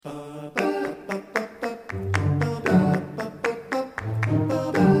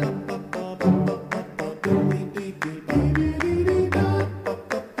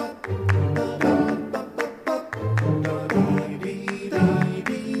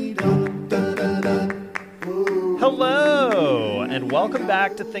welcome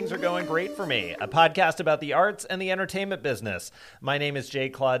back to Things Are Going Great For Me, a podcast about the arts and the entertainment business. My name is J.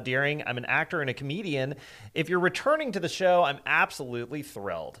 Claude Deering. I'm an actor and a comedian. If you're returning to the show, I'm absolutely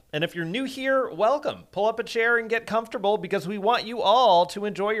thrilled. And if you're new here, welcome. Pull up a chair and get comfortable because we want you all to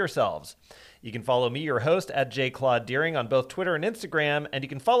enjoy yourselves. You can follow me, your host, at J. Claude Deering on both Twitter and Instagram, and you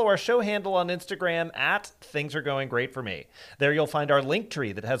can follow our show handle on Instagram at Things Are Going Great For Me. There you'll find our link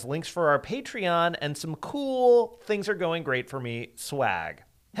tree that has links for our Patreon and some cool Things Are Going Great For Me swag.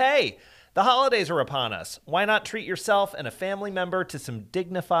 Hey, the holidays are upon us. Why not treat yourself and a family member to some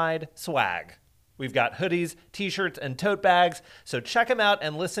dignified swag? We've got hoodies, t-shirts, and tote bags, so check them out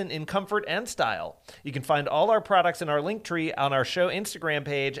and listen in comfort and style. You can find all our products in our link tree on our show Instagram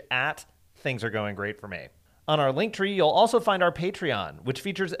page at Things Are Going Great For Me. On our link tree, you'll also find our Patreon, which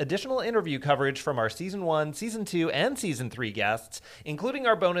features additional interview coverage from our Season 1, Season 2, and Season 3 guests, including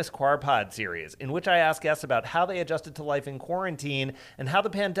our bonus Quarpod series, in which I ask guests about how they adjusted to life in quarantine and how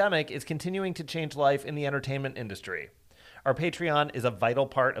the pandemic is continuing to change life in the entertainment industry. Our Patreon is a vital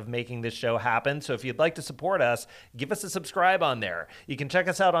part of making this show happen, so if you'd like to support us, give us a subscribe on there. You can check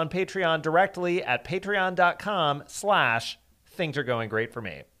us out on Patreon directly at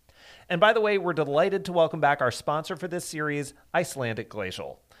patreon.com/thingsaregoinggreatforme. And by the way, we're delighted to welcome back our sponsor for this series, Icelandic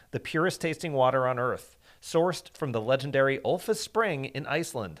Glacial, the purest tasting water on Earth, sourced from the legendary Ölfus Spring in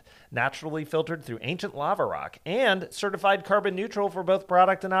Iceland, naturally filtered through ancient lava rock, and certified carbon neutral for both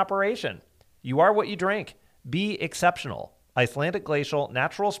product and operation. You are what you drink. Be exceptional. Icelandic Glacial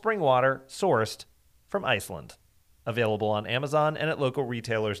natural spring water sourced from Iceland. Available on Amazon and at local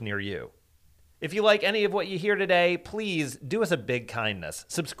retailers near you. If you like any of what you hear today, please do us a big kindness.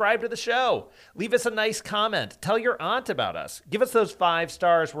 Subscribe to the show. Leave us a nice comment. Tell your aunt about us. Give us those 5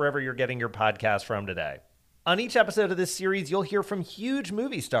 stars wherever you're getting your podcast from today. On each episode of this series, you'll hear from huge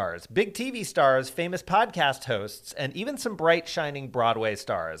movie stars, big TV stars, famous podcast hosts, and even some bright, shining Broadway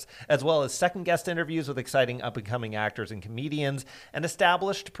stars, as well as second guest interviews with exciting up-and-coming actors and comedians, and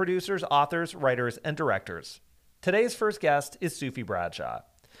established producers, authors, writers, and directors. Today's first guest is Sufe Bradshaw.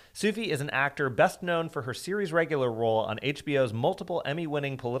 Sufe is an actor best known for her series regular role on HBO's multiple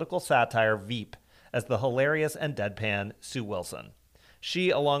Emmy-winning political satire Veep as the hilarious and deadpan Sue Wilson. She,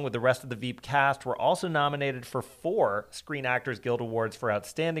 along with the rest of the Veep cast, were also nominated for 4 Screen Actors Guild Awards for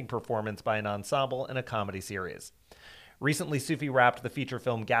Outstanding Performance by an Ensemble in a Comedy Series. Recently, Sufe wrapped the feature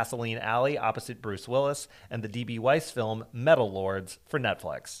film Gasoline Alley opposite Bruce Willis and the D.B. Weiss film Metal Lords for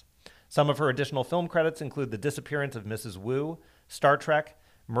Netflix. Some of her additional film credits include The Disappearance of Mrs. Wu, Star Trek,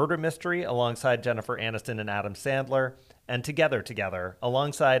 Murder Mystery alongside Jennifer Aniston and Adam Sandler, and Together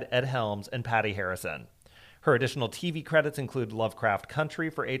alongside Ed Helms and Patty Harrison. Her additional TV credits include Lovecraft Country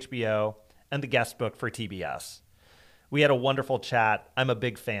for HBO and The Guest Book for TBS. We had a wonderful chat. I'm a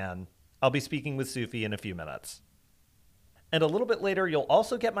big fan. I'll be speaking with Sufe in a few minutes. And a little bit later, you'll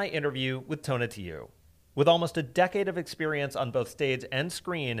also get my interview with Tonatiuh. With almost a decade of experience on both stage and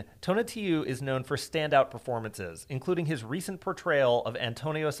screen, Tonatiuh is known for standout performances, including his recent portrayal of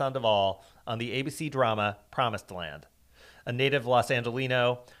Antonio Sandoval on the ABC drama Promised Land. A native Los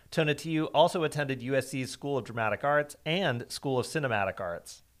Angelino, Tonatiuh also attended USC's School of Dramatic Arts and School of Cinematic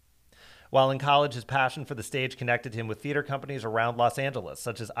Arts. While in college, his passion for the stage connected him with theater companies around Los Angeles,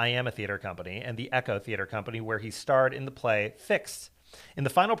 such as I Am a Theater Company and the Echo Theater Company, where he starred in the play Fixed. In the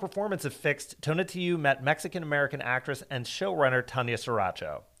final performance of Fixed, Tonatiuh met Mexican-American actress and showrunner Tanya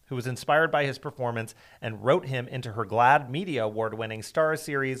Saracho, who was inspired by his performance and wrote him into her GLAAD Media Award-winning Star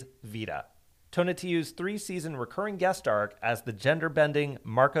series Vida. Tonatiuh's 3-season recurring guest arc as the gender-bending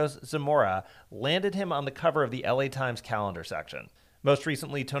Marcos Zamora landed him on the cover of the LA Times calendar section. Most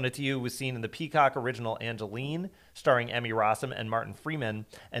recently, Tonatiuh was seen in the Peacock original Angeline, starring Emmy Rossum and Martin Freeman,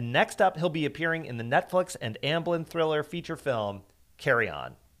 and next up he'll be appearing in the Netflix and Amblin thriller feature film Carry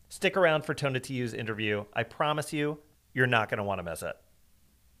On. Stick around for Tonatiuh's interview. I promise you, you're not going to want to miss it.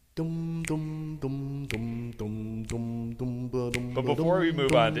 But before we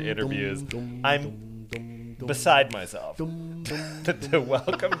move on to interviews, I'm beside myself to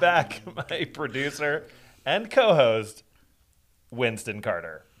welcome back my producer and co-host, Winston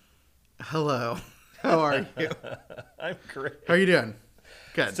Carter. Hello. How are you? I'm great. How are you doing?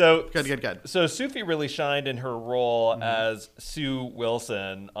 Good. Good. So Sufe really shined in her role as Sue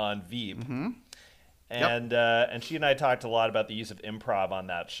Wilson on Veep. And she and I talked a lot about the use of improv on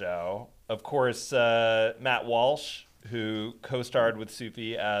that show. Of course, Matt Walsh, who co-starred with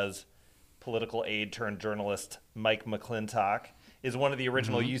Sufe as political aide turned journalist Mike McClintock, is one of the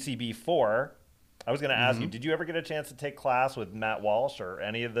original UCB4. I was going to ask you, did you ever get a chance to take class with Matt Walsh or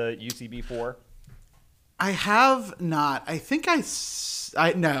any of the UCB4? I have not. I think I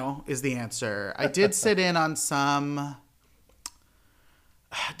no is the answer. I did sit in on some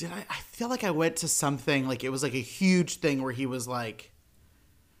I feel like I went to something like it was like a huge thing where he was like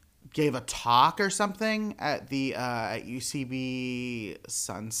gave a talk or something at the at UCB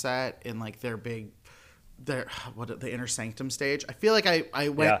Sunset in like their inner sanctum stage. I feel like I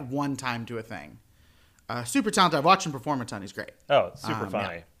went one time to a thing. Super talented. I've watched him perform a ton. He's great. Oh, super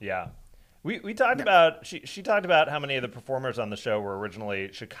funny. Yeah. We talked about she talked about how many of the performers on the show were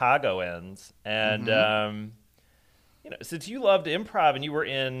originally Chicagoans, and since you loved improv and you were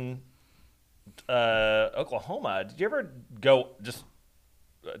in Oklahoma, did you ever go just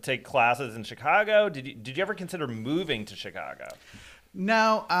take classes in Chicago? Did you ever consider moving to Chicago?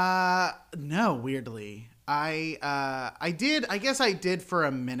 No, no. Weirdly, I did. I guess I did for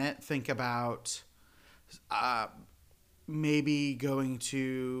a minute think about maybe going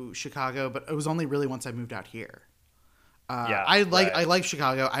to Chicago, but it was only really once I moved out here. I like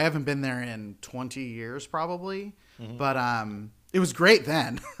Chicago. I haven't been there in 20 years probably, but it was great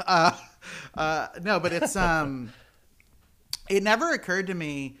then. No, but it's it never occurred to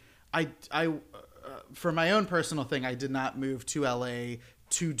me. I for my own personal thing, I did not move to LA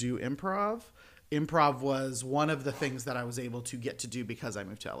to do improv. Improv was one of the things that I was able to get to do because I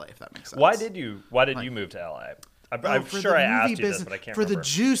moved to LA, if that makes sense. Why did you move to LA? I'm sure I asked you this, but I can't remember. For the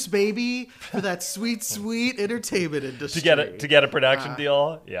juice, baby. For that sweet, sweet entertainment industry. To get a production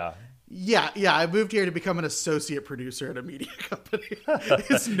deal? Yeah. Yeah. I moved here to become an associate producer at a media company.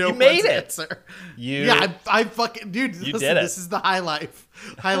 It's no you made one's it. Answer. I fucking dude. You listen, did it. This is the high life.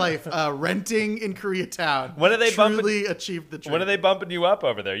 Renting in Koreatown. When are they truly achieved the dream? When are they bumping you up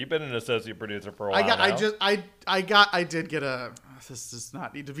over there? You've been an associate producer for a while. I did get a. This does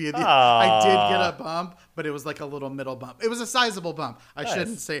not need to be a deal. I did get a bump, but it was like a little middle bump. It was a sizable bump. I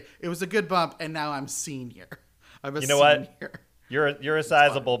shouldn't say it was a good bump, and now I'm senior. I'm a senior. What? You're a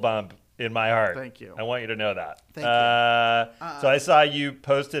sizable bump in my heart. Thank you. I want you to know that. Thank you. So I saw you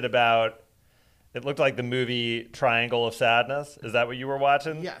posted about. It looked like the movie Triangle of Sadness. Is that what you were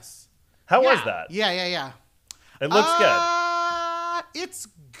watching? Yes. How was that? Yeah. It looks good. It's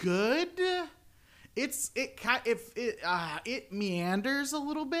good. It meanders a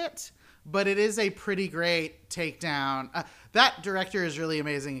little bit, but it is a pretty great takedown. That director is really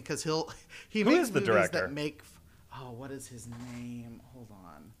amazing because he Who makes is the movies director? that make. Oh, what is his name? Hold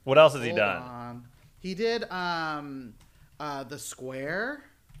on. What else has he done? He did The Square.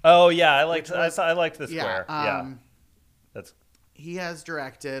 Oh yeah, I liked The Square. He has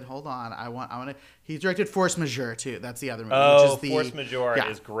directed. Hold on, I want to. He directed Force Majeure too. That's the other movie. Oh, which is Force Majeure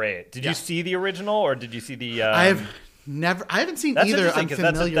is great. Did you see the original or did you see the? I haven't seen either. I'm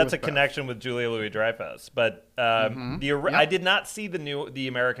familiar. That's a connection with Julia Louis-Dreyfus, but I did not see the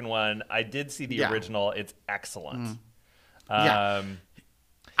American one. I did see the original. It's excellent. I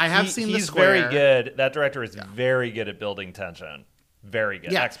have seen The Square. He's very good. That director is very good at building tension. Very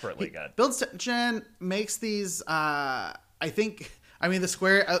good, expertly good. Builds tension, makes these. The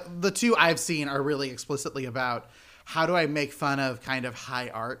Square, the two I've seen are really explicitly about how do I make fun of kind of high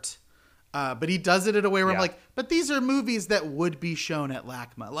art. But he does it in a way where I'm like, but these are movies that would be shown at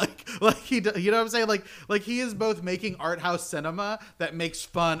LACMA. Like he, you know what I'm saying? Like he is both making art house cinema that makes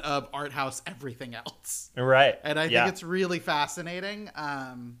fun of art house everything else. Right. And I think it's really fascinating.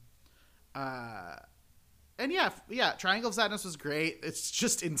 And Triangle of Sadness was great. It's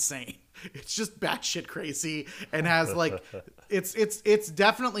just insane. It's just batshit crazy and has like, it's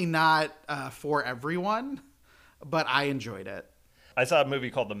definitely not for everyone, but I enjoyed it. I saw a movie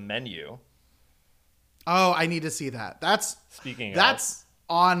called The Menu. Oh, I need to see that. That's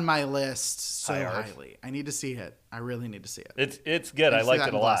on my list so highly. I need to see it. I really need to see it. It's good. I liked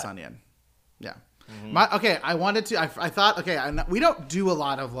it a lot. Glass Onion. Yeah. I wanted to. I thought. We don't do a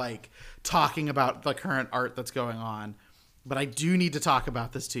lot of like talking about the current art that's going on, but I do need to talk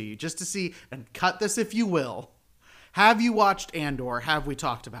about this to you just to see and cut this if you will. Have you watched Andor? Have we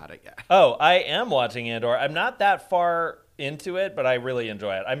talked about it yet? Oh, I am watching Andor. I'm not that far into it, but I really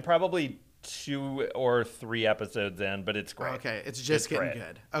enjoy it. I'm probably 2 or 3 episodes in, but it's great. Okay, it's just getting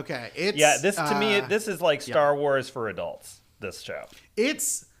good. Okay, this to me, this is like Star Wars for adults. This show.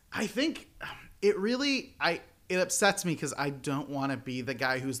 I think it really it upsets me because I don't want to be the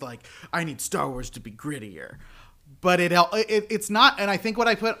guy who's like, I need Star Wars to be grittier, but it's not. And I think what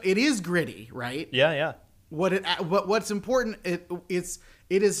I put, it is gritty, right? Yeah. What's important?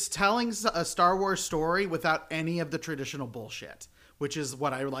 It is telling a Star Wars story without any of the traditional bullshit, which is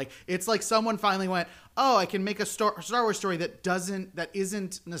what I like. It's like someone finally went, oh, I can make a Star Wars story that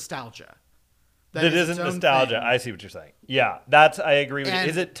isn't nostalgia. That isn't nostalgia. Thing. I see what you're saying. Yeah, I agree with you.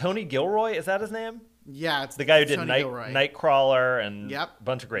 Is it Tony Gilroy? Is that his name? Yeah, it's the guy who did Tony Gilroy. Nightcrawler and a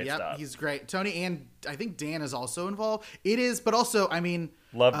bunch of great stuff. He's great. Tony, and I think Dan is also involved. It is, but also, I mean,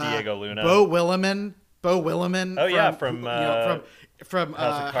 love Diego Luna, Bo Willimon. From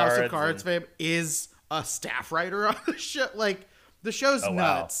House of Cards fame is a staff writer on the show. Like, the show's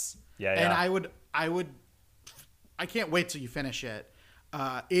nuts. Wow. Yeah. And I can't wait till you finish it.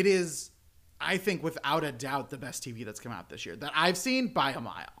 It is, I think, without a doubt, the best TV that's come out this year that I've seen by a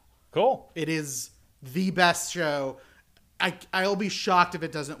mile. Cool. It is the best show. I'll be shocked if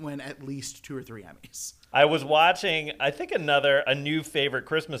it doesn't win at least 2 or 3 Emmys. I was watching, I think, a new favorite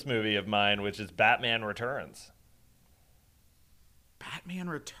Christmas movie of mine, which is Batman Returns. Batman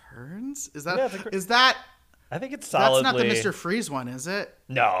Returns? Is that? I think it's solidly. That's not the Mr. Freeze one, is it?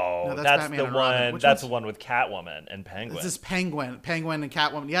 No, that's the one. That's the one with Catwoman and Penguin. This is Penguin and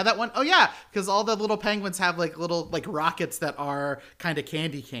Catwoman. Yeah, that one. Oh yeah, because all the little penguins have like little like rockets that are kind of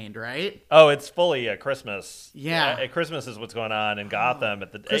candy caned, right? Oh, it's fully a Christmas. Yeah, Christmas is what's going on in Gotham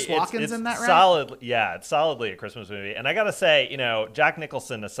at the. Chris Walken's in that, right? Solid. Yeah, it's solidly a Christmas movie. And I gotta say, Jack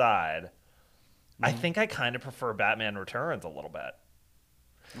Nicholson aside, I think I kind of prefer Batman Returns a little bit.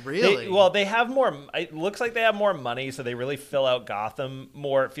 Really? They have more. It looks like they have more money, so they really fill out Gotham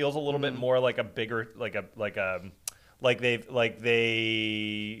more. It feels a little bit more like a bigger, like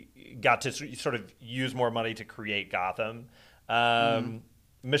they got to sort of use more money to create Gotham.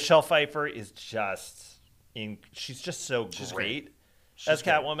 Michelle Pfeiffer is she's just so great as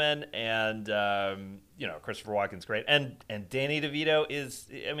Catwoman, and Christopher Walken's great, and Danny DeVito is.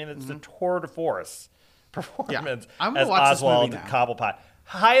 I mean, it's a tour de force performance as Oswald Cobblepot.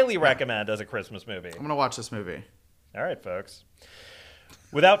 Highly recommend as a Christmas movie. I'm going to watch this movie. All right, folks.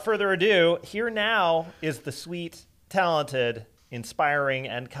 Without further ado, here now is the sweet, talented, inspiring,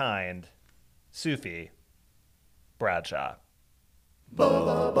 and kind Sufe Bradshaw.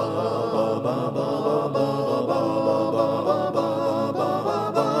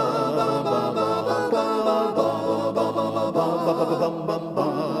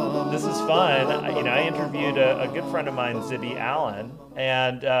 This is fun. I interviewed a good friend of mine, Zibby Allen,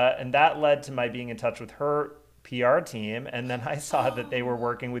 and that led to my being in touch with her PR team, and then I saw that they were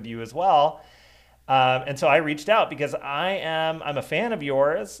working with you as well, and so I reached out because I'm a fan of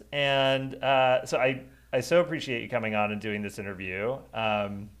yours, and so I so appreciate you coming on and doing this interview.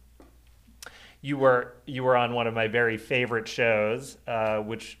 You were on one of my very favorite shows,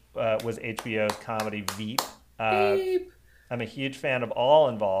 which was HBO's comedy Veep. Veep. I'm a huge fan of all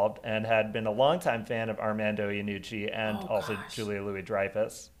involved and had been a longtime fan of Armando Iannucci and also Julia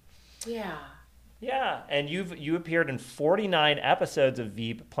Louis-Dreyfus. Yeah. Yeah, and you appeared in 49 episodes of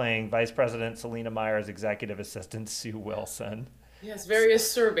Veep playing Vice President Selena Meyer's executive assistant, Sue Wilson. Yes, very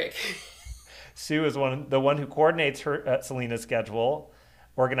acerbic. Sue is the one who coordinates her Selena's schedule,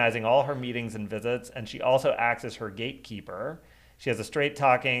 organizing all her meetings and visits, and she also acts as her gatekeeper. She has a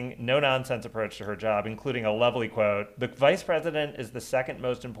straight-talking, no-nonsense approach to her job, including a lovely quote, "The vice president is the second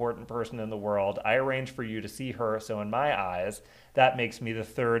most important person in the world. I arranged for you to see her, so in my eyes, that makes me the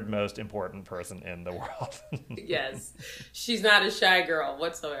third most important person in the world." Yes. She's not a shy girl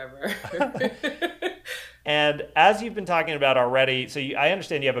whatsoever. And as you've been talking about already, so I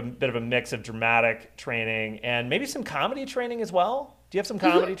understand you have a bit of a mix of dramatic training and maybe some comedy training as well? Do you have some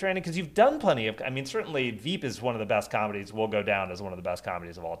comedy training? Because you've done plenty of, certainly Veep is one of the best comedies, will go down as one of the best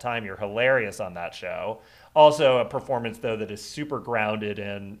comedies of all time. You're hilarious on that show. Also a performance, though, that is super grounded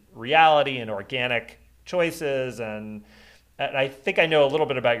in reality and organic choices. And I think I know a little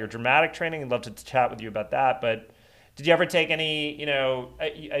bit about your dramatic training. I'd love to chat with you about that. But did you ever take any,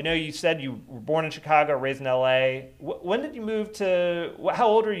 I know you said you were born in Chicago, raised in L.A. When did you move to, how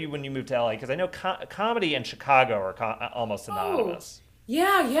old were you when you moved to L.A.? Because I know comedy and Chicago are almost synonymous.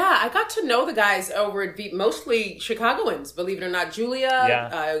 Yeah. I got to know the guys over at Veep, mostly Chicagoans, believe it or not.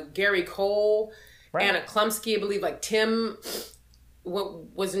 Julia, Gary Cole, right. Anna Klumsky, I believe, like Tim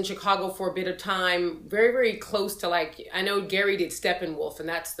was in Chicago for a bit of time. Very, very close to, I know Gary did Steppenwolf, and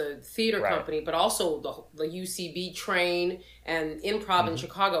that's the theater company, but also the UCB train and improv in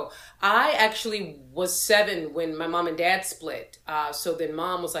Chicago. I actually was 7 when my mom and dad split. So then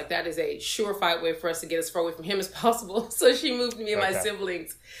mom was like, that is a surefire way for us to get as far away from him as possible. So she moved me and my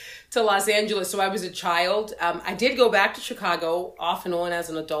siblings to Los Angeles. So I was a child. I did go back to Chicago off and on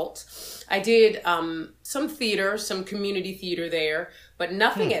as an adult. I did some theater, some community theater there, but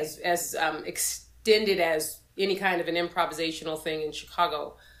nothing as extended as any kind of an improvisational thing in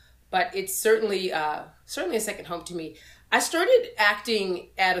Chicago. But it's certainly a second home to me. I started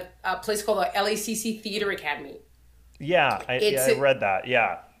acting at a place called the LACC Theater Academy. Yeah, I read that,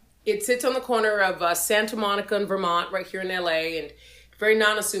 yeah. It sits on the corner of Santa Monica and Vermont, right here in LA, and very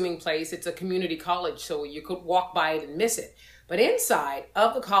non-assuming place. It's a community college, so you could walk by it and miss it. But inside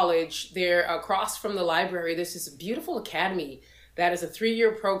of the college, there across from the library, there's this beautiful academy that is a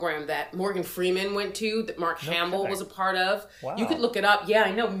 3-year program that Morgan Freeman went to, that Mark Hamill was a part of. Wow. You could look it up. Yeah,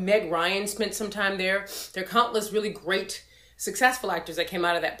 I know Meg Ryan spent some time there. There are countless really great, successful actors that came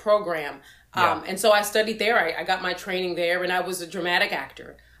out of that program. Yeah. And so I studied there. I got my training there, and I was a dramatic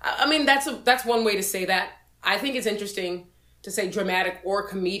actor. I mean, that's one way to say that. I think it's interesting to say dramatic or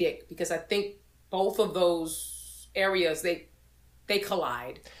comedic, because I think both of those areas, they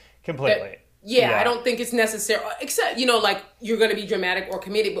collide. Completely. Yeah, I don't think it's necessary, except, like you're going to be dramatic or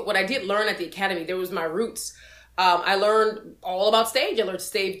comedic. But what I did learn at the academy, there was my roots. I learned all about stage. I learned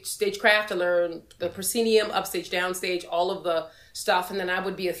stagecraft. I learned the proscenium, upstage, downstage, all of the stuff. And then I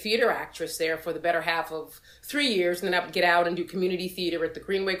would be a theater actress there for the better half of 3 years. And then I would get out and do community theater at the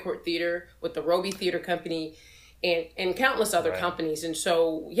Greenway Court Theater with the Roby Theater Company and countless other companies. And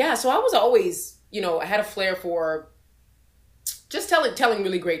so, so I was always, I had a flair for just telling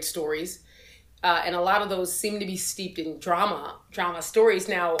really great stories. And a lot of those seem to be steeped in drama stories.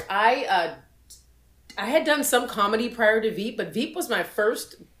 Now, I had done some comedy prior to Veep, but Veep was my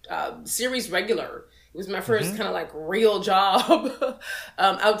first series regular. It was my first kind of like real job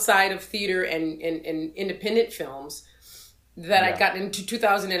outside of theater and independent films that I got into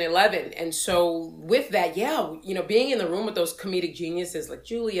 2011. And so with that, being in the room with those comedic geniuses like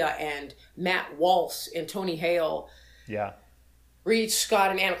Julia and Matt Walsh and Tony Hale. Yeah. Reed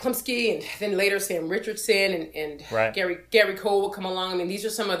Scott and Anna Klumsky, and then later Sam Richardson and Gary Cole would come along. I mean, these are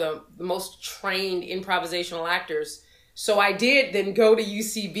some of the most trained improvisational actors. So I did then go to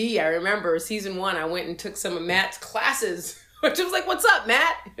UCB. I remember season 1, I went and took some of Matt's classes, which was like, "What's up,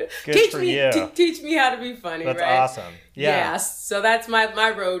 Matt? Teach me how to be funny." That's right? Awesome. Yeah. So that's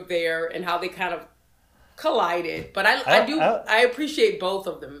my road there and how they kind of collided. But I appreciate both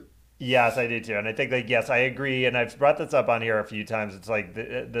of them. Yes, I do too, and I think I agree, and I've brought this up on here a few times. It's like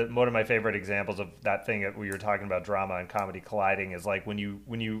the one of my favorite examples of that thing that we were talking about, drama and comedy colliding, is like when you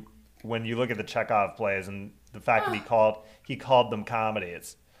look at the Chekhov plays and the fact that he called them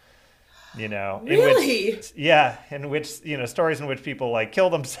comedies, really, in which stories in which people like kill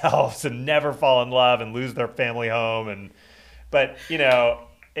themselves and never fall in love and lose their family home, but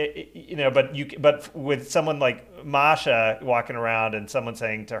with someone like Masha walking around and someone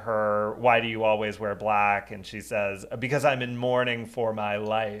saying to her, "Why do you always wear black?" and she says, "Because I'm in mourning for my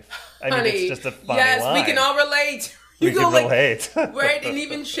life." Honey, it's just a funny line. We can all relate. We can relate. Right? And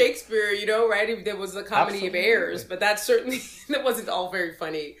even Shakespeare, right? There was a comedy of errors, but that wasn't all very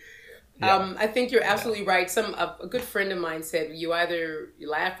funny. Yeah. I think you're absolutely right. A good friend of mine said, "You either you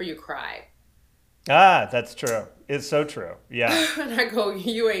laugh or you cry." Ah, that's true. It's so true. Yeah. And I go,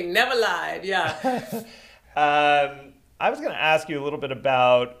 "You ain't never lied." Yeah. I was going to ask you a little bit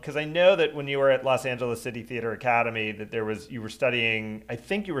about, because I know that when you were at Los Angeles City Theater Academy, that you were studying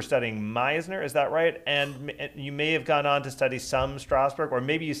Meisner, is that right? And you may have gone on to study some Strasberg, or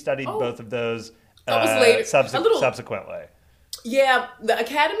maybe you studied both of those later. Subsequently. Yeah, the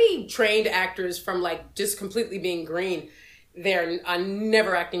Academy trained actors from like just completely being green. They're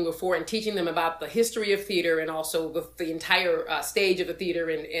never acting before, and teaching them about the history of theater and also the entire stage of the theater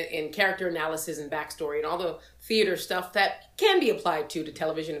and character analysis and backstory and all the theater stuff that can be applied to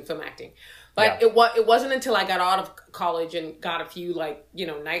television and film acting. But it wasn't until I got out of college and got a few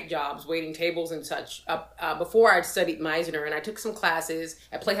night jobs, waiting tables and such, before I'd studied Meisner, and I took some classes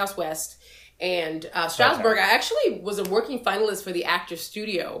at Playhouse West and Strasberg. I actually was a working finalist for the Actors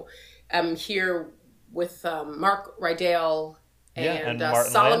Studio here with Mark Rydell and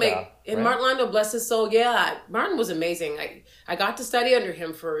Salome and Martin Landau, bless his soul. Yeah, Martin was amazing. I got to study under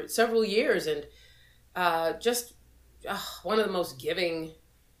him for several years, and just one of the most giving,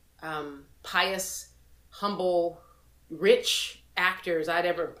 pious, humble, rich actors I'd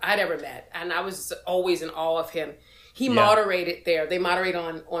ever met, and I was always in awe of him. He moderated there. They moderate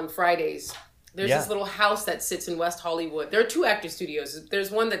on Fridays. There's this little house that sits in West Hollywood. There are 2 actor studios.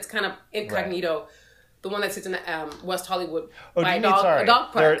 There's one that's kind of incognito. Right. The one that sits in West Hollywood by a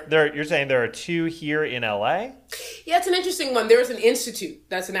dog park. You're saying there are 2 here in LA? Yeah, it's an interesting one. There's an institute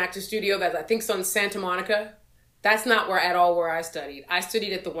that's an actor studio that I think's on Santa Monica. That's not where I studied. I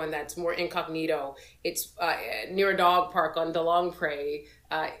studied at the one that's more incognito. It's near a dog park on DeLong Prairie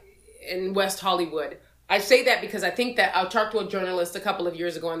in West Hollywood. I say that because I think that I talked to a journalist a couple of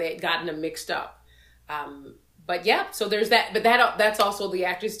years ago and they had gotten them mixed up. But yeah, so there's that. But that's also the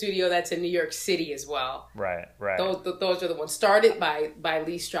actor studio that's in New York City as well. Right. Those are the ones started by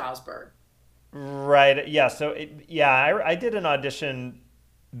Lee Strasberg. Right. Yeah. So I did an audition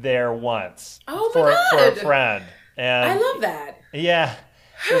there once for a friend. And I love that. Yeah,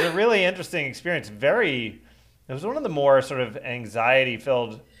 it was a really interesting experience. It was one of the more sort of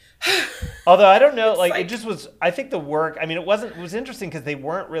anxiety-filled. Although I don't know, like it just was. I think the work. I mean, it was interesting because they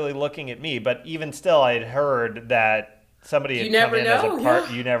weren't really looking at me, but even still, I had heard that somebody had come in as a part.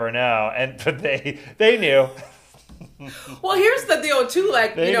 Yeah. You never know, but they knew. Well, here's the deal too.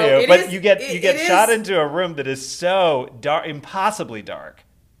 Like they knew, but you get shot into a room that is so dark, impossibly dark,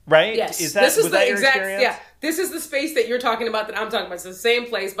 right? Yes, was that your experience? Yeah. This is the space that you're talking about that I'm talking about. It's the same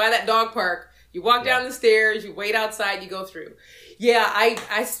place by that dog park. You walk down the stairs, you wait outside, you go through. Yeah,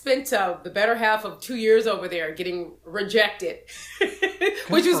 I spent the better half of 2 years over there getting rejected,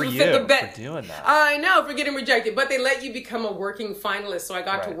 which was the best. For doing that. I know, for getting rejected, but they let you become a working finalist. So I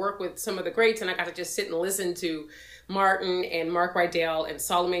got to work with some of the greats, and I got to just sit and listen to Martin and Mark Rydell and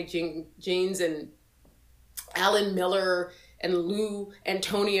Salome Jeans and Alan Miller and Lou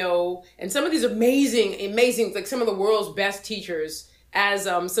Antonio and some of these amazing, like some of the world's best teachers. As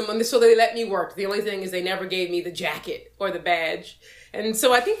someone, so they let me work. The only thing is they never gave me the jacket or the badge. And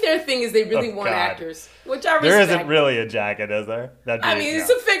so I think their thing is they really want actors, which I respect. There isn't really a jacket, is there? It's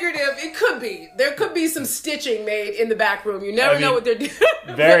a figurative. It could be. There could be some stitching made in the back room. You never know what they're doing.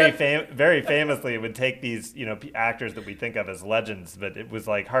 Very famously, it would take these, actors that we think of as legends, but it was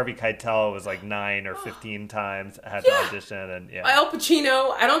like Harvey Keitel was like 9 or 15 times had to audition, and Al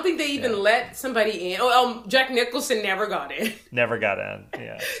Pacino. I don't think they even let somebody in. Jack Nicholson never got in. Never got in.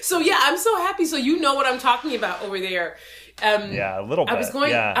 Yeah. So I'm so happy. So you know what I'm talking about over there. A little bit.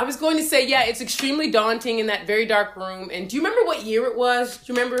 I was going to say, it's extremely daunting in that very dark room. And do you remember what year it was?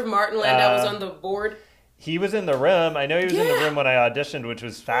 Do you remember if Martin Landau was on the board? He was in the room. I know he was in the room when I auditioned, which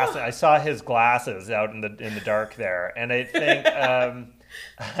was fascinating. I saw his glasses out in the dark there, and I think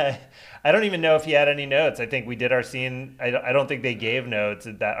I don't even know if he had any notes. I think we did our scene. I don't think they gave notes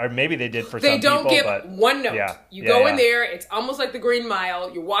at that, or maybe they did for some people. They don't give one note. Yeah. You go in there. It's almost like the Green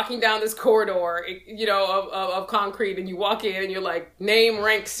Mile. You're walking down this corridor, of concrete, and you walk in, and you're like, name,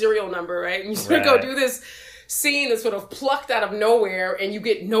 rank, serial number, right? And you sort of go do this scene that's sort of plucked out of nowhere, and you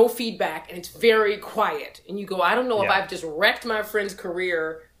get no feedback, and it's very quiet. And you go, I don't know if I've just wrecked my friend's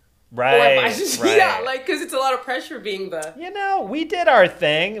career. Right. Or if I just, because it's a lot of pressure being the... we did our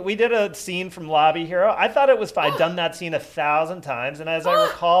thing. We did a scene from Lobby Hero. I thought it was fine. I'd done that scene 1,000 times, and as I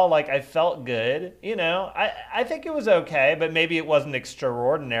recall, I felt good. I think it was okay, but maybe it wasn't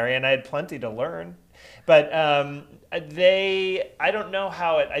extraordinary, and I had plenty to learn. But I don't know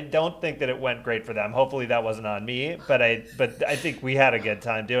how I don't think that it went great for them. Hopefully that wasn't on me, but I think we had a good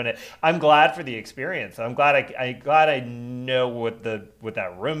time doing it. I'm glad for the experience. I'm glad I know what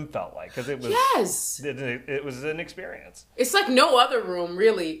that room felt like, because it was it was an experience. It's like no other room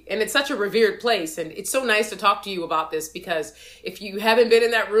really, and it's such a revered place, and it's so nice to talk to you about this, because if you haven't been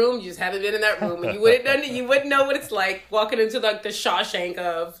in that room, you just haven't been in that room, and you wouldn't know what it's like walking into like the Shawshank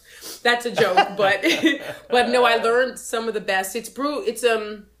of. That's a joke, but no, I learned some of the best. It's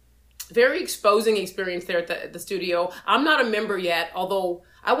very exposing experience there at the studio. I'm not a member yet, although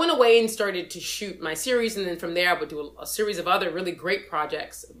I went away and started to shoot my series, and then from there I would do a series of other really great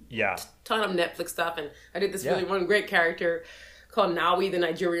projects. Yeah, ton of Netflix stuff, and I did this really one great character called Nawi, the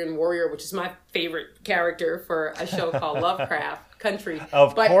Nigerian warrior, which is my favorite character for a show called Lovecraft Country.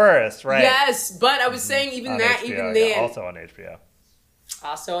 Of course, right? Yes, but I was saying even then, also on HBO.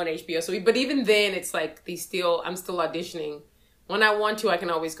 Also on HBO. So, but even then, it's like I'm still auditioning. When I want to, I can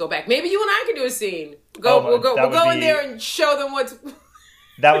always go back. Maybe you and I can do a scene. We'll go in there and show them what's.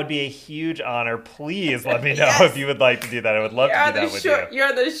 That would be a huge honor. Please let me know if you would like to do that. I would love to do that with you. You're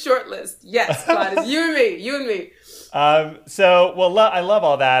on the short list. Yes, Gladys. You and me. I love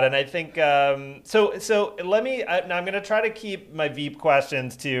all that, and I think so let me. Now I'm going to try to keep my Veep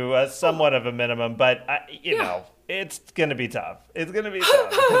questions to somewhat of a minimum, but it's going to be tough. It's going to be tough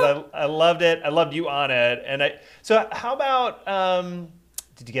because I loved it. I loved you on it, So how about?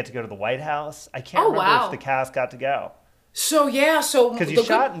 Did you get to go to the White House? I can't remember if the cast got to go. So because you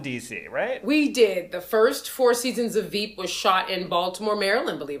shot in DC, right? We did. The first 4 seasons of Veep was shot in Baltimore,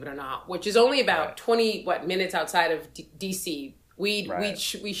 Maryland, believe it or not, which is only about 20 minutes outside of DC.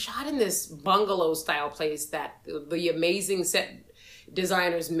 We shot in this bungalow style place that the amazing set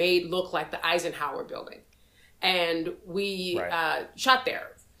designers made look like the Eisenhower building, and we shot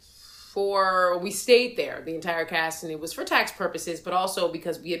there. We stayed there, the entire cast, and it was for tax purposes, but also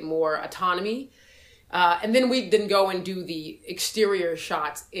because we had more autonomy. And then we didn't go and do the exterior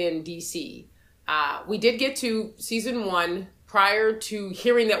shots in DC. We did get to season 1 prior to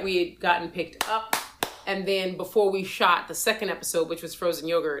hearing that we had gotten picked up. And then before we shot the second episode, which was Frozen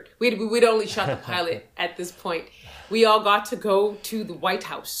Yogurt, we'd only shot the pilot at this point. We all got to go to the White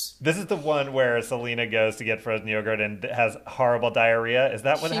House. This is the one where Selena goes to get frozen yogurt and has horrible diarrhea. Is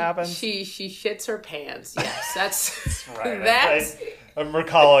that what happens? She shits her pants. Yes, that's right. I'm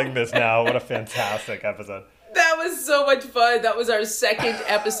recalling this now. What a fantastic episode. That was so much fun. That was our second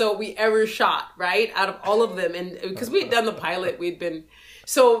episode we ever shot, right? Out of all of them. And because we had done the pilot,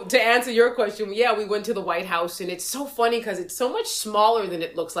 so to answer your question, we went to the White House, and it's so funny because it's so much smaller than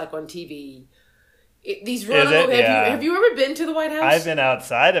it looks like on TV. Have you ever been to the White House? I've been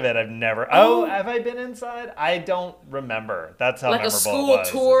outside of it. I've never. Oh, have I been inside? I don't remember. That's how like memorable a school it was.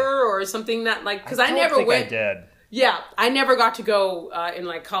 Tour or something that because I never went. I did. Yeah, I never got to go in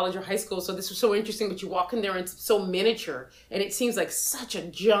like college or high school, so this was so interesting. But you walk in there and it's so miniature, and it seems like such a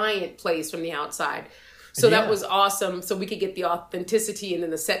giant place from the outside. So that was awesome. So we could get the authenticity, and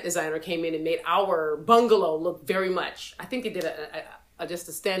then the set designer came in and made our bungalow look very much. I think they did just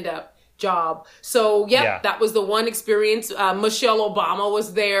a stand-up job. So that was the one experience. Michelle Obama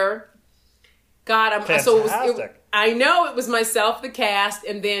was there. God, I know it was myself, the cast,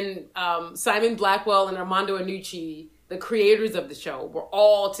 and then Simon Blackwell and Armando Iannucci, the creators of the show,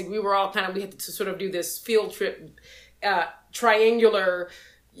 we had to sort of do this field trip, triangular,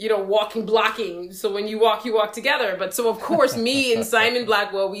 walking, blocking. So when you walk together. But so of course, me and Simon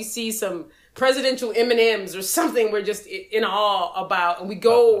Blackwell, we see some presidential M&Ms or something we're just in awe about, and we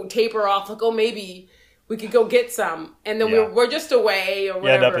go taper off like, oh, maybe we could go get some, and then we're just away or whatever.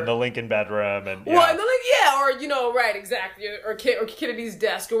 You end up in the Lincoln bedroom, and or right, exactly, or Kennedy's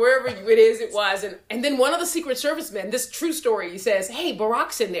desk or wherever it was, and then one of the Secret Service men, this true story, he says, "Hey,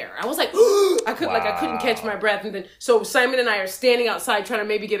 Barack's in there." I was like, I couldn't catch my breath, and then so Simon and I are standing outside trying to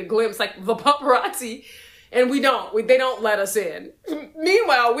maybe get a glimpse, like the paparazzi. And they don't let us in.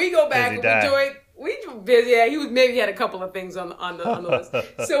 Meanwhile, we go back and we busy. Yeah, maybe had a couple of things on the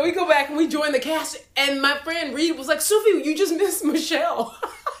list. So we go back and we join the cast. And my friend Reed was like, "Sufe, you just missed Michelle."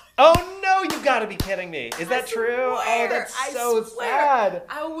 Oh no, you got to be kidding me! Is that true? Oh, that's so sad.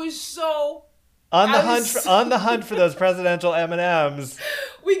 I was so on the hunt for those presidential M&Ms.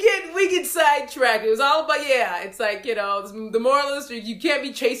 We get sidetracked. It was all about it's like, the moral of the story, you can't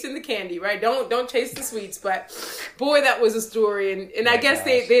be chasing the candy, right? Don't chase the sweets. But boy, that was a story. And I guess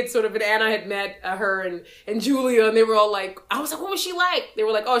they had sort of, and Anna had met her and Julia, and they were all like, I was like, what was she like? They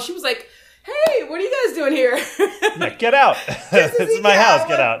were like, oh, she was like, hey, what are you guys doing here? Yeah, get out. This is my house.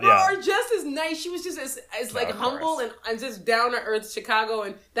 Get out. Yeah. Or just as nice. She was just as like humble and just down to earth Chicago.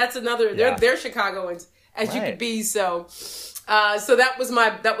 And that's another, they're Chicagoans as you could be. So that was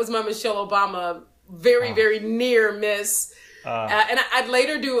my Michelle Obama very, very near miss. And I'd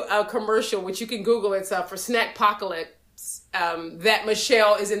later do a commercial, which you can Google. It's for Snackpocalypse, that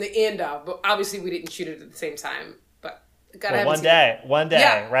Michelle is in the end of. But obviously we didn't shoot it at the same time. One day,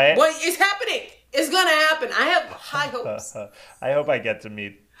 right? Well, it's happening. It's gonna happen. I have high hopes. I hope I get to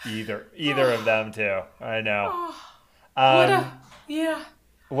meet either of them too. I know.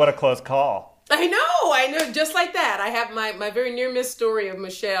 What a close call. I know. Just like that, I have my very near miss story of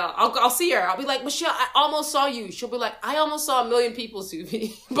Michelle. I'll see her. I'll be like, Michelle, I almost saw you. She'll be like, I almost saw 1 million people,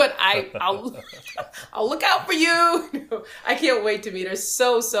 Sufe, but I'll look out for you. I can't wait to meet her.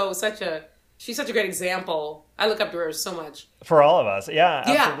 She's such a great example. I look up to her so much. For all of us. Yeah,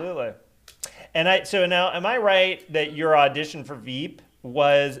 absolutely. And so now, am I right that your audition for Veep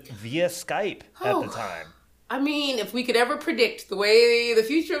was via Skype at the time? I mean, if we could ever predict the way the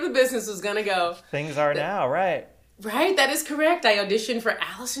future of the business was going to go. Things are now, right? Right, that is correct. I auditioned for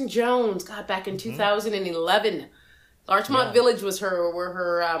Allison Jones, back in 2011. Larchmont Village was where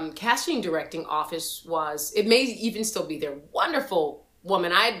her casting directing office was. It may even still be there. Wonderful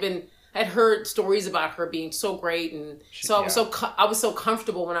woman. I'd heard stories about her being so great, and so I was so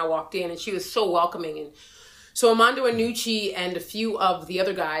comfortable when I walked in, and she was so welcoming. And so Armando Iannucci and a few of the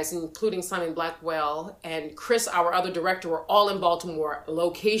other guys, including Simon Blackwell and Chris, our other director, were all in Baltimore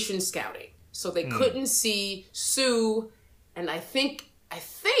location scouting. So they couldn't see Sue, and I think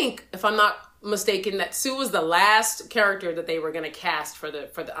if I'm not mistaken, that Sue was the last character that they were going to cast for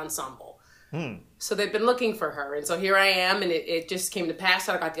the ensemble. So they've been looking for her. And so here I am, and it just came to pass.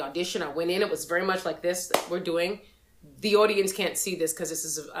 I got the audition. I went in. It was very much like this that we're doing. The audience can't see this because this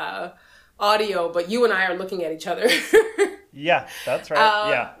is audio, but you and I are looking at each other. Yeah, that's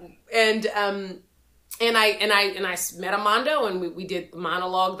right. And I met Armando, and we did the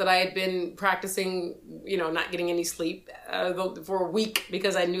monologue that I had been practicing, not getting any sleep for a week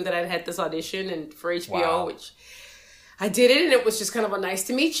because I knew that I'd had this audition and for HBO, which I did it, and it was just kind of a nice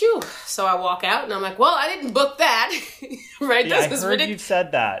to meet you. So I walk out, and I'm like, well, I didn't book that. Right? Yeah, I heard you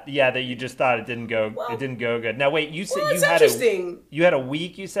said that. Yeah, that you just thought it didn't go good. Now wait, you said you had a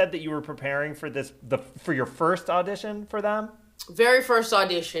week. You said that you were preparing for for your first audition for them. Very first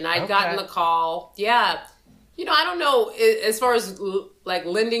audition, I'd gotten the call. Yeah. I don't know, as far as like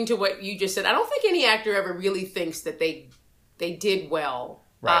lending to what you just said, I don't think any actor ever really thinks that they did well.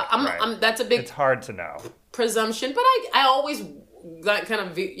 Right. That's a big... It's hard to know. Presumption, but I always got kind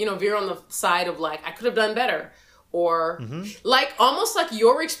of, veer on the side of like, I could have done better. Or like, almost like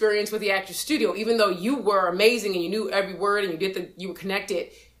your experience with the Actors Studio, even though you were amazing and you knew every word and you were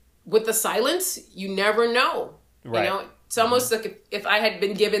connected, with the silence, you never know. Right. It's almost like if I had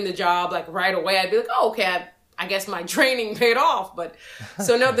been given the job like right away, I'd be like, oh, okay, I guess my training paid off. But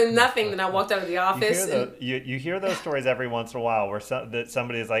so no, then nothing. Then I walked out of the office. You hear those stories every once in a while where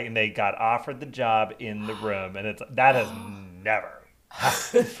somebody is like, and they got offered the job in the room, and that has never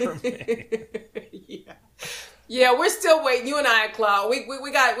happened for me. Yeah, we're still waiting. You and I, Claude,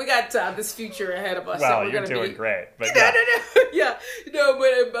 we got this future ahead of us. Well, so you're doing great. But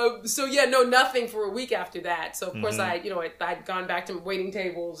nothing for a week after that. So of course I'd gone back to waiting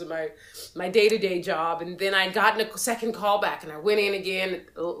tables and my day-to-day job, and then I'd gotten a second call back, and I went in again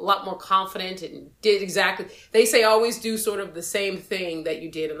a lot more confident and did exactly. They say always do sort of the same thing that you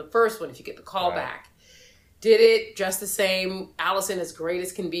did in the first one if you get the call back. Did it just the same. Allison, as great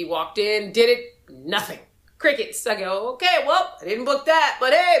as can be, walked in. Did it? Nothing. Crickets. I go, okay, well, I didn't book that,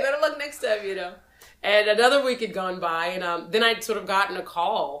 but hey, better luck next time, And another week had gone by, and then I'd sort of gotten a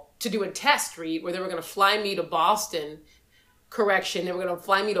call to do a test read where they were going to fly me to Boston. Correction, they were going to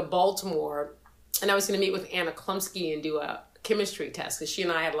fly me to Baltimore, and I was going to meet with Anna Klumsky and do a chemistry test, because she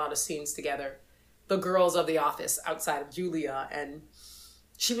and I had a lot of scenes together. The girls of the office outside of Julia, and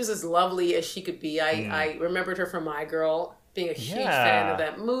she was as lovely as she could be. I remembered her from My Girl, being a huge fan of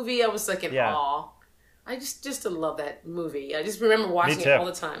that movie. I was like in awe. I just love that movie. I just remember watching it all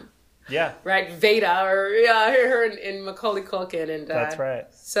the time. Yeah. Right, Vida, or her and Macaulay Culkin, and that's right.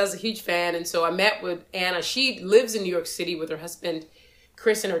 So I was a huge fan, and so I met with Anna. She lives in New York City with her husband,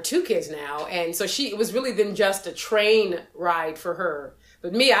 Chris, and her 2 kids now, and so it was really then just a train ride for her.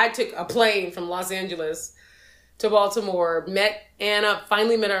 But me, I took a plane from Los Angeles to Baltimore, met Anna,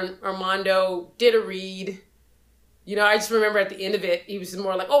 finally met Armando, did a read. I just remember at the end of it, he was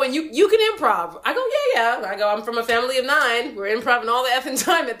more like, oh, and you can improv. I go, yeah. I go, I'm from a family of 9. We're improvising all the effing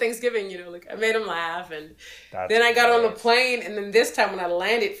time at Thanksgiving, like I made him laugh. And then I got on the plane, and then this time when I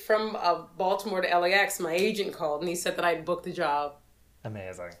landed from Baltimore to LAX, my agent called, and he said that I'd booked the job.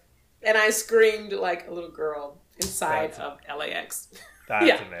 Amazing. And I screamed like a little girl inside of LAX.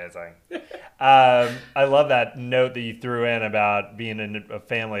 That's amazing. I love that note that you threw in about being in a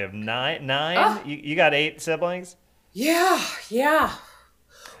family of 9. You got 8 siblings? Yeah.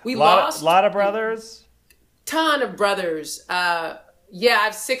 We lost a lot of brothers. Ton of brothers. I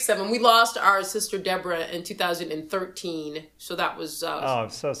have 6 of them. We lost our sister Deborah in 2013, so that was. I'm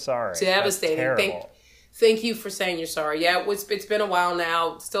so sorry. Devastating. That's terrible. Thank you for saying you're sorry. Yeah, it's been a while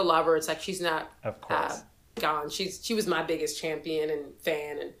now. Still love her. It's like she's not. Of course. Gone. She was my biggest champion and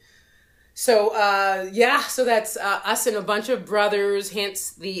fan, and so so that's us and a bunch of brothers.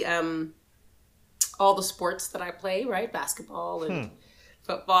 Hence the all the sports that I play, right? Basketball and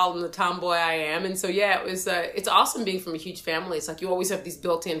football, and the tomboy I am. And so it was it's awesome being from a huge family. It's like you always have these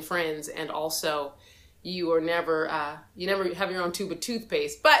built-in friends, and also you are never have your own tube of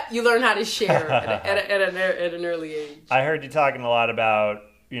toothpaste, but you learn how to share at an early age. I heard you talking a lot about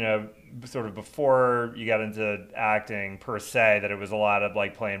sort of before you got into acting per se, that it was a lot of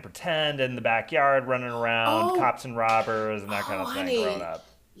like playing pretend in the backyard, running around, cops and robbers and that kind of thing growing up.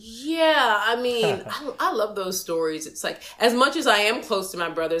 Yeah, I mean, I love those stories. It's like, as much as I am close to my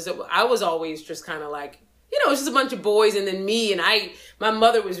brothers, I was always just kind of like, it's just a bunch of boys and then me. And my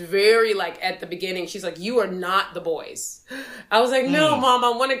mother was very like, at the beginning, she's like, you are not the boys. I was like, no, Mom, I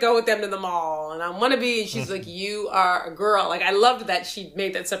want to go with them to the mall. And I want to be, and she's like, you are a girl. Like, I loved that she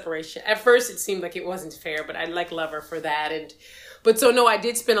made that separation. At first, it seemed like it wasn't fair, but I love her for that. But so, no, I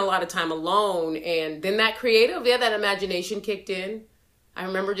did spend a lot of time alone. And then that that imagination kicked in. I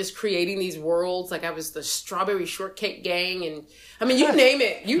remember just creating these worlds. Like I was the Strawberry Shortcake Gang, and I mean, you name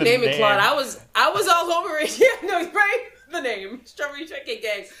it, Claude. I was all over it. Yeah, no, right? The name Strawberry Shortcake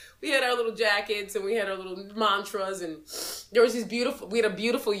Gang. We had our little jackets and we had our little mantras, and there was we had a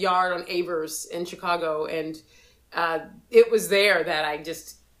beautiful yard on Avers in Chicago, and it was there that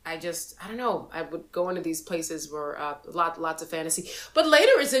I don't know. I would go into these places where lots of fantasy. But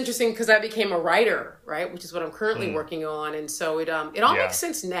later it's interesting because I became a writer, right? Which is what I'm currently working on. And so it all makes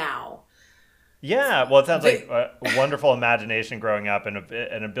sense now. Yeah, well, it sounds like a wonderful imagination growing up and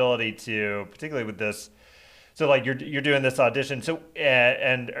an ability to, particularly with this. So, like, you're doing this audition. So,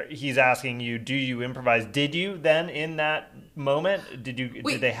 and he's asking you, do you improvise? Did you then in that moment? Did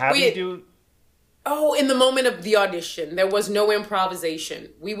they have you do? Oh, in the moment of the audition, there was no improvisation.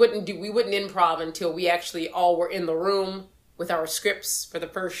 We wouldn't improv until we actually all were in the room with our scripts for the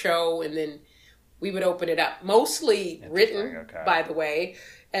first show, and then we would open it up. Mostly written, by the way,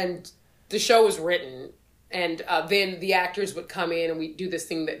 and the show was written, and then the actors would come in and we'd do this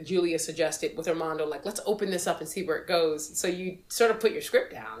thing that Julia suggested with Armando, like, let's open this up and see where it goes. So you sort of put your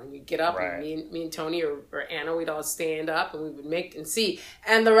script down and you'd get up, and me and Tony or Anna, we'd all stand up and we would make and see.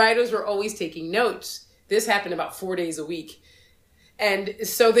 And the writers were always taking notes. This happened about 4 days a week. And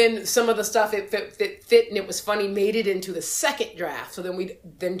so then some of the stuff that fit and it was funny made it into the second draft. So then we'd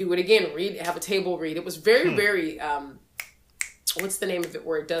then do it again, have a table read. It was very, very... what's the name of it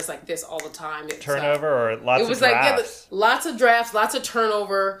where it does like this all the time? It's, turnover or lots of drafts? It was lots of drafts, lots of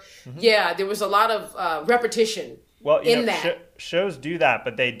turnover. Mm-hmm. Yeah, there was a lot of repetition that. Shows do that,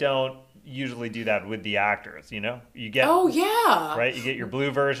 but they don't usually do that with the actors, you get... Right? You get your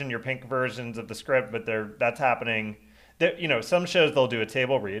blue version, your pink versions of the script, but that's happening... some shows they'll do a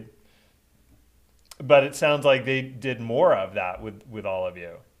table read, but it sounds like they did more of that with all of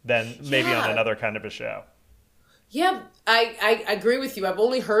you than maybe on another kind of a show. Yeah, I agree with you. I've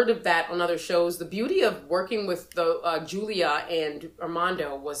only heard of that on other shows. The beauty of working with the Julia and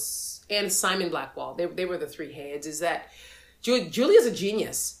Armando and Simon Blackwell, they were the three heads, is that Julia's a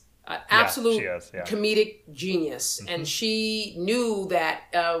genius, absolute comedic genius. Mm-hmm. And she knew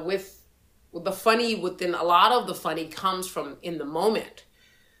that with the funny, within a lot of the funny comes from in the moment.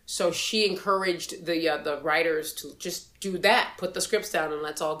 So she encouraged the writers to just do that, put the scripts down, and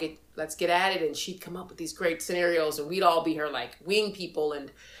let's get at it. And she'd come up with these great scenarios, and we'd all be her like wing people,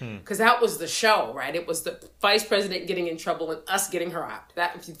 and because that was the show, right? It was the vice president getting in trouble and us getting her out.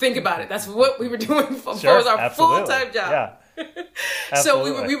 That, if you think about it, that's what we were doing for was our full-time job. Yeah. So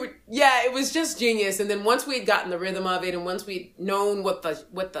we were it was just genius. And then once we had gotten the rhythm of it, and once we'd known what the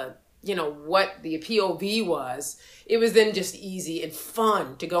POV was, it was then just easy and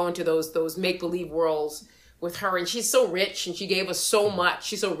fun to go into those make-believe worlds with her. And she's so rich, and she gave us so much.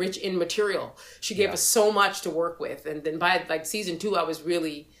 She's so rich in material. She gave us so much to work with. And then by like season 2, I was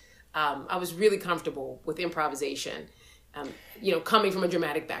really comfortable with improvisation, coming from a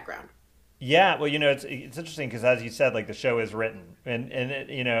dramatic background. Yeah, well, it's interesting because, as you said, like, the show is written, and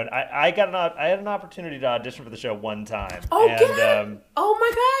I had an opportunity to audition for the show one time. Oh, God! Oh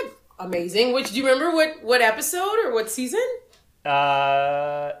my God! Amazing. Do you remember what episode or what season?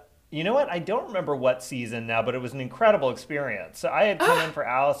 You know what? I don't remember what season now, but it was an incredible experience. So I had come in for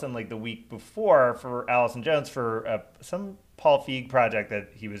Allison like the week before for Allison Jones for some Paul Feig project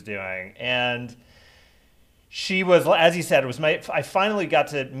that he was doing, and she was, as you said, I finally got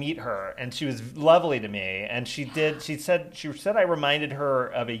to meet her, and she was lovely to me. And she said I reminded her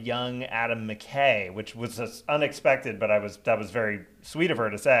of a young Adam McKay, which was unexpected, but that was very sweet of her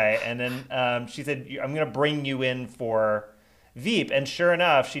to say. And then she said, I'm going to bring you in for Veep. And sure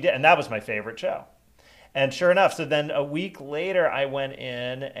enough, she did. And that was my favorite show. And sure enough, so then a week later, I went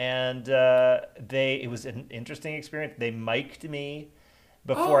in, and it was an interesting experience. They mic'd me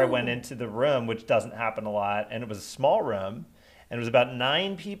before I went into the room, which doesn't happen a lot. And it was a small room, and it was about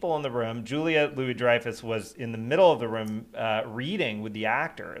 9 people in the room. Julia Louis-Dreyfus was in the middle of the room reading with the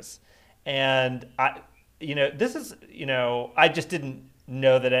actors. And I just didn't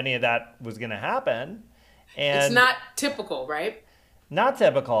know that any of that was going to happen. And it's not typical, right? Not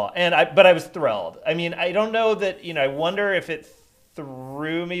typical. But I was thrilled. I mean, I don't know that, I wonder if it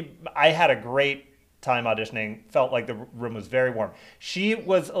threw me. I had a great time auditioning, felt like the room was very warm. She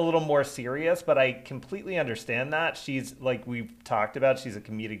was a little more serious, but I completely understand that. She's, like we've talked about, she's a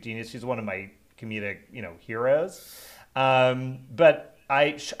comedic genius. She's one of my comedic, heroes. But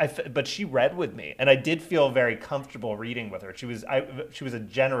she read with me, and I did feel very comfortable reading with her. She was a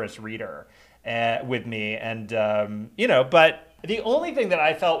generous reader with me, and but the only thing that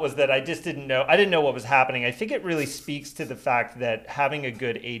I felt was that I didn't know what was happening. I think it really speaks to the fact that having a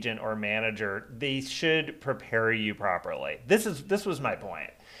good agent or manager, they should prepare you properly. This was my point.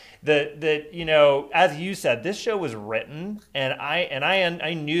 That as you said, this show was written, and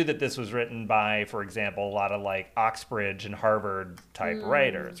I knew that this was written by, for example, a lot of like Oxbridge and Harvard type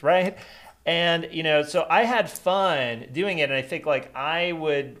writers, right? And, so I had fun doing it. And I think what I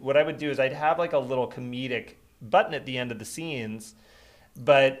would do is I'd have like a little comedic button at the end of the scenes,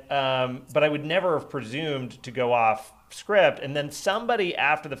 but I would never have presumed to go off script. And then somebody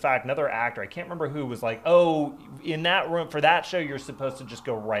after the fact, another actor, I can't remember who, was like, oh, in that room for that show, you're supposed to just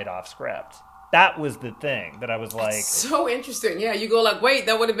go right off script. That was the thing that I was like... That's so interesting. Yeah, you go like, wait,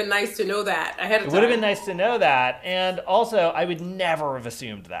 that would have been nice to know that ahead of time. It would have been nice to know that. And also, I would never have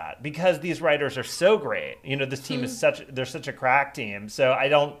assumed that because these writers are so great. You know, this team is they're such a crack team. So I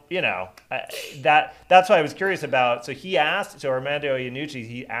don't, that's what I was curious about. So Armando Iannucci,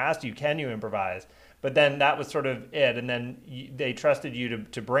 he asked you, can you improvise? But then that was sort of it. And then they trusted you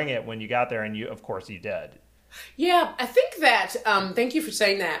to bring it when you got there. And of course, you did. Yeah, I think that, thank you for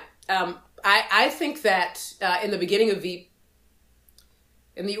saying that. I think that in the beginning of Veep,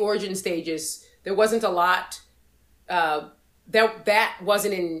 in the origin stages, there wasn't a lot that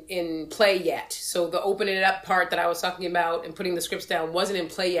wasn't in play yet. So the opening it up part that I was talking about and putting the scripts down wasn't in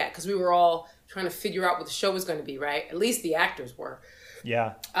play yet because we were all trying to figure out what the show was going to be, right? At least the actors were.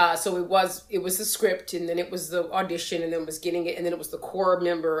 Yeah. So it was the script, and then it was the audition, and then it was getting it, and then it was the core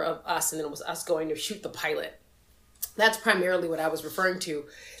member of us, and then it was us going to shoot the pilot. That's primarily what I was referring to.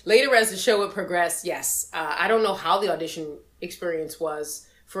 Later, as the show would progress, yes, I don't know how the audition experience was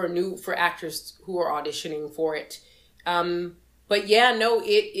for actors who are auditioning for it. But yeah, no,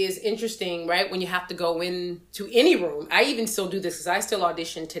 it is interesting, right? When you have to go into any room. I even still do this because I still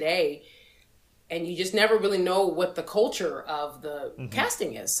audition today, and you just never really know what the culture of the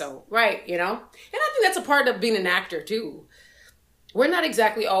casting is. So, right, And I think that's a part of being an actor too. We're not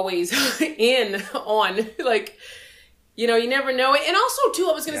exactly always on you never know it. And also, too,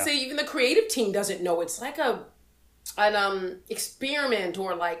 I was going to say, even the creative team doesn't know. It's like an experiment,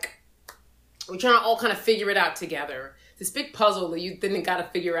 or like we're trying to all kind of figure it out together. This big puzzle that you then got to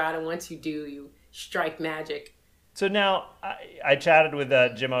figure out, and once you do, you strike magic. So now, I chatted with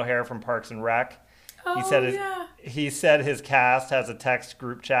Jim O'Hare from Parks and Rec. He said his cast has a text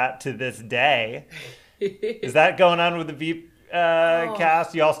group chat to this day. Is that going on with the Veep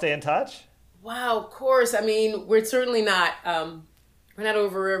cast? You all stay in touch? Wow, of course. I mean, we're certainly not. We're not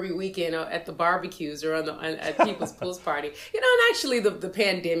over every weekend at the barbecues or at people's pool's party. And actually, the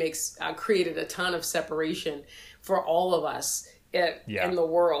pandemics created a ton of separation for all of us in the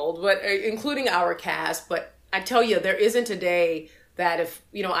world, but including our cast. But I tell you, there isn't a day that if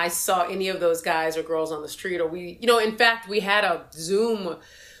I saw any of those guys or girls on the street, or we, in fact, we had a Zoom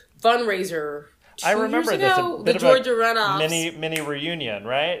fundraiser. I remember this, a bit the Georgia runoffs. Mini reunion,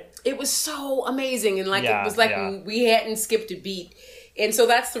 right? It was so amazing, and it was like we hadn't skipped a beat. And so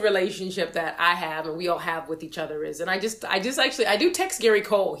that's the relationship that I have and we all have with each other is. And I do text Gary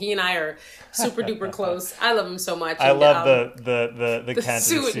Cole. He and I are super duper close. I love him so much. I love the Kent and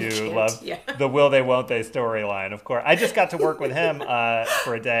Sue. Love the will they won't they storyline, of course. I just got to work with him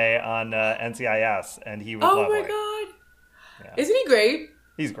for a day on NCIS, and he was lovely. Oh my God. Yeah. Isn't he great?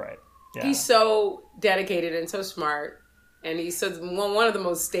 He's great. Yeah. He's so dedicated and so smart. And he's one of the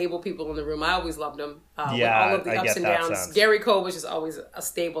most stable people in the room. I always loved him. With all of the ups and downs. Sense. Gary Cole was just always a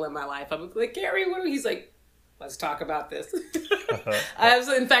stable in my life. I'm like, Gary, he's like, let's talk about this.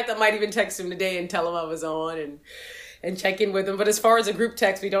 In fact, I might even text him today and tell him I was on and check in with him. But as far as a group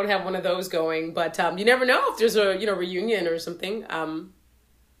text, we don't have one of those going. But you never know if there's a reunion or something.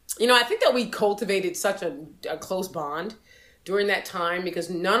 I think that we cultivated such a close bond during that time because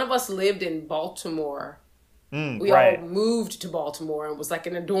none of us lived in Baltimore. We all moved to Baltimore and was like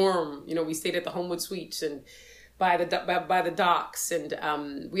in a dorm. We stayed at the Homewood Suites and by the docks,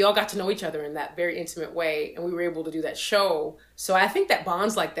 and we all got to know each other in that very intimate way, and we were able to do that show. So I think that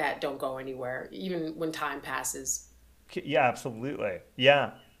bonds like that don't go anywhere, even when time passes. Yeah, absolutely.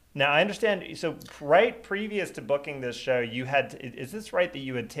 Yeah. Now I understand. So right previous to booking this show, you had. Is this right that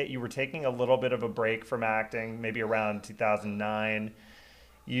you were taking a little bit of a break from acting, maybe around 2009?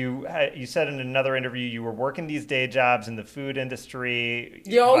 You said in another interview you were working these day jobs in the food industry.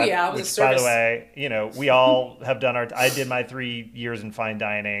 I was a service. By the way, we all have done I did my 3 years in fine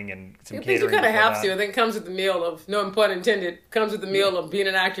dining and some catering. You kind of have to. I think it comes with the meal of, no pun intended, comes with the meal of being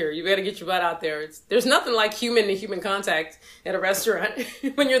an actor. You better get your butt out there. There's nothing like human to human contact at a restaurant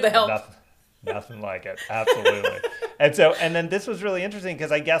when you're the help. Nothing like it. Absolutely. And then this was really interesting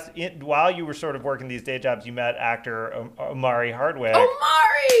because I guess while you were sort of working these day jobs, you met actor Omari Hardwick.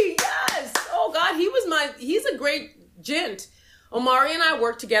 Omari, yes. Oh God, he's a great gent. Omari and I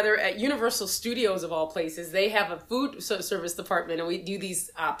work together at Universal Studios of all places. They have a food service department and we do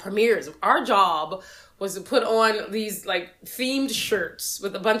these premieres. Our job was to put on these themed shirts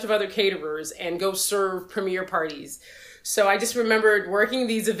with a bunch of other caterers and go serve premiere parties. So I just remembered working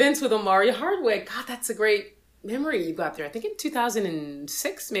these events with Omari Hardwick. God, that's a great memory you got there. I think in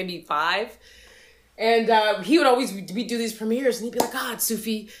 2006, maybe 5. And he would always we do these premieres, and he'd be like, "God,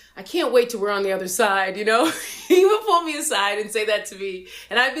 Sufe, I can't wait till we're on the other side." You know, he would pull me aside and say that to me,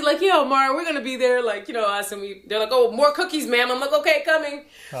 and I'd be like, "Yo, Omar, we're gonna be there." Like, you know, us, and they're like, "Oh, more cookies, ma'am." I'm like, "Okay, coming."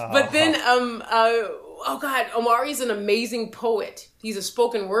 But then, oh God, Omari's an amazing poet. He's a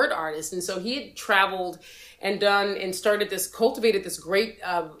spoken word artist, and so he had traveled and cultivated this great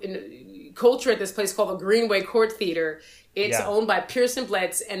culture at this place called the Greenway Court Theater. It's owned by Pearson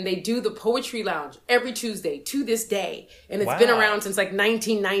Bletz, and they do the Poetry Lounge every Tuesday to this day. And it's been around since like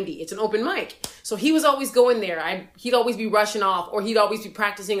 1990. It's an open mic. So he was always going there. He'd always be rushing off, or he'd always be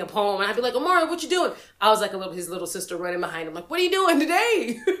practicing a poem. And I'd be like, "Omar, what you doing?" I was like his little sister running behind him, like, "What are you doing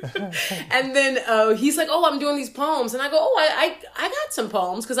today?" And then he's like, "Oh, I'm doing these poems." And I go, "Oh, I got some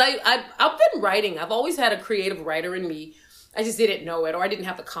poems," because I've been writing. I've always had a creative writer in me. I just didn't know it, or I didn't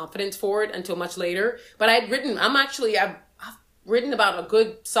have the confidence for it until much later. But I've written about a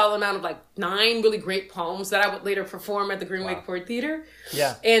good solid amount of like 9 really great poems that I would later perform at the Greenway Court Theater.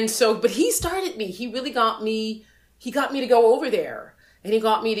 Yeah. And so, but he started me. He really got me. He got me to go over there, and he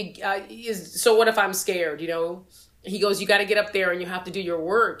got me to. So what if I'm scared? You know. He goes, "You got to get up there and you have to do your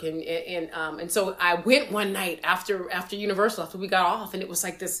work." And so I went one night after Universal, after we got off, and it was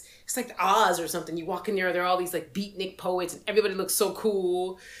like this, it's like Oz or something. You walk in there are all these like beatnik poets, and everybody looks so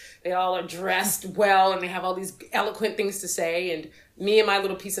cool. They all are dressed well, and they have all these eloquent things to say. And me and my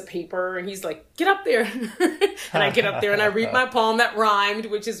little piece of paper, and he's like, "Get up there." And I get up there and I read my poem that rhymed,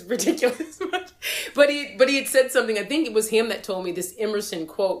 which is ridiculous. But he had said something, I think it was him that told me this Emerson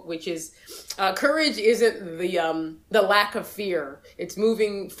quote, which is, "Courage isn't the lack of fear. It's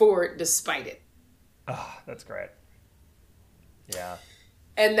moving forward despite it." Oh, that's great. Yeah.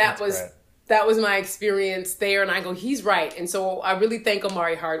 And that was my experience there. And I go, he's right. And so I really thank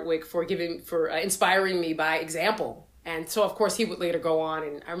Omari Hardwick for inspiring me by example. And so, of course, he would later go on.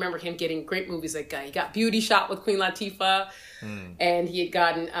 And I remember him getting great movies. Like he got Beauty Shot with Queen Latifah. And he had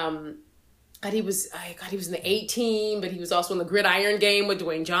gotten, he was in the A-Team, but he was also in the Gridiron Game with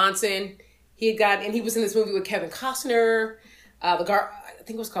Dwayne Johnson. And he was in this movie with Kevin Costner, I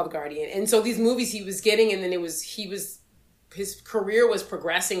think it was called The Guardian. And so these movies he was getting, and then his career was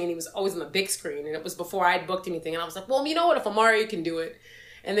progressing, and he was always on the big screen. And it was before I had booked anything. And I was like, well, you know what? If Omari can do it.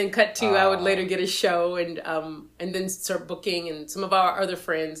 And then cut to, I would later get a show and then start booking. And some of our other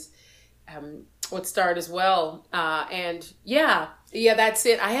friends would start as well. And yeah, that's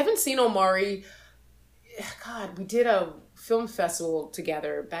it. I haven't seen Omari. God, we did a film festival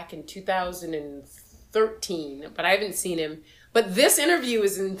together back in 2013, but I haven't seen him. But this interview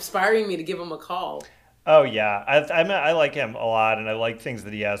is inspiring me to give him a call. Oh, yeah. I like him a lot, and I like things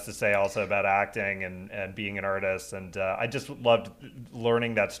that he has to say also about acting and being an artist. And I just loved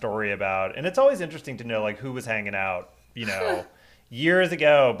learning that story about. And it's always interesting to know, like, who was hanging out, you know, years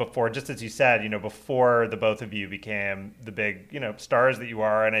ago before, just as you said, you know, before the both of you became the big, you know, stars that you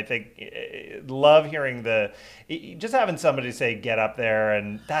are. And I think love hearing just having somebody say, get up there.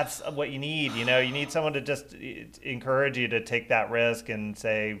 And that's what you need. You know, you need someone to just encourage you to take that risk and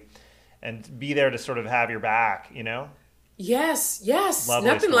say, and be there to sort of have your back, you know? Yes. Lovely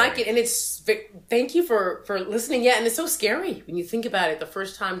Nothing story. like it. And thank you for listening. Yeah, and it's so scary when you think about it, the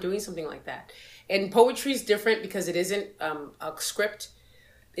first time doing something like that. And poetry is different because it isn't a script.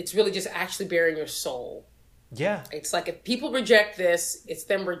 It's really just actually bearing your soul. Yeah. It's like if people reject this, it's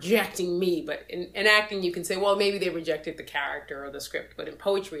them rejecting me. But in acting, you can say, well, maybe they rejected the character or the script. But in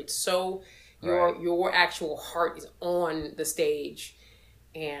poetry, it's so your actual heart is on the stage.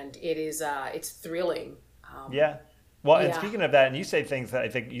 And it is, it's thrilling. Yeah. Well, and speaking of that, and you say things that I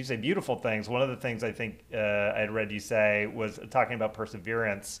think you say beautiful things. One of the things I think I had read you say was talking about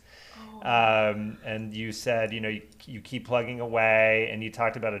perseverance. And you said, you know, you keep plugging away, and you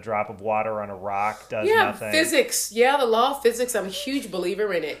talked about a drop of water on a rock does nothing. Physics. Yeah, the law of physics. I'm a huge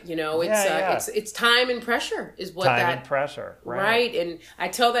believer in it. You know, it's time and pressure is what time and pressure. Right. And I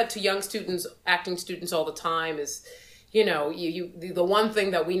tell that to young students, acting students all the time is, you know, the one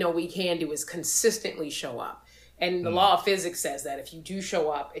thing that we know we can do is consistently show up. And the law of physics says that if you do show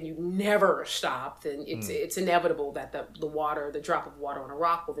up and you never stop, then it's inevitable that the drop of water on a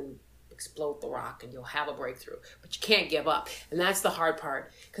rock will then explode the rock and you'll have a breakthrough. But you can't give up. And that's the hard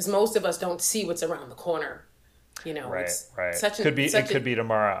part because most of us don't see what's around the corner. You know, right. It could be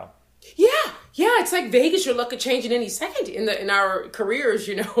tomorrow. Yeah, it's like Vegas. Your luck could change in any second in our careers,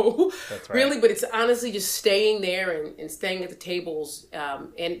 you know. That's right. Really, but it's honestly just staying there and staying at the tables,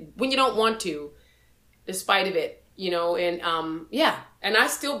 and when you don't want to, despite of it, you know. And and I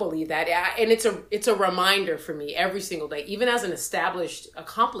still believe that, and it's a reminder for me every single day, even as an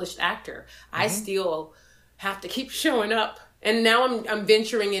accomplished actor, I still have to keep showing up And now I'm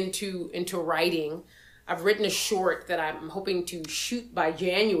venturing into writing. I've written a short that I'm hoping to shoot by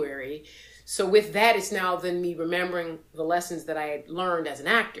January. So with that, it's now then me remembering the lessons that I had learned as an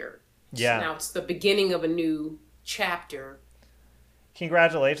actor. Yeah. So now it's the beginning of a new chapter.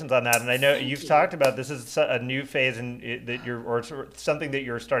 Congratulations on that. And I know you've talked about this is a new phase that or something that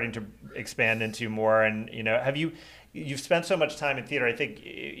you're starting to expand into more. And, you've spent so much time in theater. I think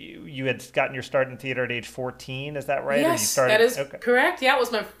you had gotten your start in theater at age 14. Is that right? Yes, that is correct. Yeah, it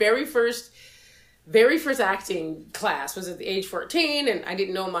was my very first acting class was at the age 14. And I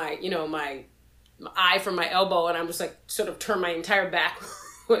didn't know my eye from my elbow. And I'm just like sort of turned my entire back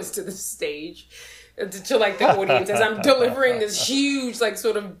was to the stage. To like the audience as I'm delivering this huge, like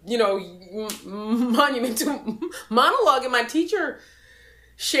sort of, monumental monologue. And my teacher,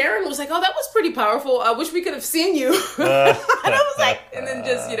 Sharon, was like, "Oh, that was pretty powerful. I wish we could have seen you." And I was like, and then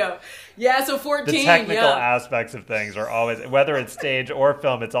just, so 14. The technical aspects of things are always, whether it's stage or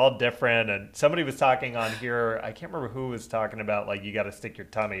film, it's all different. And somebody was talking on here, I can't remember who was talking about, like, you got to stick your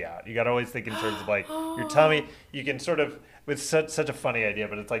tummy out. You got to always think in terms of like your tummy. You can sort of, with such a funny idea,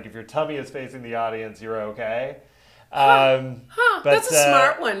 but it's like if your tummy is facing the audience, you're okay. But, that's a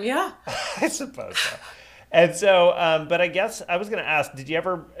smart one, yeah. I suppose so. And so, but I guess I was going to ask, did you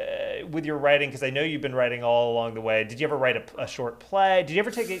ever, with your writing, because I know you've been writing all along the way, did you ever write a short play? Did you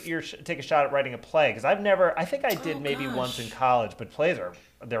ever take a shot at writing a play? Because I think I did maybe once in college, but plays are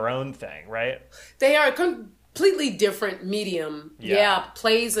their own thing, right? They are completely different medium. Yeah,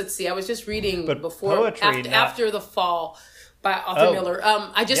 plays, let's see, I was just reading after the Fall by Arthur Miller.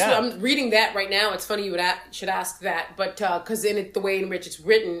 I'm reading that right now. It's funny you should ask that, but because the way in which it's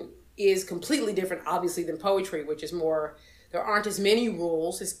written is completely different, obviously, than poetry, which is more, there aren't as many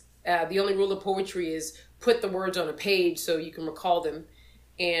rules. The only rule of poetry is put the words on a page so you can recall them,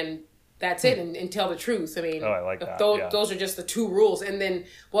 and that's it, and tell the truth. I mean, I like that. Those are just the two rules. And then,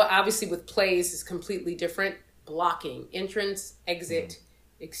 well, obviously with plays is completely different. Blocking, entrance, exit.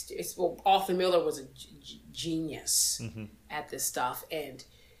 Arthur Miller was a genius at this stuff, and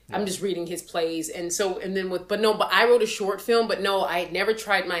I'm just reading his plays, but I wrote a short film, but no, I had never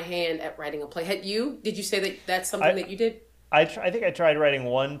tried my hand at writing a play. Had you? Did you say that that's something that you did? I think I tried writing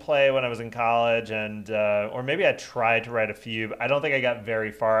one play when I was in college, and or maybe I tried to write a few, but I don't think I got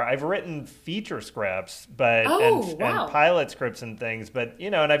very far. I've written feature scripts, and pilot scripts and things, but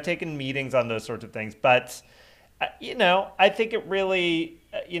and I've taken meetings on those sorts of things, but I think it really,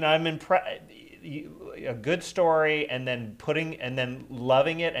 I'm impressed. A good story, and then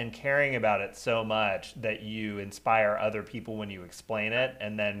loving it and caring about it so much that you inspire other people when you explain it,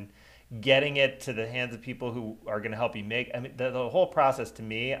 and then getting it to the hands of people who are going to help you make. I mean, the whole process, to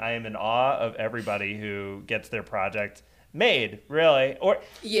me, I am in awe of everybody who gets their project made. Really,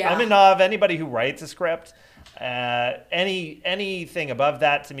 I'm in awe of anybody who writes a script. Anything above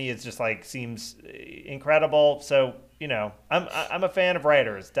that to me is just like seems incredible. So I'm a fan of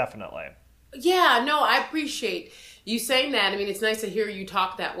writers, definitely. Yeah, no, I appreciate you saying that. I mean, it's nice to hear you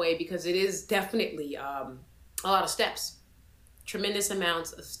talk that way, because it is definitely a lot of steps, tremendous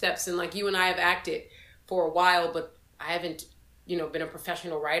amounts of steps. And like you and I have acted for a while, but I haven't, been a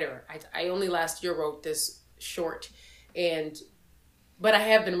professional writer. I only last year wrote this short, but I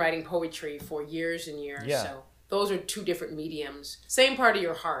have been writing poetry for years and years. Yeah. So those are two different mediums, same part of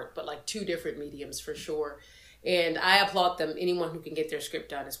your heart, but like two different mediums for sure. And I applaud them, anyone who can get their script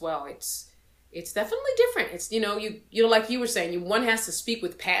done as well. It's definitely different. It's, like you were saying, one has to speak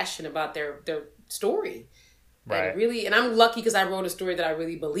with passion about their story. Right. And I'm lucky because I wrote a story that I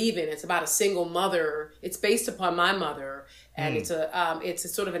really believe in. It's about a single mother. It's based upon my mother. And it's a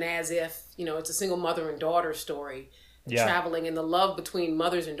sort of an as if, it's a single mother and daughter story. Traveling, and the love between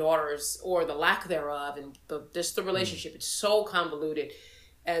mothers and daughters, or the lack thereof, and the relationship. It's so convoluted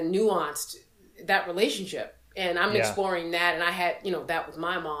and nuanced, that relationship. And I'm exploring that, and I had, that with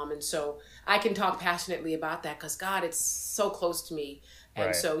my mom. And so I can talk passionately about that because, God, it's so close to me.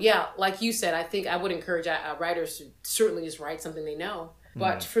 And so, like you said, I think I would encourage writers to certainly just write something they know.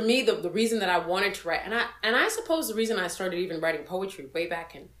 But for me, the reason that I wanted to write, and I suppose the reason I started even writing poetry way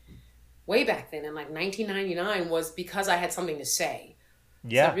back then in like 1999 was because I had something to say.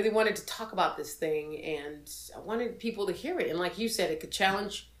 Yeah. So I really wanted to talk about this thing, and I wanted people to hear it. And like you said, it could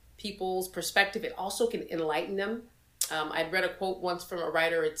challenge people's perspective. It also can enlighten them. I'd read a quote once from a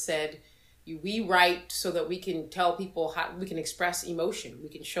writer. It said, we write so that we can tell people how we can express emotion. We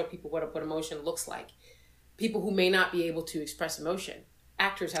can show people what emotion looks like. People who may not be able to express emotion.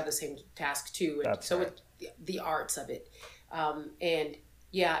 Actors have the same task too. And so right. The arts of it.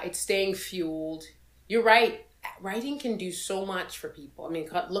 It's staying fueled. You're right. Writing can do so much for people. I mean,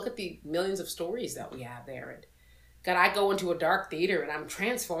 look at the millions of stories that we have there. And God, I go into a dark theater and I'm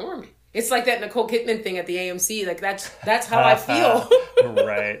transformed. It's like that Nicole Kidman thing at the AMC. Like that's how I feel.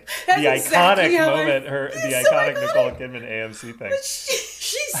 Right. The iconic moment, the iconic Nicole Kidman AMC thing.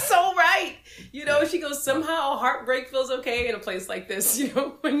 She's so right. You know, she goes, somehow heartbreak feels okay in a place like this, you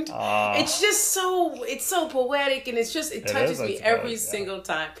know. And it's just it's so poetic, and it touches me every single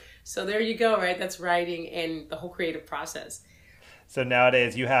time. So there you go, right? That's writing and the whole creative process. So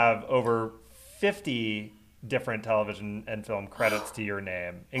nowadays you have over 50 different television and film credits to your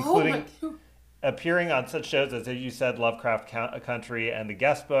name, including appearing on such shows as you said, Lovecraft Country and The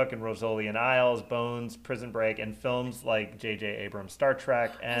Guest Book and Rosalian Isles, Bones, Prison Break, and films like J.J. Abrams' Star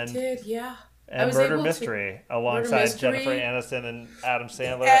Trek and Murder Mystery alongside Jennifer Aniston and Adam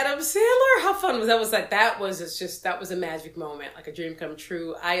Sandler. How fun was that? That was a magic moment, like a dream come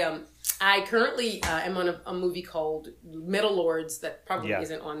true. I currently am on a movie called Metal Lords that probably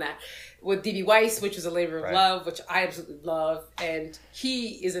isn't on that, with D.B. Weiss, which is a labor of love, which I absolutely love. And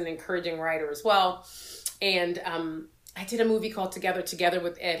he is an encouraging writer as well. And I did a movie called Together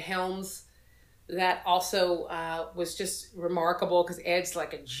with Ed Helms that also was just remarkable because Ed's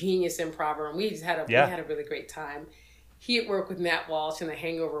like a genius improver. And we just had we had a really great time. He had worked with Matt Walsh in The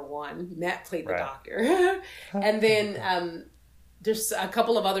Hangover 1. Matt played the doctor. And then there's a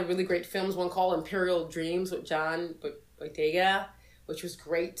couple of other really great films. One called Imperial Dreams with John Boyega, which was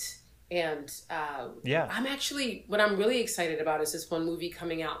great. And what I'm really excited about is this one movie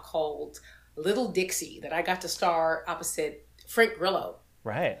coming out called Little Dixie that I got to star opposite Frank Grillo.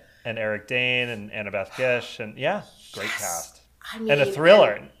 Right. And Eric Dane and Annabeth Gish. And great cast. I mean, and a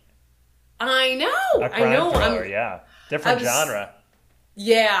thriller. I know. A crime thriller, different genre.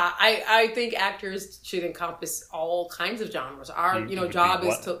 Yeah, I think actors should encompass all kinds of genres. Our job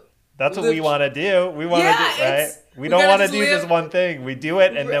is to. That's what we want to do. We want to do, right? We don't want to do just one thing. We do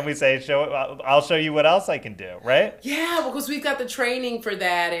it, and then we say, I'll show you what else I can do, right? Yeah, because we've got the training for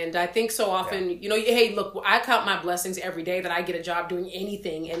that. And I think so often, hey, look, I count my blessings every day that I get a job doing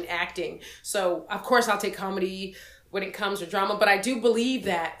anything in acting. So, of course, I'll take comedy when it comes to drama. But I do believe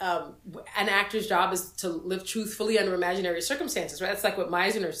that an actor's job is to live truthfully under imaginary circumstances, right? That's like what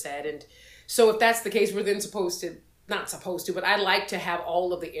Meisner said. And so if that's the case, we're then not supposed to, but I like to have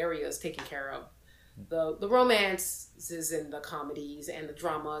all of the areas taken care of. The romances and the comedies and the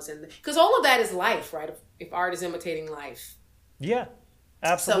dramas, because all of that is life, right? If art is imitating life. Yeah,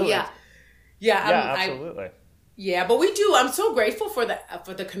 absolutely. So absolutely. But we do. I'm so grateful for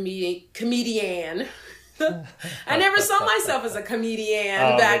the comedian. I never saw myself as a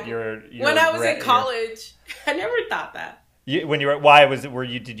comedian back when I was in college. I never thought that.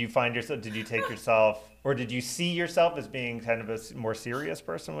 Did you find yourself? Did you take yourself, or did you see yourself as being kind of a more serious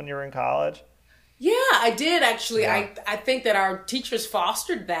person when you were in college? Yeah, I did actually. Yeah. I think that our teachers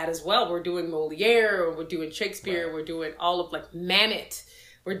fostered that as well. We're doing Moliere, or we're doing Shakespeare, we're doing all of like Mamet,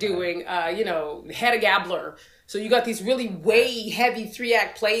 we're doing Hedda Gabler. So you got these really way heavy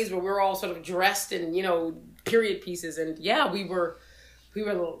 3-act plays where we're all sort of dressed in period pieces, and we were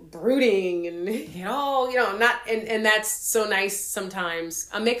brooding and and that's so nice. Sometimes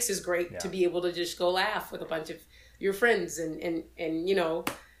a mix is great to be able to just go laugh with a bunch of your friends and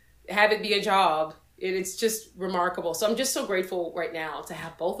have it be a job. It's just remarkable. So I'm just so grateful right now to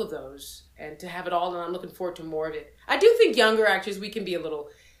have both of those and to have it all, and I'm looking forward to more of it. I do think younger actors, we can be a little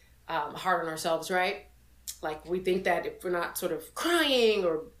hard on ourselves, right? Like we think that if we're not sort of crying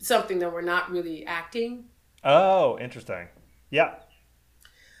or something, then we're not really acting. Oh, interesting. Yeah.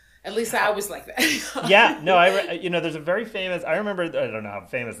 At least I was like that. There's a very famous, I remember, I don't know how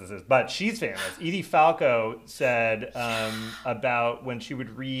famous this is, but she's famous. Edie Falco said about when she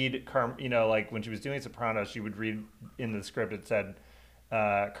would read, when she was doing Sopranos, she would read in the script, it said,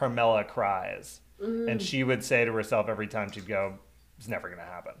 Carmela cries. Mm-hmm. And she would say to herself every time she'd go, it's never going to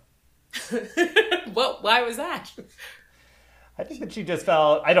happen. Well, why was that? I think that she just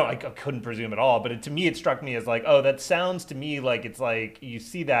felt, I couldn't presume at all, but to me it struck me as like, oh, that sounds to me like it's like you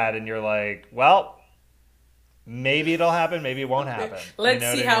see that and you're like, well, maybe it'll happen, maybe it won't happen.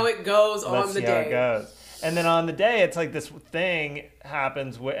 Let's see how it goes on the day. Let's see how it goes. And then on the day, it's like this thing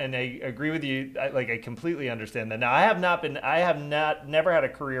happens, and I agree with you. I completely understand that. Now, never had a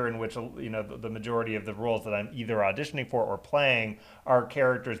career in which the majority of the roles that I'm either auditioning for or playing are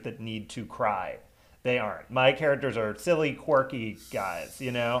characters that need to cry. They aren't. My characters are silly, quirky guys,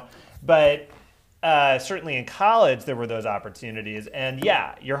 But certainly in college, there were those opportunities, and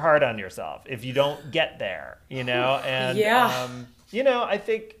you're hard on yourself if you don't get there, And I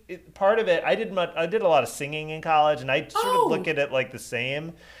think part of it, I did a lot of singing in college, and I sort of look at it like the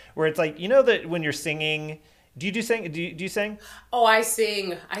same, where it's like, that when you're singing, do you sing? Oh, I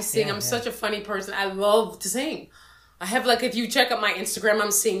sing. I'm such a funny person. I love to sing. I have like, if you check out my Instagram,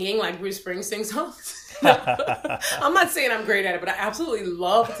 I'm singing like Bruce Springsteen songs. No, I'm not saying I'm great at it, but I absolutely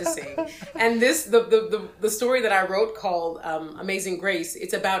love to sing. And this, the story that I wrote called Amazing Grace,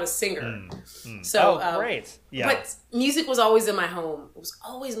 it's about a singer. So, great. Yeah. But music was always in my home. It was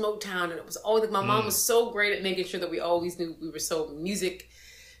always Motown, and it was always like my mom was so great at making sure that we always knew we were so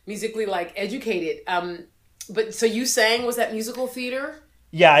musically like educated. But so you sang, was that musical theater?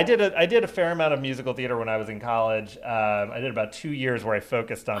 Yeah, I did a fair amount of musical theater when I was in college. I did about 2 years where I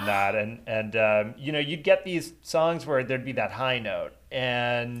focused on that, and you'd get these songs where there'd be that high note,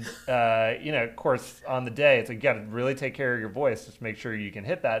 and of course on the day it's like you got to really take care of your voice, just make sure you can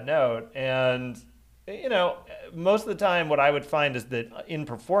hit that note, and most of the time what I would find is that in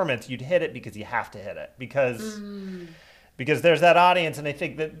performance you'd hit it because you have to hit it because there's that audience, and I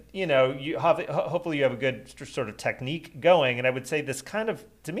think that you hopefully you have a good sort of technique going. And I would say this kind of,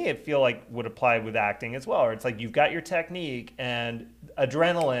 to me, I feel like would apply with acting as well. Where it's like you've got your technique and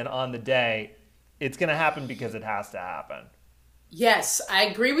adrenaline on the day. It's going to happen because it has to happen. Yes, I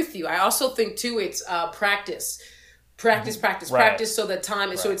agree with you. I also think too it's practice. Practice, so that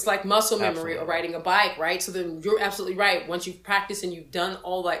time, so it's like muscle memory or riding a bike, right? So then you're absolutely right. Once you've practiced and you've done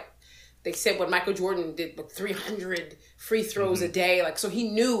all that. They said what Michael Jordan did, like 300 free throws a day. Like, so he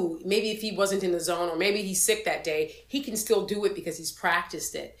knew maybe if he wasn't in the zone or maybe he's sick that day, he can still do it because he's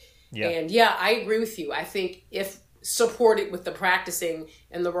practiced it. Yeah. And yeah, I agree with you. I think if supported with the practicing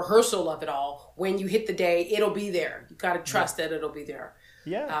and the rehearsal of it all, when you hit the day, it'll be there. You got to trust that it'll be there.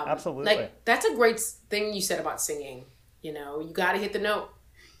 Yeah, absolutely. Like, that's a great thing you said about singing. You got to hit the note.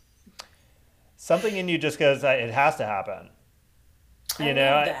 Something in you just goes, it has to happen. I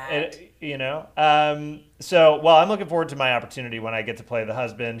love that. So I'm looking forward to my opportunity when I get to play the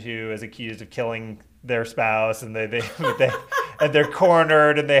husband who is accused of killing their spouse, and they and they're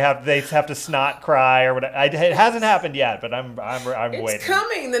cornered, and they have to snot cry or whatever. It hasn't happened yet, but I'm waiting. It's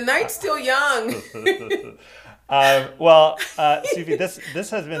coming. The night's still young. Sufe, this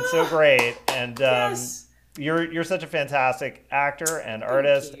has been so great, and yes. You're such a fantastic actor and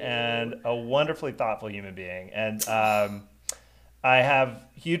artist and a wonderfully thoughtful human being, and I have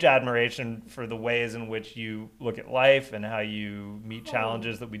huge admiration for the ways in which you look at life and how you meet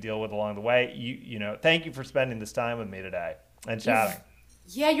challenges that we deal with along the way. Thank you for spending this time with me today and chatting.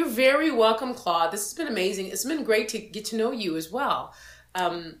 Yeah, you're very welcome, Claude. This has been amazing. It's been great to get to know you as well.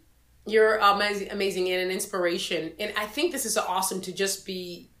 You're amazing and an inspiration. And I think this is awesome to just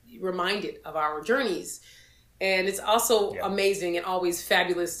be reminded of our journeys. And it's also amazing and always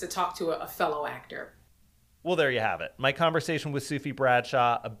fabulous to talk to a fellow actor. Well, there you have it. My conversation with Sufe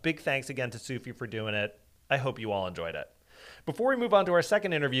Bradshaw. A big thanks again to Sufe for doing it. I hope you all enjoyed it. Before we move on to our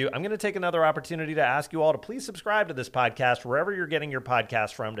second interview, I'm going to take another opportunity to ask you all to please subscribe to this podcast wherever you're getting your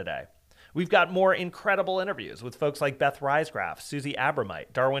podcast from today. We've got more incredible interviews with folks like Beth Riesgraf, Susie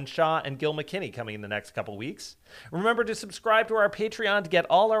Abramite, Darwin Shaw, and Gil McKinney coming in the next couple weeks. Remember to subscribe to our Patreon to get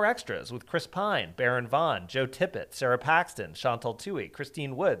all our extras with Chris Pine, Baron Vaughn, Joe Tippett, Sarah Paxton, Chantal Toohey,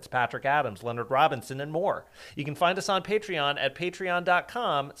 Christine Woods, Patrick Adams, Leonard Robinson, and more. You can find us on Patreon at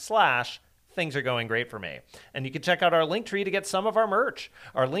patreon.com/Things Are Going Great For Me. And you can check out our Linktree to get some of our merch.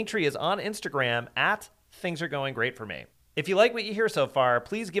 Our Linktree is on Instagram at Things Are Going Great For Me. If you like what you hear so far,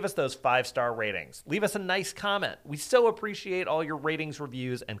 please give us those 5-star ratings. Leave us a nice comment. We so appreciate all your ratings,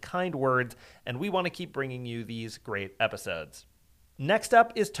 reviews, and kind words, and we want to keep bringing you these great episodes. Next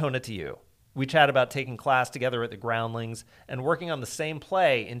up is Tonatiuh. We chat about taking class together at the Groundlings and working on the same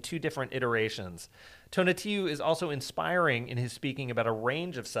play in 2 different iterations. Tonatiuh is also inspiring in his speaking about a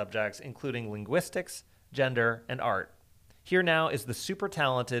range of subjects, including linguistics, gender, and art. Here now is the super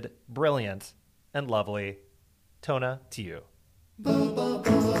talented, brilliant, and lovely Tonatiuh.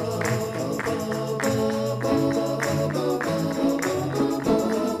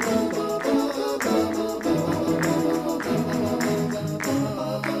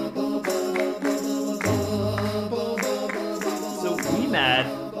 So we met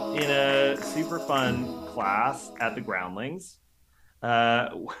in a super fun class at the Groundlings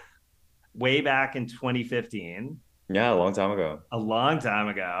way back in 2015. Yeah, a long time ago.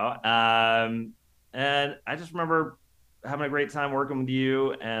 And I just remember having a great time working with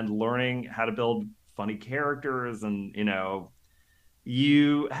you and learning how to build funny characters. And,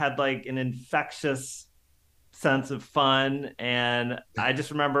 you had like an infectious sense of fun. And I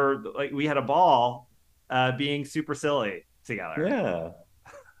just remember like we had a ball being super silly together. Yeah.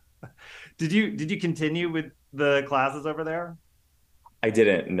 Did you continue with the classes over there? I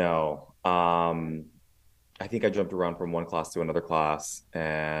didn't, no. I think I jumped around from one class to another class,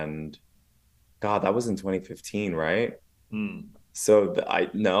 and God, that was in 2015, right? So I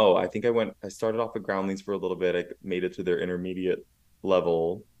think I started off with Groundlings for a little bit. I made it to their intermediate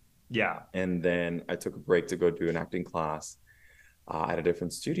level, Yeah. and then I took a break to go do an acting class at a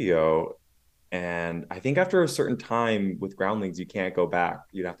different studio. And I think after a certain time with Groundlings, you can't go back.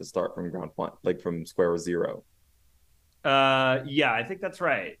 You'd have to start from ground one, like from square zero. Yeah, I think that's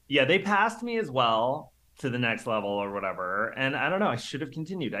right. Yeah, they passed me as well to the next level or whatever. And I don't know, I should have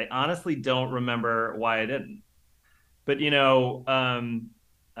continued. I honestly don't remember why I didn't. But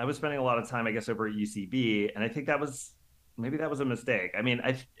I was spending a lot of time, I guess, over at UCB, and I think maybe that was a mistake. I mean,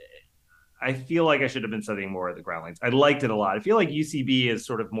 I feel like I should have been studying more at the Groundlings. I liked it a lot. I feel like UCB is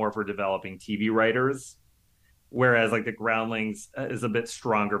sort of more for developing TV writers, whereas like the Groundlings is a bit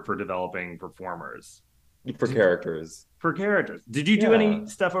stronger for developing performers. For characters. For characters. Did you do Yeah. any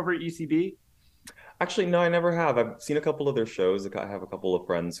stuff over at UCB? Actually, no, I never have. I've seen a couple of their shows. I have a couple of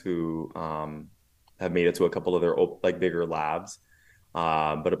friends who have made it to a couple of their like bigger labs.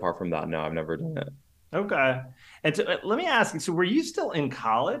 But apart from that, no, I've never done it. Okay. And so, let me ask you, so were you still in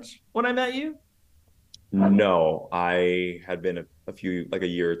college when I met you? No, I had been a few, like a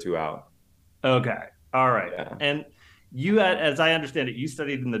year or two out. Okay. All right. Yeah, And as I understand it, you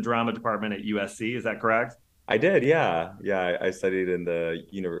studied in the drama department at USC. Is that correct? I did. Yeah, yeah. I studied in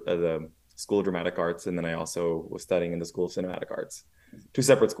the School of Dramatic Arts, and then I also was studying in the School of Cinematic Arts. Two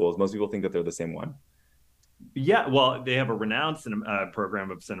separate schools. Most people think that they're the same one. Yeah. Well, they have a renowned program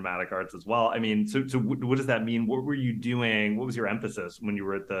of cinematic arts as well. I mean, so what does that mean? What were you doing? What was your emphasis when you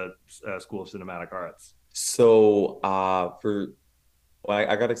were at the School of Cinematic Arts? So,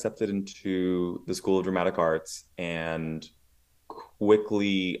 I got accepted into the School of Dramatic Arts, and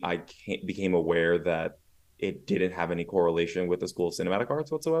quickly became aware that it didn't have any correlation with the School of Cinematic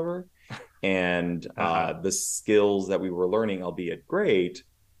Arts whatsoever. And the skills that we were learning, albeit great,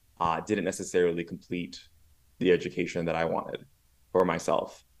 didn't necessarily complete the education that I wanted for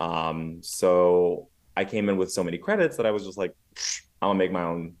myself. So I came in with so many credits that I was just like, I'm gonna make my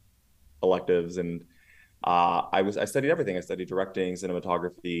own electives. And I studied everything. I studied directing,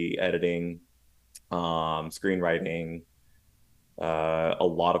 cinematography, editing, screenwriting, a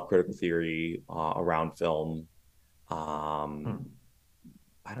lot of critical theory around film. I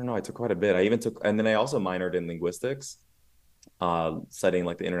don't know. I took quite a bit. And then I also minored in linguistics, studying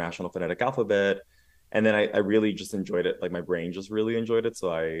like the International Phonetic Alphabet. And then I really just enjoyed it. Like my brain just really enjoyed it.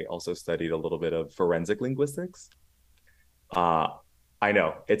 So I also studied a little bit of forensic linguistics. Uh, I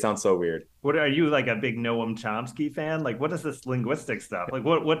know it sounds so weird. What are you, like a big Noam Chomsky fan? Like, what is this linguistic stuff? Like,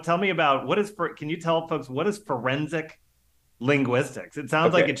 tell me about can you tell folks what is forensic linguistics? It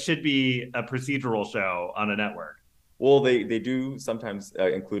sounds like Okay. it should be a procedural show on a network. Well, they do sometimes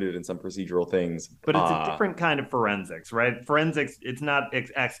include it in some procedural things. But it's a different kind of forensics, right? Forensics, it's not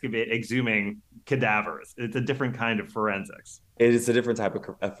exhuming cadavers. It's a different kind of forensics. It is a different type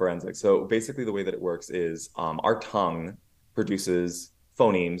of forensics. So basically, the way that it works is our tongue produces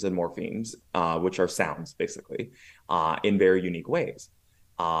phonemes and morphemes, which are sounds, basically, in very unique ways.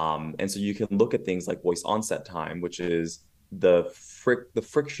 And so you can look at things like voice onset time, which is the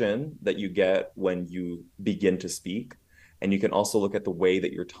friction that you get when you begin to speak. And you can also look at the way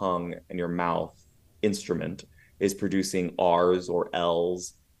that your tongue and your mouth instrument is producing R's or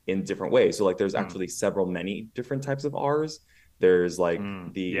L's in different ways. So like there's actually many different types of R's. There's like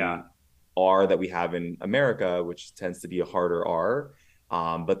the R that we have in America, which tends to be a harder R.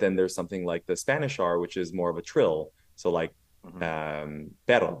 But then there's something like the Spanish R, which is more of a trill. So like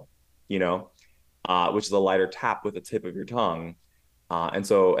pero, which is a lighter tap with the tip of your tongue.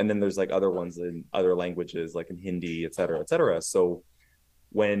 And then there's like other ones in other languages, like in Hindi, et cetera, et cetera. So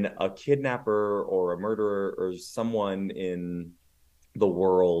when a kidnapper or a murderer or someone in the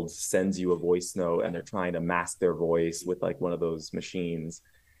world sends you a voice note and they're trying to mask their voice with like one of those machines,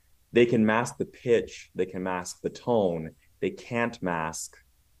 they can mask the pitch, they can mask the tone, they can't mask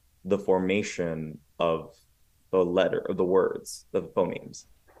the formation of the letter of the words, the phonemes.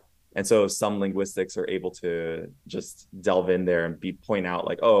 And so some linguistics are able to just delve in there and point out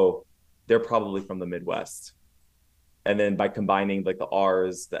like, oh, they're probably from the Midwest. And then by combining like the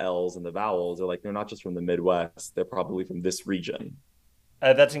R's, the L's, and the vowels, they're like, they're not just from the Midwest, they're probably from this region.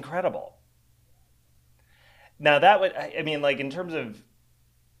 That's incredible. Now that would, I mean, like in terms of,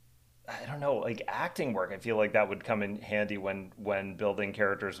 I don't know, like acting work, I feel like that would come in handy when building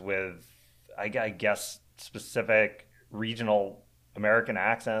characters with, I guess, specific regional American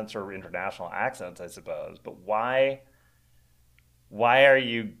accents or international accents, I suppose. But why are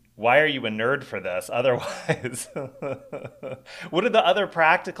you a nerd for this otherwise? What are the other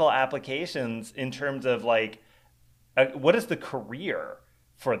practical applications in terms of like what is the career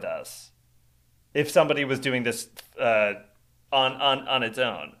for this if somebody was doing this on its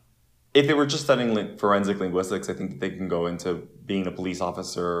own. If they were just studying forensic linguistics, I think they can go into being a police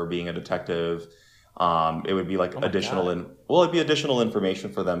officer or being a detective. It would be like it'd be additional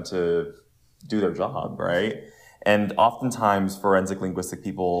information for them to do their job, right? And oftentimes, forensic linguistic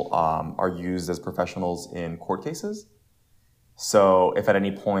people are used as professionals in court cases. So if at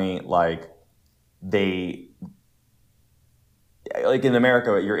any point, like in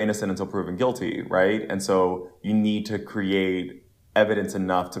America, you're innocent until proven guilty, right? And so you need to create evidence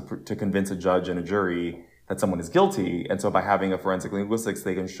enough to convince a judge and a jury that someone is guilty. And so by having a forensic linguistics,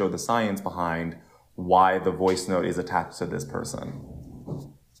 they can show the science behind why the voice note is attached to this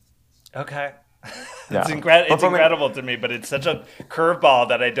person. Okay. Yeah. It's incredible to me, but it's such a curveball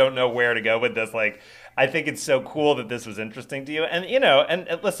that I don't know where to go with this. Like, I think it's so cool that this was interesting to you. And,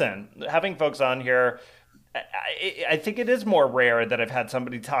 and listen, having folks on here, I think it is more rare that I've had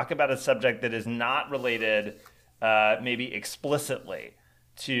somebody talk about a subject that is not related maybe explicitly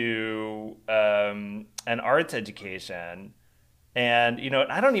to an arts education. And,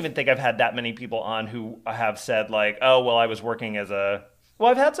 I don't even think I've had that many people on who have said like, oh, well, I was working as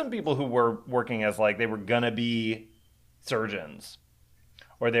I've had some people who were working as like they were going to be surgeons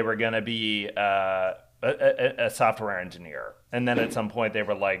or they were going to be a software engineer. And then at some point they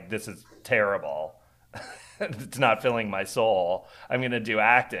were like, this is terrible. It's not filling my soul. I'm going to do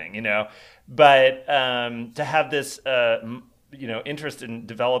acting, But to have this, interest in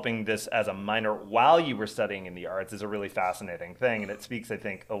developing this as a minor while you were studying in the arts is a really fascinating thing. And it speaks, I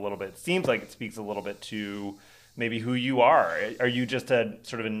think, seems like it speaks a little bit to maybe who you are. Are you just a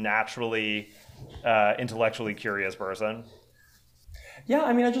sort of a naturally intellectually curious person? Yeah,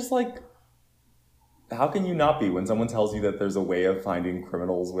 I mean, I just like, how can you not be when someone tells you that there's a way of finding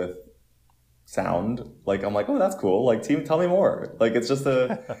criminals with sound? Like, I'm like, oh, that's cool. Like, tell me more. Like, it's just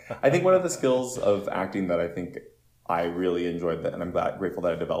I think one of the skills of acting that I think I really enjoyed that, and I'm grateful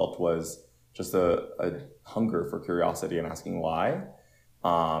that I developed, was just a hunger for curiosity and asking why.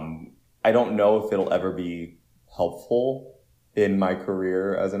 I don't know if it'll ever be helpful in my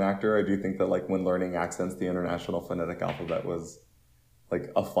career as an actor. I do think that like when learning accents, the International Phonetic Alphabet was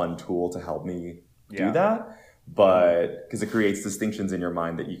like a fun tool to help me do that. But because it creates distinctions in your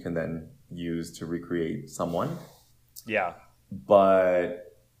mind that you can then use to recreate someone. Yeah.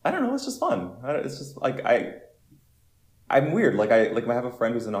 But I don't know, it's just fun. It's just like I'm weird. Like I have a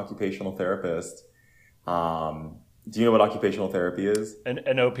friend who's an occupational therapist. Do you know what occupational therapy is?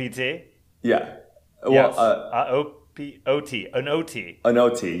 An OPT? Yeah. Yes. Well, an OT. An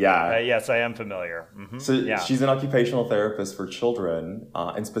OT, yeah. Yes, I am familiar. Mm-hmm. So she's an occupational therapist for children,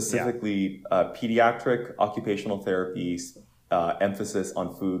 and specifically pediatric occupational therapy, emphasis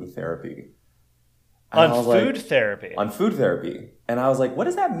on food therapy. And on food therapy? On food therapy. And I was like, what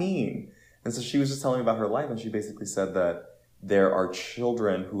does that mean? And so she was just telling me about her life, and she basically said that there are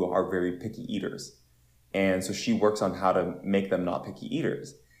children who are very picky eaters. And so she works on how to make them not picky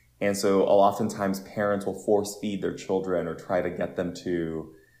eaters. And so oftentimes parents will force feed their children or try to get them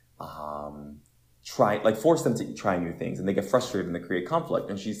to force them to try new things. And they get frustrated and they create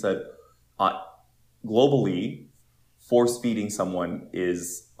conflict. And she said, globally, force feeding someone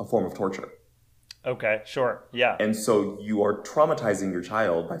is a form of torture. Okay, sure, yeah. And so you are traumatizing your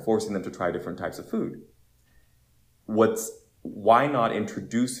child by forcing them to try different types of food. Why not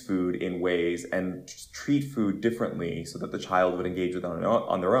introduce food in ways and treat food differently so that the child would engage with it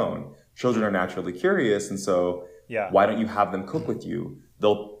on their own? Children are naturally curious, and so why don't you have them cook with you?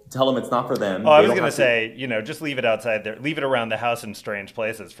 They'll tell them it's not for them. Oh, I was going to say, just leave it outside there. Leave it around the house in strange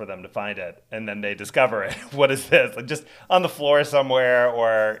places for them to find it, and then they discover it. What is this? Like just on the floor somewhere,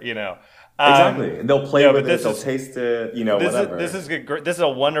 or Exactly. And they'll play with it, they'll taste it, whatever. This is a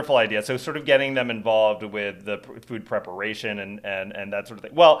wonderful idea. So sort of getting them involved with the food preparation and that sort of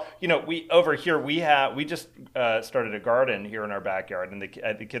thing. Well, we over here, we just started a garden here in our backyard, and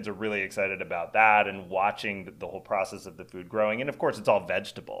the kids are really excited about that and watching the whole process of the food growing. And of course, it's all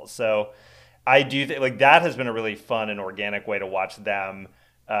vegetables. So I do think like that has been a really fun and organic way to watch them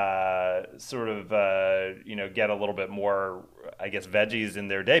get a little bit more, I guess, veggies in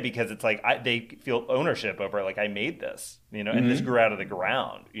their day, because it's like they feel ownership over it. Like I made this, and this grew out of the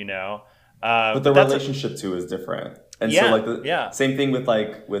ground, But the relationship too is different. And so same thing with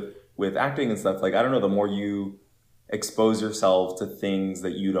acting and stuff. Like, I don't know, the more you expose yourself to things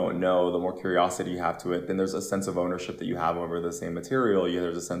that you don't know, the more curiosity you have to it, then there's a sense of ownership that you have over the same material.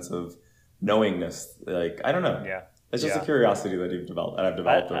 There's a sense of knowingness. Like, I don't know. Yeah. It's just a curiosity that you've developed, and I've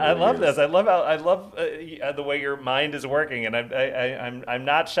developed. I love this. I love the way your mind is working, and I'm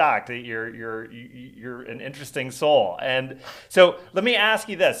not shocked that you're an interesting soul. And so let me ask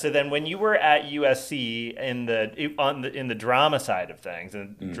you this: so then, when you were at USC in the drama side of things,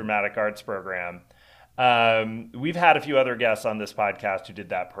 in the dramatic arts program. We've had a few other guests on this podcast who did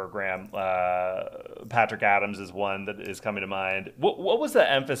that program. Patrick Adams is one that is coming to mind. What was the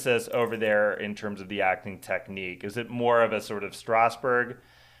emphasis over there in terms of the acting technique? Is it more of a sort of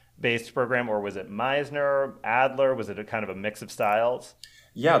Strasberg-based program, or was it Meisner, Adler? Was it a kind of a mix of styles?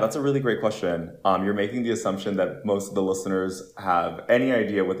 Yeah, that's a really great question. You're making the assumption that most of the listeners have any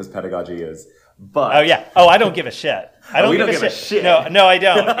idea what this pedagogy is. But I don't give a shit. We don't give a shit. No, I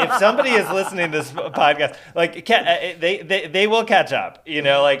don't. If somebody is listening to this podcast, like they will catch up. You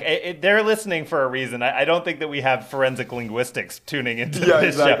know, like they're listening for a reason. I don't think that we have forensic linguistics tuning into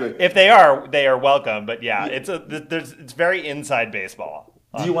this show. If they are welcome. But it's very inside baseball.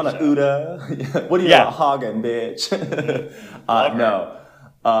 Do you want a Uda? What do you want, a Hagen, bitch? No.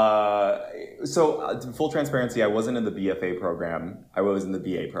 So full transparency, I wasn't in the BFA program. I was in the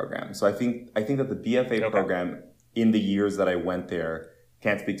BA program. So I think that the BFA program, in the years that I went there,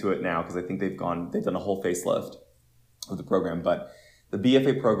 can't speak to it now because I think they've done a whole facelift of the program. But the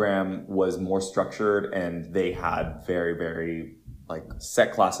BFA program was more structured, and they had very, very like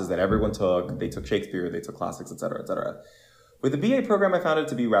set classes that everyone took. They took Shakespeare, they took classics, et cetera, et cetera. With the BA program, I found it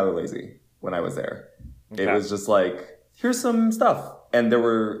to be rather lazy when I was there. Okay. It was just like, here's some stuff. And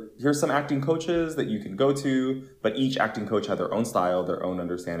here's some acting coaches that you can go to, but each acting coach had their own style, their own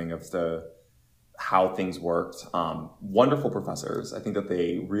understanding of how things worked. Wonderful professors. I think that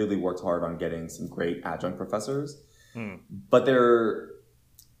they really worked hard on getting some great adjunct professors. But there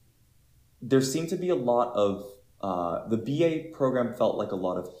seemed to be a lot of, the BA program felt like a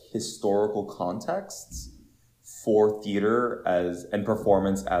lot of historical contexts for theater and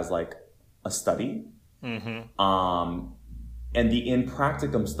performance as like a study. And the in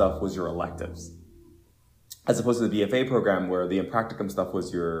practicum stuff was your electives, as opposed to the BFA program where the in practicum stuff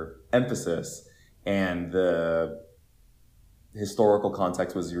was your emphasis and the historical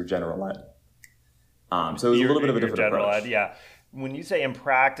context was your general ed. So it was a little bit of a different general approach. Ed, yeah. When you say in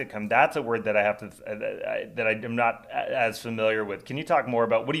practicum, that's a word that that I'm not as familiar with. Can you talk more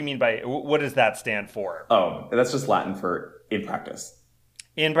about what do you mean by what does that stand for? Oh, that's just Latin for in practice.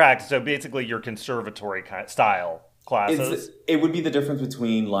 In practice, so basically your conservatory style classes. It would be the difference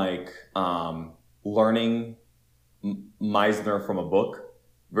between like learning Meisner from a book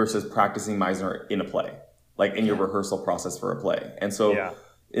versus practicing Meisner in a play, like in your rehearsal process for a play. And so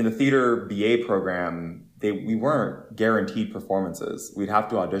in the theater BA program, we weren't guaranteed performances. We'd have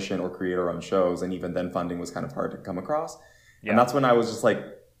to audition or create our own shows, and even then funding was kind of hard to come across. And that's when I was just like,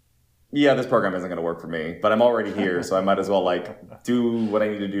 this program isn't going to work for me, but I'm already here, so I might as well like do what I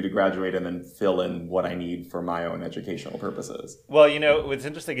need to do to graduate and then fill in what I need for my own educational purposes. Well, what's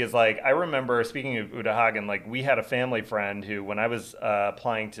interesting is like, I remember, speaking of Uta Hagen, like we had a family friend who, when I was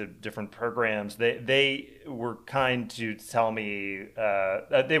applying to different programs, they were kind to tell me,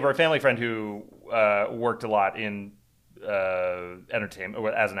 they were a family friend who worked a lot in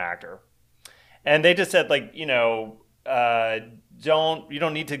entertainment as an actor. And they just said like, you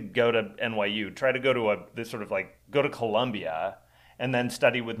don't need to go to NYU. Try to go to go to Columbia and then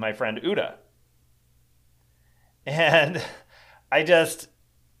study with my friend Uda. And I just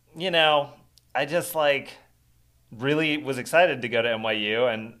like really was excited to go to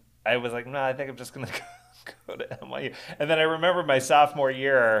NYU, and I was like, no, I think I'm just going to go to NYU. And then I remember my sophomore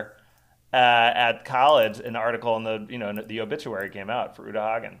year at college, an article in the obituary came out for Uta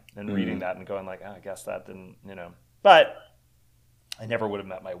Hagen, and reading that and going like, I guess that didn't, but I never would have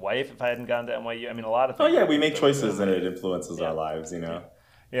met my wife if I hadn't gone to NYU. I mean, a lot of things. We make choices and it influences our lives,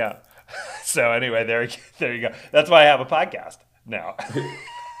 Yeah. So anyway, there you go. That's why I have a podcast now.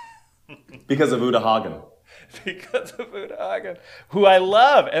 Because of Uta Hagen. Because of Uta Hagen, who I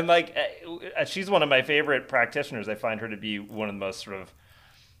love. And like, she's one of my favorite practitioners. I find her to be one of the most sort of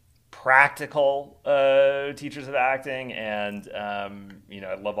practical teachers of acting, and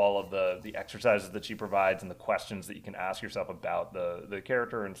I love all of the exercises that she provides and the questions that you can ask yourself about the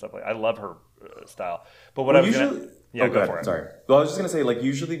character and stuff like that. I love her style. But what I was usually, go for it. Sorry. Well, I was just gonna say, like,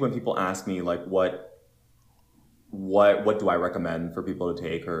 usually when people ask me like what do I recommend for people to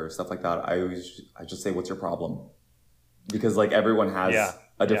take or stuff like that, I just say, what's your problem? Because like everyone has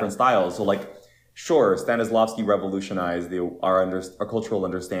a different style. So like, sure, Stanislavski revolutionized our cultural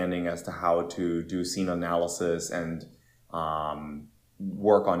understanding as to how to do scene analysis and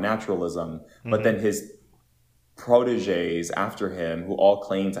work on naturalism. But then his proteges after him, who all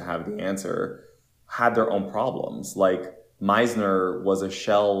claim to have the answer, had their own problems. Like Meisner was a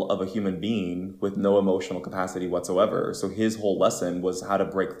shell of a human being with no emotional capacity whatsoever. So his whole lesson was how to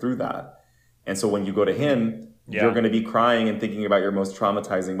break through that. And so when you go to him, you're going to be crying and thinking about your most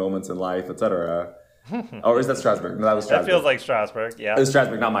traumatizing moments in life, etc. Or is that Strasbourg? No, that was Strasbourg. That feels like Strasbourg, yeah. It was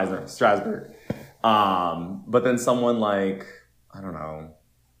Strasbourg, not Meisner. Strasbourg. But then someone like, I don't know,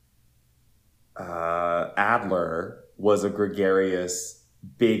 Adler was a gregarious,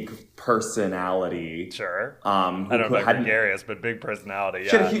 big personality. Sure. I don't know about gregarious, but big personality,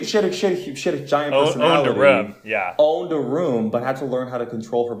 yeah. She had a giant personality. Owned a room, yeah. Owned a room, but had to learn how to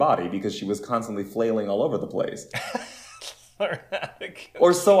control her body because she was constantly flailing all over the place.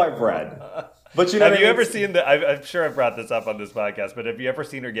 Or so I've read. But have you ever seen I'm sure I've brought this up on this podcast, but have you ever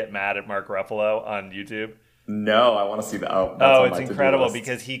seen her get mad at Mark Ruffalo on YouTube? No, I want to see that. Oh, it's incredible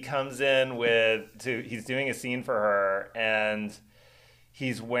because he comes in he's doing a scene for her and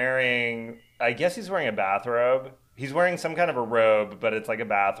he's wearing a bathrobe. He's wearing some kind of a robe, but it's like a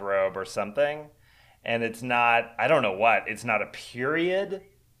bathrobe or something. And it's not, I don't know what, it's not a period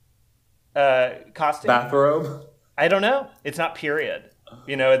costume. Bathrobe? I don't know. It's not period.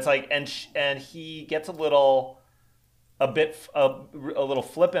 It's like, and he gets a little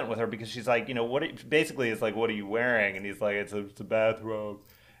flippant with her because she's like, basically it's like, what are you wearing? And he's like, it's a bathrobe.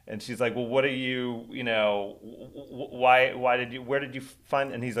 And she's like, well, what are you, where did you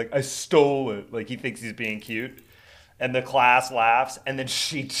find? And he's like, I stole it. Like he thinks he's being cute. And the class laughs. And then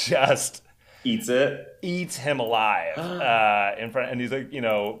she just eats him alive in front. And he's like,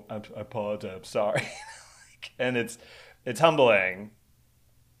 I apologize. I'm sorry. And it's humbling.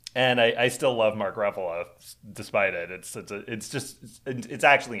 And I still love Mark Ruffalo despite it. It's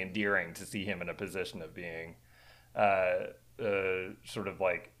actually endearing to see him in a position of being sort of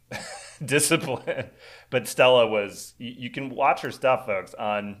like disciplined. But Stella you can watch her stuff, folks,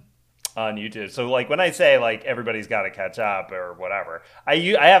 on YouTube. So like when I say like everybody's got to catch up or whatever, I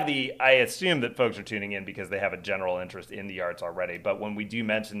assume that folks are tuning in because they have a general interest in the arts already. But when we do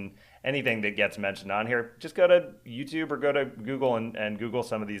mention anything that gets mentioned on here, just go to YouTube or go to Google and Google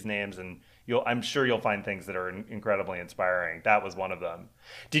some of these names, and I'm sure you'll find things that are incredibly inspiring. That was one of them.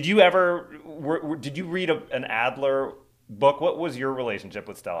 Did you read an Adler book? What was your relationship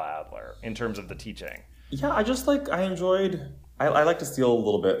with Stella Adler in terms of the teaching? Yeah, I enjoyed. I like to steal a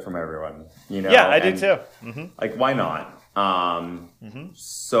little bit from everyone, Yeah, I do too. Mm-hmm. Like, why not?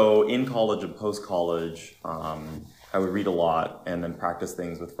 So in college and post-college, I would read a lot and then practice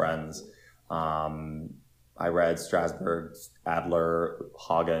things with friends. I read Strasbourg, Adler,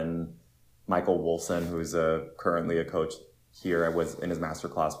 Hagen, Michael Wolfson, who's currently a coach here. I was in his master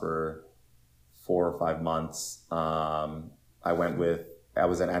class for 4 or 5 months. I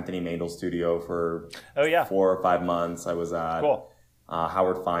was at Anthony Mandel's studio for 4 or 5 months. I was at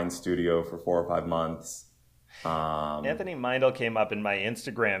Howard Fine's studio for 4 or 5 months. Anthony Meindl came up in my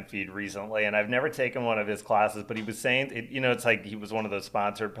Instagram feed recently, and I've never taken one of his classes, but he was saying, it's like he was one of those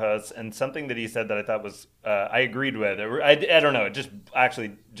sponsored posts, and something that he said that I thought was, I agreed with. I don't know, it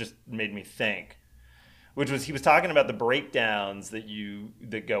just made me think, which was he was talking about the breakdowns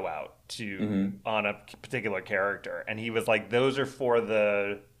that go out to on a particular character, and he was like, those are for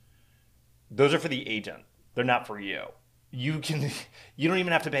the agent. They're not for you. You don't even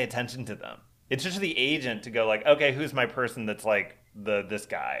have to pay attention to them. It's just the agent to go like, okay, who's my person that's like this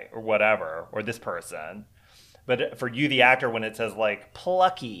guy or whatever, or this person. But for you, the actor, when it says like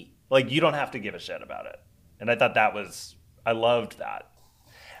plucky, like you don't have to give a shit about it. And I thought I loved that.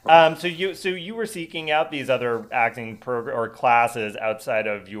 So you were seeking out these other acting or classes outside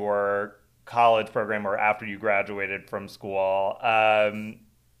of your college program or after you graduated from school.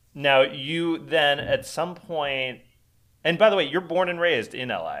 Now you then at some point, and by the way, you're born and raised in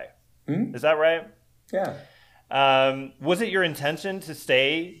LA. Mm-hmm. Is that right? Yeah. Was it your intention to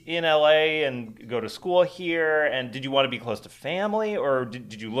stay in LA and go to school here? And did you want to be close to family, or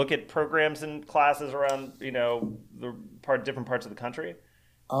did you look at programs and classes around, different parts of the country?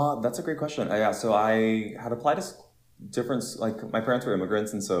 That's a great question. Yeah. So I had applied to different, like my parents were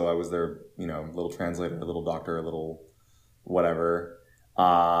immigrants. And so I was their, little translator, a little doctor, a little whatever.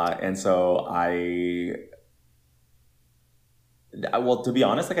 And so well, to be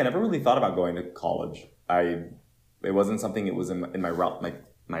honest, I never really thought about going to college. It wasn't something it was in my realm,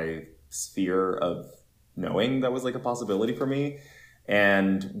 my sphere of knowing that was like a possibility for me.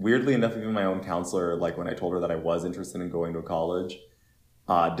 And weirdly enough, even my own counselor, like when I told her that I was interested in going to college,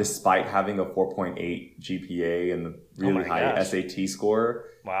 despite having a 4.8 GPA and a really high SAT score,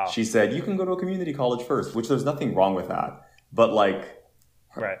 wow, she said, you can go to a community college first, which there's nothing wrong with that. But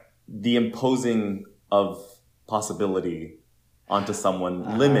the imposing of possibility onto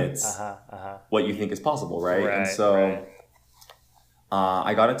someone limits what you think is possible, right? And so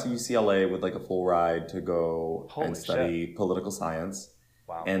I got into UCLA with like a full ride to go and study political science.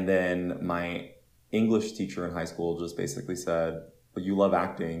 Wow. And then my English teacher in high school just basically said, but you love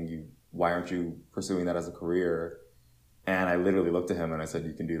acting, why aren't you pursuing that as a career? And I literally looked at him and I said,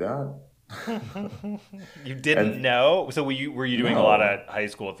 you can do that? You didn't know? So were you doing a lot of high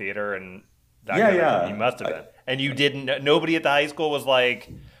school theater and that kind of thing? You must have been. And you didn't know, nobody at the high school was like,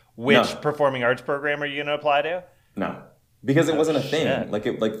 which performing arts program are you going to apply to? No. Because it wasn't a thing.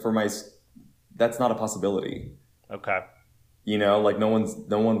 That's not a possibility. Okay. You know, like no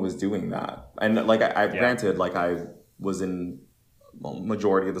one was doing that. And like granted, like I was in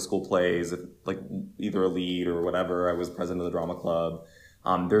majority of the school plays, like either a lead or whatever. I was president of the drama club.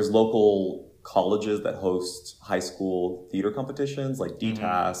 There's local colleges that host high school theater competitions like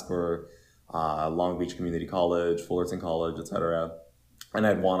DTASC or Long Beach Community College, Fullerton College, etc. And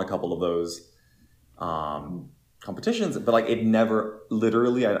I'd won a couple of those competitions, but like it never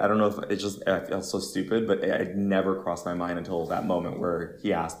literally, I don't know if it's just, I feel so stupid, but it never crossed my mind until that moment where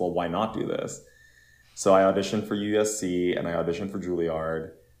he asked, well, why not do this? So I auditioned for USC and I auditioned for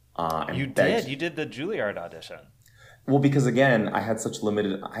Juilliard. You did the Juilliard audition. Well, because again, I had such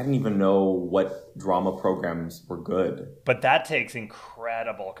limited, I didn't even know what drama programs were good. But that takes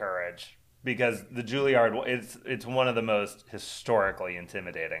incredible courage because the Juilliard, it's one of the most historically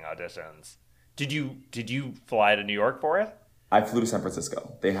intimidating auditions. Did you fly to New York for it? I flew to San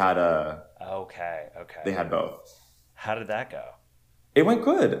Francisco. They had Okay. They had both. How did that go? It went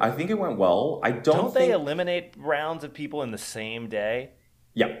good. I think it went well. Don't they eliminate rounds of people in the same day?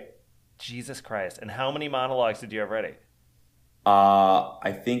 Yeah. Jesus Christ. And how many monologues did you have ready?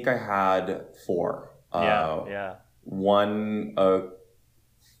 I think I had 4. Yeah. One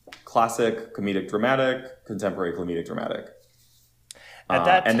classic comedic dramatic, contemporary comedic dramatic. At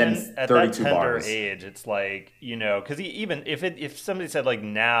that tender bars. age, it's like, you know, because even if somebody said like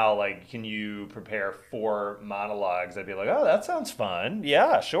now, like, can you prepare 4 monologues? I'd be like, oh, that sounds fun.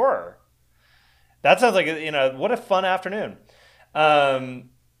 Yeah, sure. That sounds like, you know, what a fun afternoon.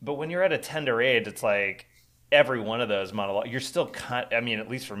 But when you're at a tender age, it's like every one of those monologues, you're still at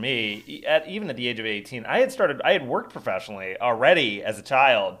least for me, even at the age of 18, I had worked professionally already as a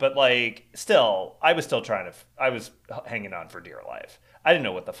child, but like still, I was hanging on for dear life. I didn't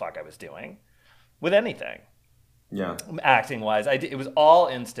know what the fuck I was doing with anything. Yeah. Acting wise, it was all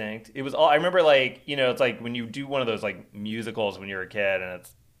instinct. It was all, I remember like, you know, it's like when you do one of those like musicals when you're a kid and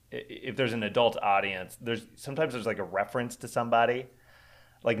if there's an adult audience, sometimes there's like a reference to somebody.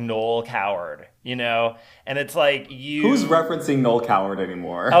 Like Noel Coward, you know? And it's like Who's referencing Noel Coward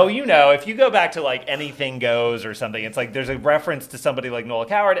anymore? Oh, you know, if you go back to like Anything Goes or something, it's like there's a reference to somebody like Noel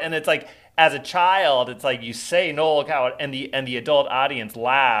Coward, and it's like as a child, it's like you say Noel Coward and the adult audience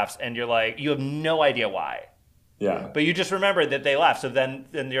laughs and you're like, you have no idea why. Yeah. But you just remember that they laughed. So then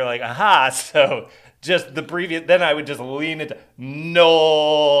you're like, aha, so just then I would just lean into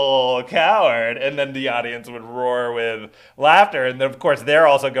Noel Coward, and then the audience would roar with laughter. And then, of course, they're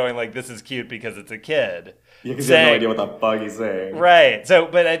also going like, this is cute because it's a kid. Yeah, because you have no idea what the fuck he's saying. Right. So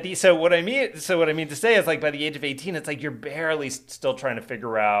what I mean to say is like by the age of 18, it's like you're barely still trying to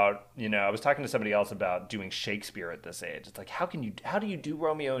figure out, you know, I was talking to somebody else about doing Shakespeare at this age. It's like, how do you do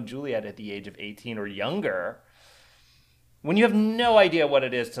Romeo and Juliet at the age of 18 or younger? When you have no idea what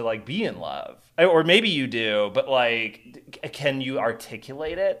it is to like be in love, or maybe you do, but like, can you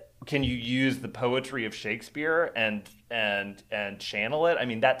articulate it? Can you use the poetry of Shakespeare and channel it? I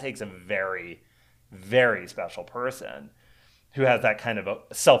mean, that takes a very, very special person who has that kind of a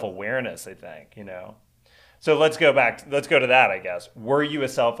self-awareness, I think, you know? So let's go to that, I guess. Were you a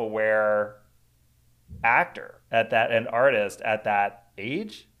self-aware actor and artist at that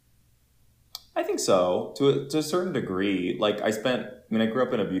age? I think so, to a certain degree. Like I grew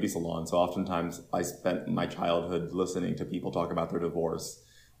up in a beauty salon, so oftentimes I spent my childhood listening to people talk about their divorce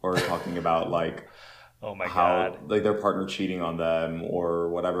or talking about like oh my God, like their partner cheating on them or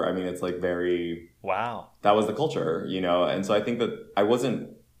whatever. I mean, it's like very wow. That was the culture, you know. And so I think that I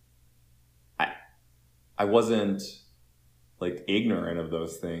wasn't like ignorant of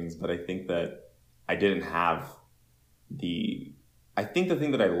those things, but I think that I didn't have I think the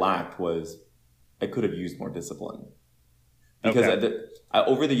thing that I lacked was I could have used more discipline. Because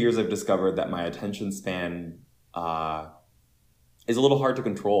over the years, I've discovered that my attention span is a little hard to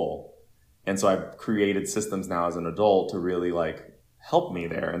control. And so I've created systems now as an adult to really like help me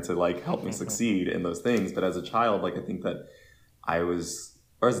there and to like help me succeed in those things. But as a child, like I think that or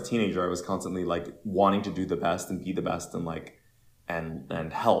as a teenager, I was constantly like wanting to do the best and be the best and like,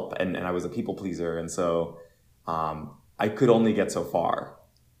 and help. And I was a people pleaser. And so, I could only get so far,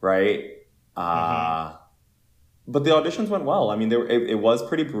 right? But the auditions went well. I mean, it was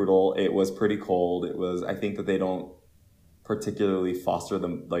pretty brutal. It was pretty cold. I think that they don't particularly foster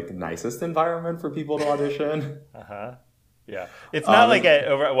the like nicest environment for people to audition. Yeah, it's not like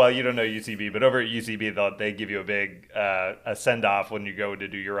you don't know UCB, but over at UCB they give you a big a send off when you go to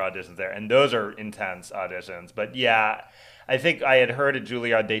do your auditions there, and those are intense auditions. But yeah, I think I had heard at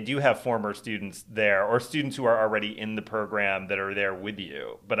Juilliard they do have former students there, or students who are already in the program that are there with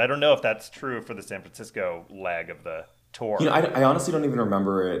you. But I don't know if that's true for the San Francisco leg of the tour. I honestly don't even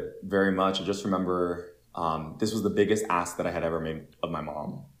remember it very much. I just remember this was the biggest ask that I had ever made of my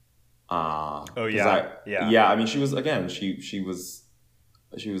mom. Yeah. I mean, she was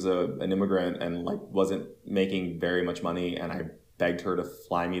an immigrant and like wasn't making very much money, and I begged her to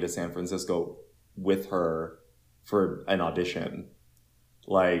fly me to San Francisco with her for an audition.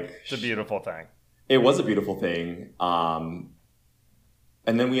 Like, it's a beautiful thing. It was a beautiful thing. And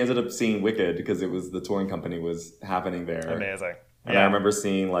then we ended up seeing Wicked because it was the touring company was happening there. Amazing. And I remember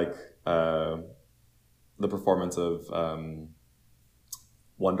seeing like the performance of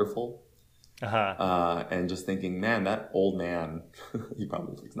Wonderful. And just thinking, man, that old man, he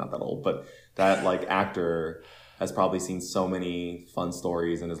probably is not that old, but that like actor has probably seen so many fun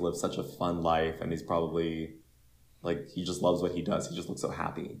stories and has lived such a fun life, and he's probably like, he just loves what he does. He just looks so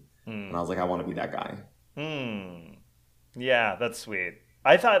happy. And I was like, I want to be that guy. Yeah, that's sweet.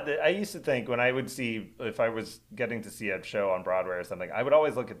 I used to think when I would see, if I was getting to see a show on Broadway or something, I would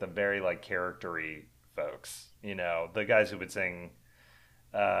always look at the very like character-y folks, you know, the guys who would sing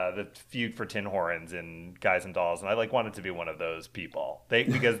the Feud for Tin Horns and Guys and Dolls, and I like wanted to be one of those people.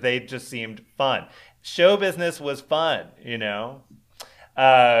 Because they just seemed fun. Show business was fun, you know.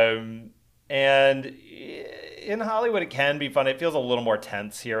 And in Hollywood, it can be fun. It feels a little more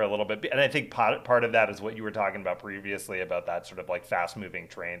tense here, a little bit, and I think part of that is what you were talking about previously about that sort of like fast-moving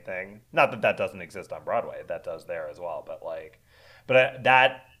train thing. Not that that doesn't exist on Broadway; that does there as well. But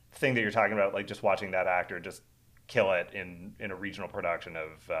that thing that you're talking about, like just watching that actor just kill it in a regional production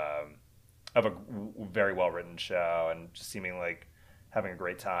of a very well written show, and just seeming like having a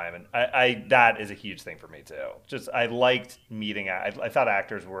great time, and I that is a huge thing for me too. Just I liked meeting. I thought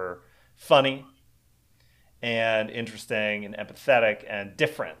actors were funny and interesting and empathetic and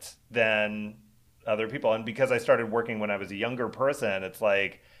different than other people, and because I started working when I was a younger person, it's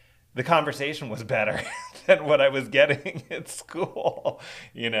like the conversation was better than what I was getting at school,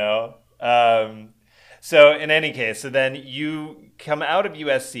 you know. So in any case, so then you come out of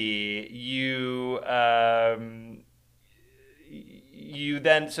USC,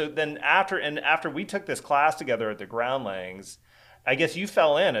 after we took this class together at the Groundlings, I guess you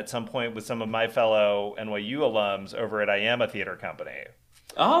fell in at some point with some of my fellow NYU alums over at IAMA Theater Company.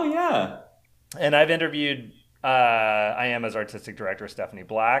 Oh yeah. And I've interviewed IAMA's artistic director Stephanie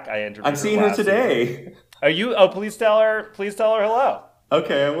Black. I'm seeing her today. Are you? Oh, please tell her hello.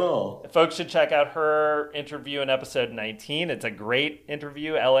 Okay, I will. Folks should check out her interview in episode 19. It's a great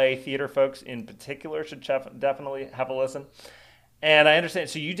interview. LA theater folks in particular should definitely have a listen. And I understand,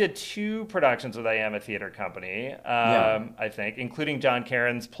 so you did 2 productions with IAMA Theater Company, I think, including John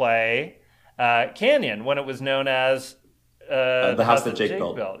Caron's play, Canyon, when it was known as The House That Jake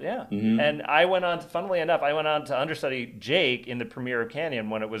Built. Yeah. Mm-hmm. And I went on to, funnily enough, to understudy Jake in the premiere of Canyon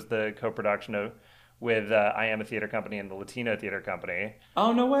when it was the co-production with IAMA Theater Company and the Latino Theater Company.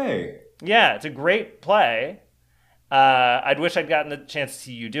 Oh, no way. Yeah, it's a great play. I'd wish I'd gotten the chance to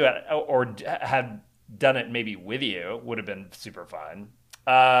see you do it, or had done it maybe with you. Would have been super fun.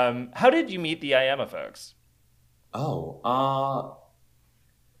 How did you meet the IAMA folks? Oh,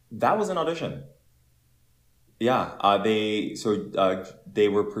 that was an audition. Yeah, they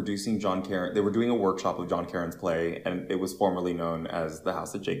were producing John Caron. They were doing a workshop of John Caron's play, and it was formerly known as The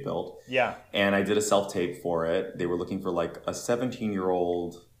House That Jake Built. Yeah. And I did a self-tape for it. They were looking for like a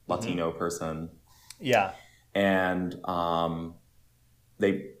 17-year-old Latino person. Yeah. And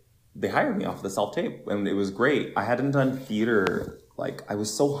they hired me off the self-tape, and it was great. I hadn't done theater. Like, I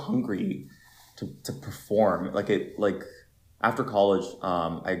was so hungry to perform. Like after college,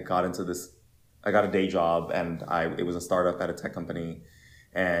 I got a day job, and it was a startup at a tech company,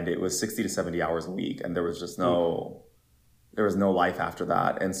 and it was 60 to 70 hours a week, and there was just no life after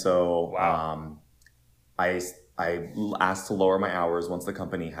that. And so I asked to lower my hours once the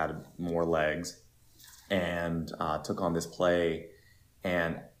company had more legs, and took on this play,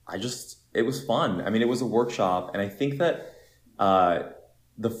 and it was fun. I mean, it was a workshop, and I think that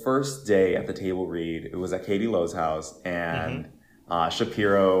the first day at the table read, it was at Katie Lowe's house, and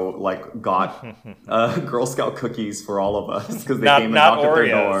Shapiro like got Girl Scout cookies for all of us because they came and not knocked at their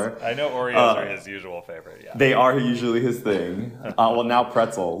Oreos. door. I know Oreos are his usual favorite. Yeah, they are usually his thing. Well, now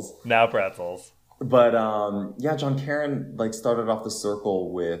pretzels. Now pretzels. But John Caron like started off the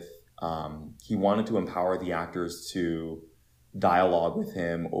circle with he wanted to empower the actors to dialogue with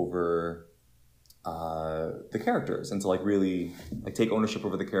him over the characters and to like really like take ownership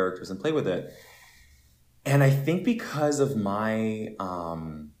over the characters and play with it. And I think because of my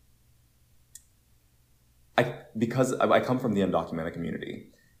because I come from the undocumented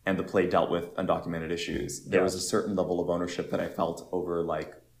community and the play dealt with undocumented issues, there was a certain level of ownership that I felt over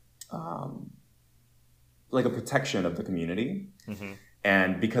like a protection of the community. Mm-hmm.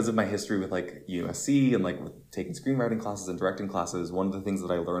 And because of my history with like USC and like with taking screenwriting classes and directing classes, one of the things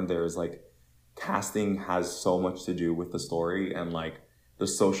that I learned there is like casting has so much to do with the story and like the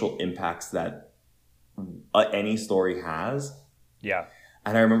social impacts that any story has. Yeah.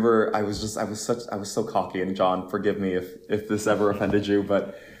 And I remember I was so cocky, and John, forgive me if this ever offended you,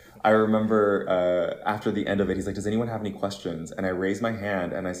 but I remember after the end of it, he's like, does anyone have any questions? And I raised my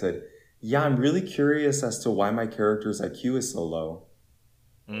hand and I said, yeah, I'm really curious as to why my character's IQ is so low.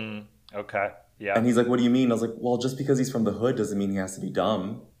 Okay. Yeah. And he's like, what do you mean? I was like, well, just because he's from the hood doesn't mean he has to be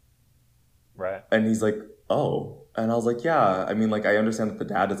dumb. Right. And he's like, oh. And I was like, yeah, I mean, like, I understand that the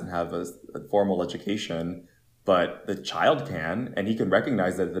dad doesn't have a formal education, but the child can, and he can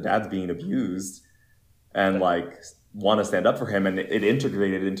recognize that the dad's being abused and like want to stand up for him. And it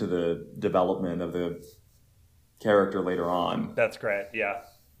integrated into the development of the character later on. That's great. Yeah.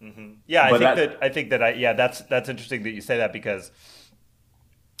 Mm-hmm. Yeah. I think that that's interesting that you say that, because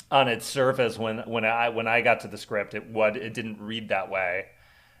on its surface, when I got to the script, it didn't read that way.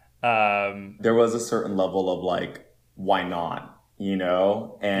 There was a certain level of like, why not,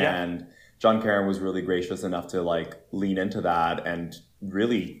 and John Caron was really gracious enough to like lean into that and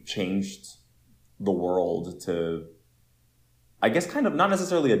really changed the world to, I guess, kind of not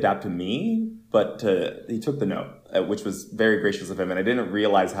necessarily adapt to me, but he took the note, which was very gracious of him. And I didn't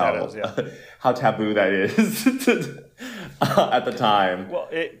realize how taboo that is at the time. Well,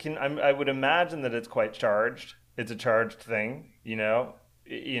 I would imagine that it's quite charged. It's a charged thing, you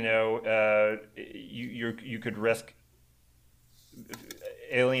could risk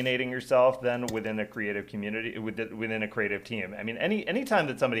alienating yourself then within a creative community, within a creative team. I mean, any time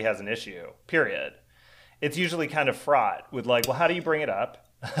that somebody has an issue, period, it's usually kind of fraught with like, well, how do you bring it up?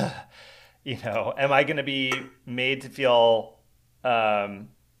 Am I going to be made to feel like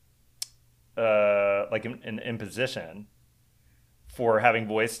an imposition for having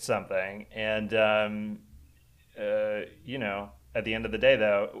voiced something? And at the end of the day,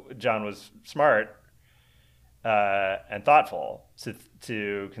 though, John was smart and thoughtful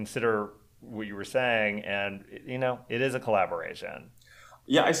to consider what you were saying, and it is a collaboration.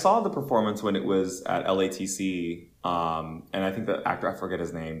 Yeah, I saw the performance when it was at LATC, and I think the actor, I forget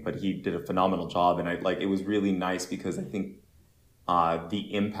his name, but he did a phenomenal job, and it was really nice because I think the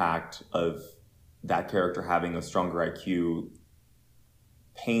impact of that character having a stronger IQ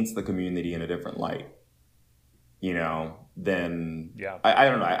paints the community in a different light. Then I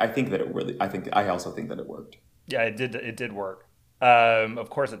don't know. I think that it really. I also think that it worked. Yeah, it did. It did work. Of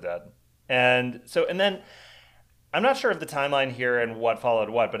course it did. And then I'm not sure of the timeline here and what followed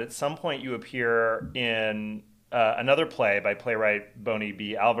what, but at some point you appear in another play by playwright Bonnie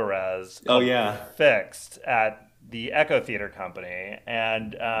B. Alvarez. Oh yeah, Fixed at the Echo Theater Company.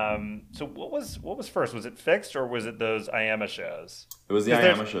 And so what was first? Was it Fixed or was it those IAMA shows? It was the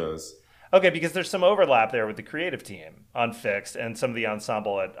IAMA shows. Okay, because there's some overlap there with the creative team on Fixed and some of the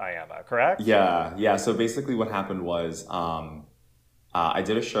ensemble at IAMA, correct? Yeah. So basically what happened was I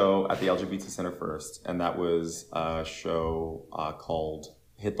did a show at the LGBT Center first, and that was a show called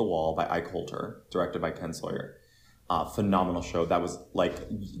Hit the Wall by Ike Holter, directed by Ken Sawyer. Phenomenal show. That was like,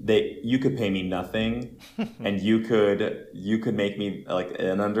 you could pay me nothing and you could make me like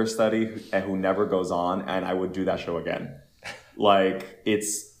an understudy who never goes on, and I would do that show again. Like,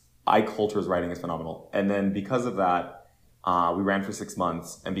 Ike Holter's writing is phenomenal. And then because of that, we ran for 6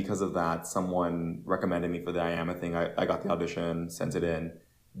 months. And because of that, someone recommended me for the IAMA thing. I got the audition, sent it in,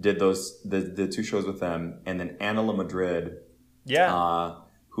 did the 2 shows with them. And then Anna La Madrid,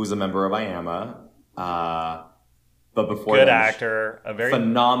 who's a member of IAMA, but before good actor, a very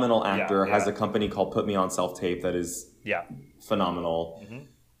phenomenal actor, has a company called Put Me On Self-Tape that is phenomenal. Mm-hmm.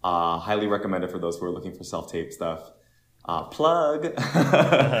 Highly recommended for those who are looking for self-tape stuff. Plug.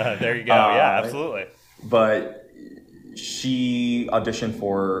 There you go. Yeah, absolutely. But she auditioned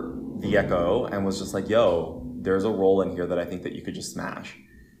for the Echo and was just like, yo, there's a role in here that I think that you could just smash.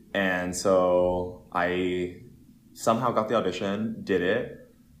 And so I somehow got the audition, did it.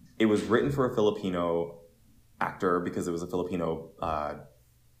 It was written for a Filipino actor because it was a Filipino,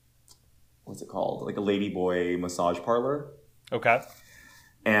 what's it called? Like a ladyboy massage parlor. Okay.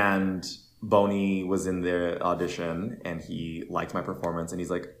 And Boney was in the audition and he liked my performance and he's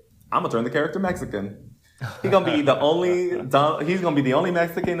like, I'm gonna turn the character Mexican. He's gonna be the only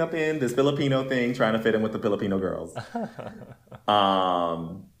Mexican up in this Filipino thing trying to fit in with the Filipino girls.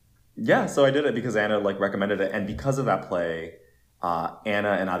 Yeah, so I did it because Anna like recommended it, and because of that play,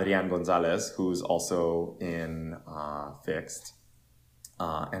 Anna and Adrian Gonzalez, who's also in Fixed,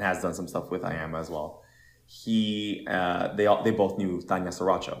 and has done some stuff with Ayama as well. They both knew Tanya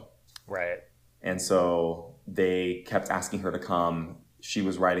Saracho. Right. And so they kept asking her to come. She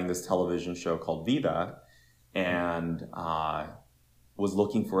was writing this television show called Vida and was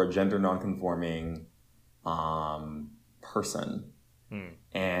looking for a gender nonconforming person.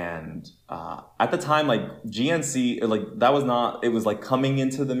 And at the time, like GNC, like that was not, it was like coming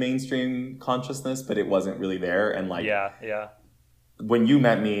into the mainstream consciousness, but it wasn't really there. And like, yeah. When you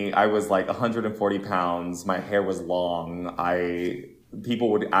met me, I was like 140 pounds. My hair was long.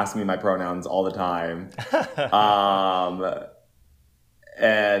 People would ask me my pronouns all the time.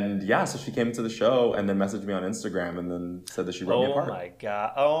 And yeah, so she came to the show and then messaged me on Instagram and then said that she wrote me a part.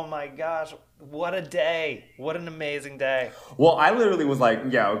 Oh my gosh. What a day. What an amazing day. Well, I literally was like,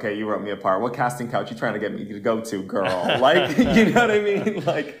 yeah, okay, you wrote me a part. What casting couch you trying to get me to go to, girl? Like, you know what I mean?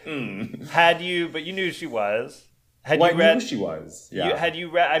 Like, But you knew she was. I knew she was. Yeah. Had you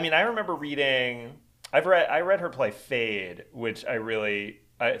read, I mean, I remember reading, I read her play Fade, which I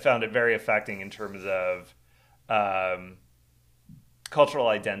found it very affecting in terms of cultural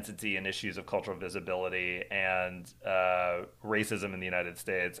identity and issues of cultural visibility and racism in the United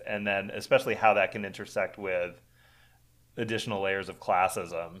States, and then especially how that can intersect with additional layers of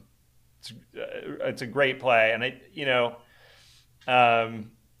classism. It's a great play, and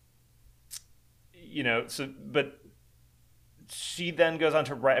but she then goes on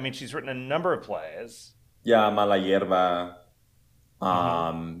to write. I mean, she's written a number of plays. Yeah, Mala Hierba,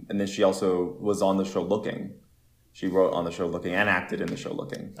 and then she also was on the show Looking. She wrote on the show Looking and acted in the show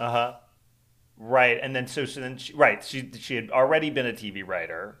Looking. Right, and then she had already been a TV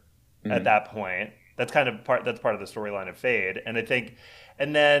writer at that point. That's part of the storyline of Fade, and I think,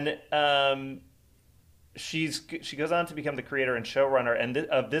 and then she goes on to become the creator and showrunner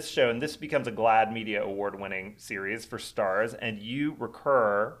of this show, and this becomes a GLAAD Media Award-winning series for Starz, and you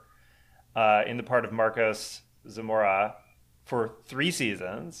recur in the part of Marcos Zamora for 3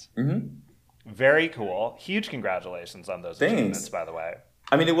 seasons. Very cool. Huge congratulations on those achievements, by the way.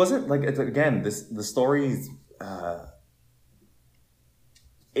 I mean, it wasn't like, the stories,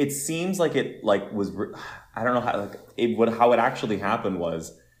 it seems like it like was, I don't know how it actually happened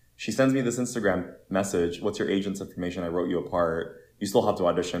was, she sends me this Instagram message, what's your agent's information? I wrote you a part. You still have to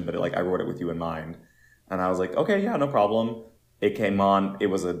audition, but I wrote it with you in mind. And I was like, okay, yeah, no problem. It came on. It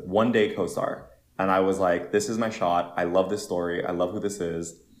was a 1-day co-star. And I was like, this is my shot. I love this story. I love who this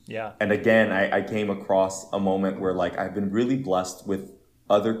is. Yeah. And again, I came across a moment where like I've been really blessed with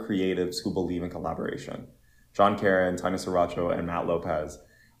other creatives who believe in collaboration. John Caron, Tanya Saracho, and Matt Lopez,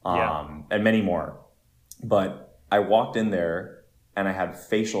 and many more. But I walked in there and I had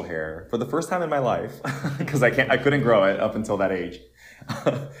facial hair for the first time in my life because I couldn't grow it up until that age.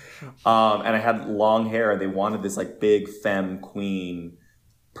 And I had long hair and they wanted this like big femme queen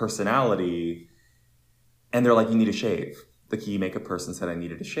personality. And they're like, you need to shave. The key makeup person said I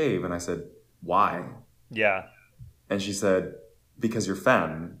needed to shave. And I said, why? Yeah. And she said, because you're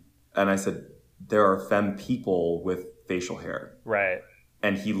femme. And I said, there are femme people with facial hair. Right.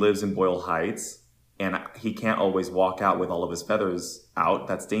 And he lives in Boyle Heights. And he can't always walk out with all of his feathers out.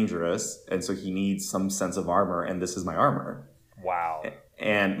 That's dangerous. And so he needs some sense of armor. And this is my armor. Wow.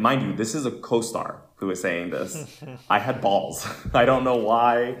 And mind you, this is a co-star who is saying this. I had balls. I don't know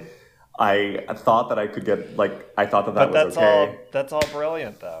why I thought that I could get, I thought that was okay. That's all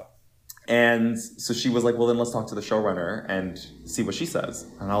brilliant, though. And so she was like, well, then let's talk to the showrunner and see what she says.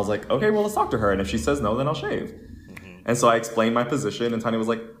 And I was like, okay, well, let's talk to her. And if she says no, then I'll shave. And so I explained my position. And Tanya was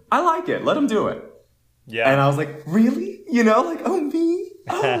like, I like it. Let him do it. Yeah. And I was like, really? Oh, me?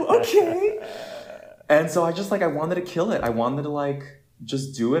 Oh, okay. And so I just I wanted to kill it. I wanted to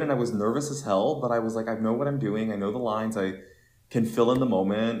just do it. And I was nervous as hell, but I was like, I know what I'm doing. I know the lines. I can fill in the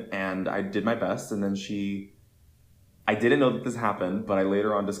moment. And I did my best. And then I didn't know that this happened, but I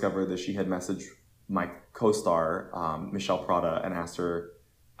later on discovered that she had messaged my co-star, Michelle Prada, and asked her,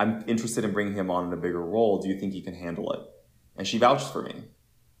 I'm interested in bringing him on in a bigger role. Do you think he can handle it? And she vouched for me.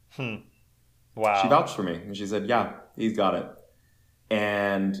 Wow. She vouched for me. And she said, yeah, he's got it.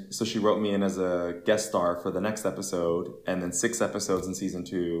 And so she wrote me in as a guest star for the next episode, and then 6 episodes in season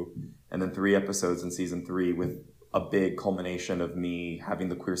 2, and then 3 episodes in season 3, with a big culmination of me having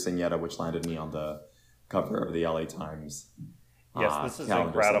the queer Señora, which landed me on the cover of the LA Times. Yes, this is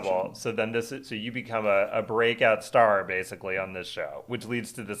incredible. Section. So you become a breakout star basically on this show, which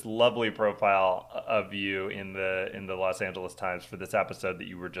leads to this lovely profile of you in the Los Angeles Times for this episode that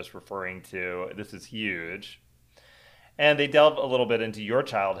you were just referring to. This is huge. And they delve a little bit into your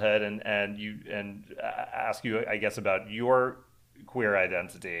childhood and ask you, I guess, about your queer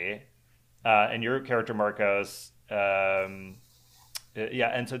identity and your character Marcos. And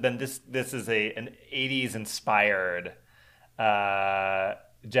so then this is an 80s inspired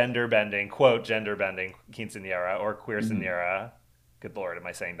gender bending quinceañera or queer señora. Good Lord, am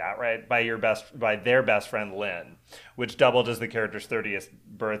I saying that right? By their best friend Lynn, which doubled as the character's 30th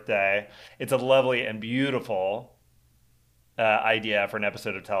birthday. It's a lovely and beautiful idea for an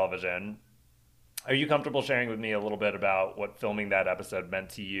episode of television. Are you comfortable sharing with me a little bit about what filming that episode meant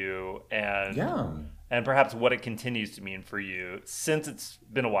to you and perhaps what it continues to mean for you since it's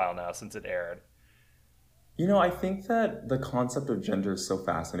been a while now since it aired? I think that the concept of gender is so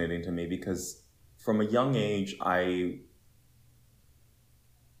fascinating to me because from a young age, I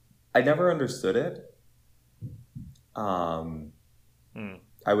never understood it.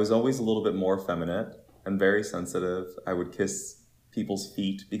 I was always a little bit more effeminate and very sensitive. I would kiss people's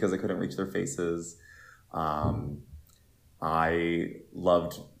feet because I couldn't reach their faces. I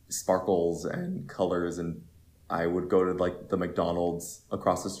loved sparkles and colors, and I would go to like the McDonald's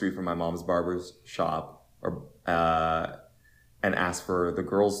across the street from my mom's barber's shop and ask for the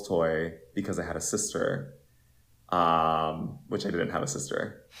girl's toy because I had a sister, which I didn't have a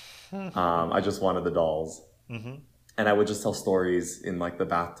sister. I just wanted the dolls. Mm-hmm. And I would just tell stories in like the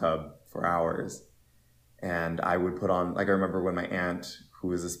bathtub for hours. And I would put on, like I remember when my aunt, who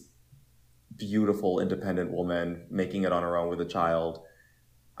was this beautiful, independent woman making it on her own with a child,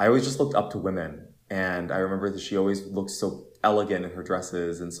 I always just looked up to women. And I remember that she always looked so elegant in her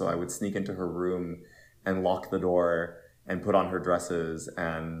dresses. And so I would sneak into her room and lock the door and put on her dresses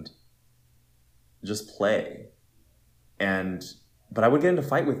and just play. But I would get into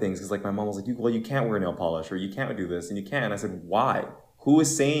fight with things because like my mom was like, you can't wear nail polish or you can't do this and you can't. And I said, why? Who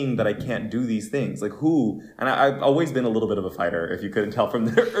is saying that I can't do these things? Like who? And I've always been a little bit of a fighter, if you couldn't tell from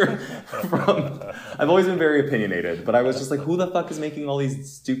there. I've always been very opinionated, but I was just like, who the fuck is making all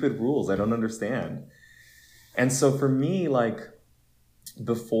these stupid rules? I don't understand. And so for me, like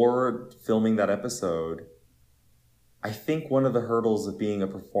before filming that episode, I think one of the hurdles of being a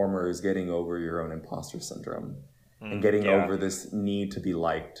performer is getting over your own imposter syndrome and getting over this need to be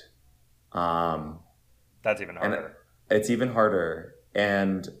liked. That's even harder. It's even harder.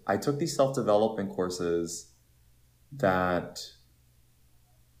 And I took these self-development courses that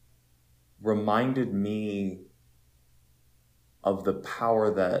reminded me of the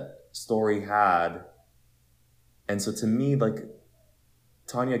power that story had. And so to me, like,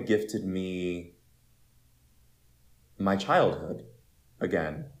 Tonatiuh gifted me my childhood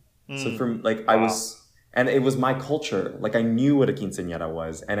again. So from like, wow. And it was my culture. Like I knew what a quinceañera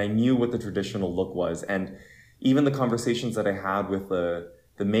was and I knew what the traditional look was. And even the conversations that I had with the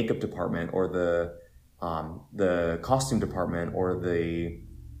makeup department or the costume department or the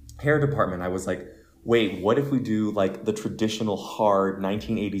hair department, I was like, wait, what if we do like the traditional hard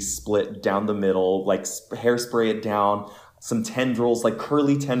 1980s split down the middle, like hairspray it down, some tendrils, like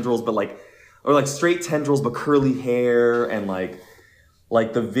curly tendrils, but like, or like straight tendrils, but curly hair. And like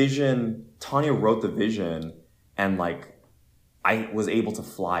the vision, Tonatiuh wrote the vision and like, I was able to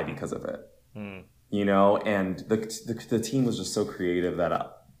fly because of it. And the team was just so creative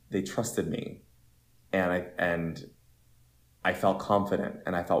that they trusted me, and I felt confident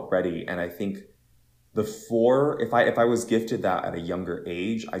and I felt ready. And I think if I was gifted that at a younger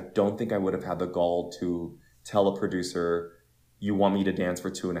age, I don't think I would have had the gall to tell a producer, you want me to dance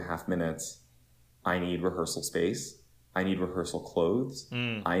for 2.5 minutes? I need rehearsal space. I need rehearsal clothes.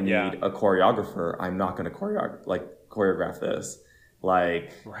 I need a choreographer. I'm not going to choreograph this.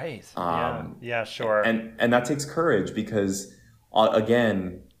 Like, right. Sure. And that takes courage because,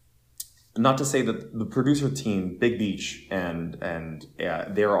 again, not to say that the producer team, Big Beach, and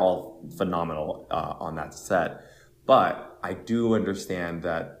they're all phenomenal on that set. But I do understand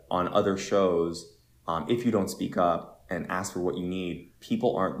that on other shows, if you don't speak up and ask for what you need,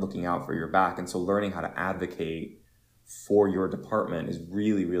 people aren't looking out for your back. And so learning how to advocate for your department is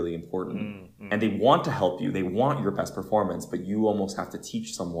really, really important. And they want to help you. They want your best performance, but you almost have to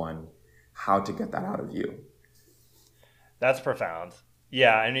teach someone how to get that out of you. That's profound.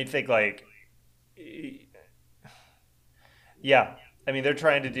 Yeah. And you think like, I mean, they're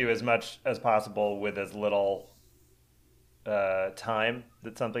trying to do as much as possible with as little time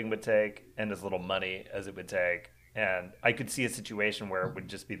that something would take and as little money as it would take. And I could see a situation where it would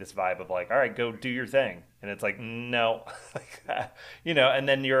just be this vibe of like, all right, go do your thing. And it's like, no, and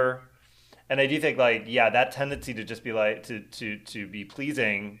then and I do think like, yeah, that tendency to just be like, to be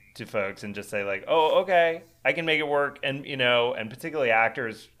pleasing to folks and just say like, oh, okay, I can make it work. And, and particularly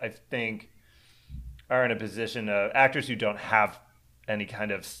actors, I think are in a position of actors who don't have any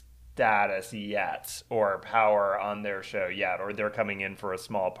kind of status yet or power on their show yet, or they're coming in for a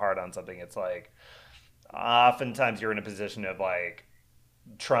small part on something. It's like, oftentimes you're in a position of like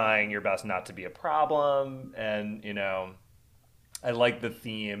trying your best not to be a problem. And, I like the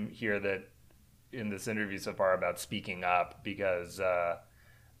theme here that in this interview so far about speaking up, because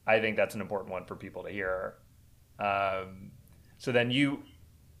I think that's an important one for people to hear. So then you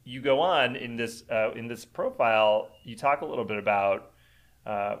go on in this profile, you talk a little bit about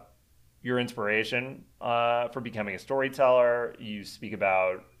your inspiration for becoming a storyteller. You speak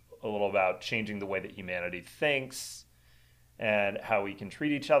a little about changing the way that humanity thinks and how we can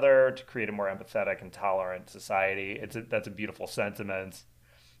treat each other to create a more empathetic and tolerant society. That's a beautiful sentiment.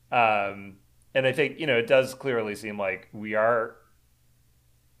 And I think, it does clearly seem like we are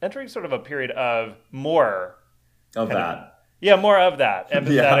entering sort of a period of more of that. More of that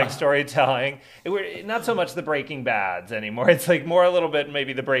empathetic storytelling. We're not so much the Breaking Bads anymore. It's like more a little bit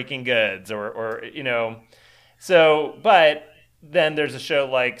maybe the Breaking Goods or. So, but then there's a show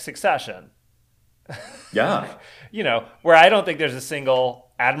like Succession. Yeah. Where I don't think there's a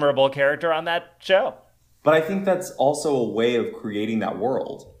single admirable character on that show. But I think that's also a way of creating that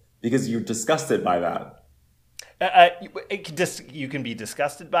world. Because you're disgusted by that. You can be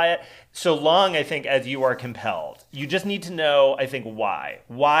disgusted by it so long, I think, as you are compelled. You just need to know, I think, why.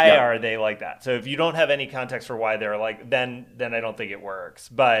 Why are they like that? So if you don't have any context for why they're like, then I don't think it works.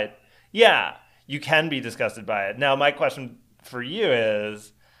 But yeah, you can be disgusted by it. Now, my question for you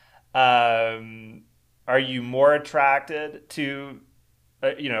is, are you more attracted to,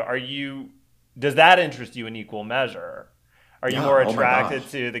 does that interest you in equal measure? Are you more attracted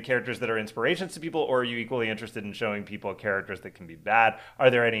to the characters that are inspirations to people, or are you equally interested in showing people characters that can be bad? Are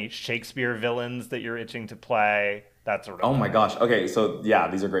there any Shakespeare villains that you're itching to play? That sort of thing. My gosh. Okay, so yeah,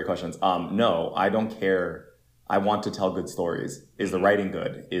 these are great questions. No, I don't care. I want to tell good stories. Is the writing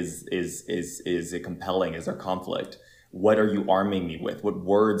good? Is it compelling? Is there conflict? What are you arming me with? What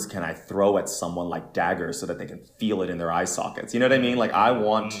words can I throw at someone like daggers so that they can feel it in their eye sockets? You know what I mean? Like, I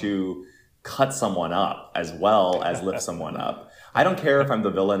want to cut someone up as well as lift someone up. I don't care if I'm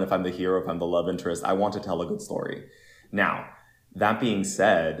the villain, if I'm the hero, if I'm the love interest. I want to tell a good story. Now, that being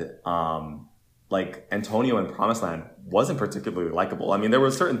said, like Antonio in Promised Land wasn't particularly likable. I mean, there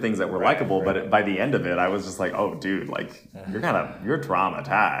were certain things that were likable, but by the end of it, I was just like, oh, dude, like you're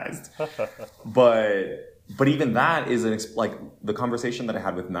traumatized. But even that is like the conversation that I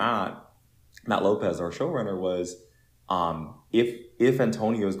had with Matt Lopez, our showrunner, was, if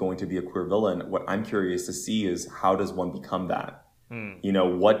Antonio is going to be a queer villain, what I'm curious to see is how does one become that?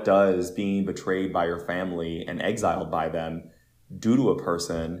 What does being betrayed by your family and exiled by them do to a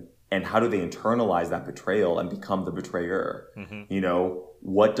person, and how do they internalize that betrayal and become the betrayer?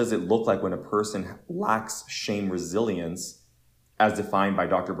 What does it look like when a person lacks shame resilience, as defined by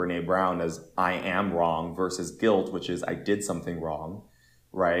Dr. Brene Brown as I am wrong, versus guilt, which is I did something wrong,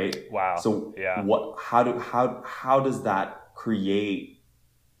 right? Wow. So how does that create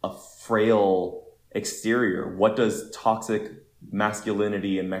a frail exterior? What does toxic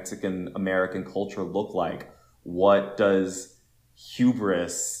masculinity in Mexican American culture look like? What does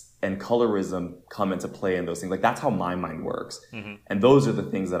hubris and colorism come into play in those things? Like, that's how my mind works. And those are the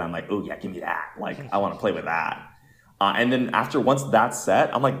things that I'm like, oh yeah, give me that. Like, I want to play with that. And then once that's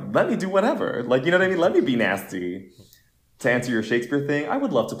set, I'm like, let me do whatever. Like, you know what I mean? Let me be nasty. To answer your Shakespeare thing, I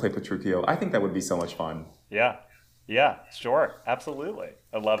would love to play Petruchio. I think that would be so much fun. Yeah, sure. Absolutely.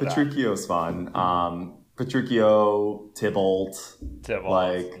 I love that. Petruchio's fun. Petruchio, Tybalt.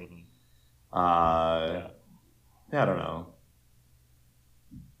 Like, I don't know.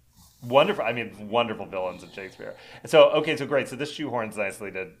 Wonderful. I mean, wonderful villains in Shakespeare. So great. So this shoehorns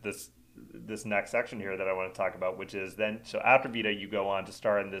nicely to this next section here that I want to talk about, which is so after Vida, you go on to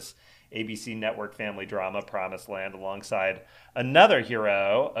star in this ABC network family drama, Promised Land, alongside another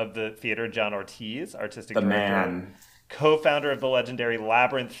hero of the theater, John Ortiz, artistic director, co-founder of the legendary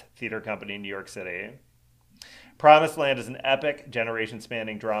Labyrinth Theater Company in New York City. Promised Land is an epic,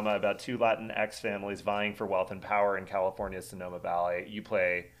 generation-spanning drama about two Latinx families vying for wealth and power in California's Sonoma Valley. You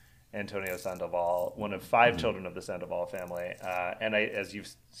play Antonio Sandoval, one of 5 children of the Sandoval family, and as you've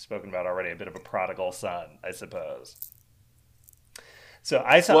spoken about already, a bit of a prodigal son, I suppose. So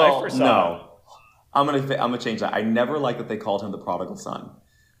I first saw. No, I'm gonna change that. I never liked that they called him the prodigal son.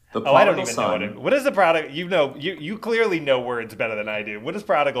 I don't even know what is the prodigal. You clearly know words better than I do. What does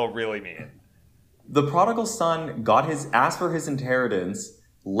prodigal really mean? The prodigal son asked for his inheritance,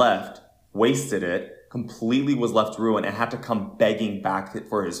 left, wasted it, completely was left ruined, and had to come begging back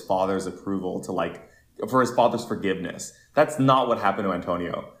for his father's approval for his father's forgiveness. That's not what happened to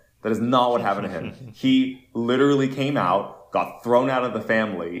Antonio. That is not what happened to him. He literally came out, got thrown out of the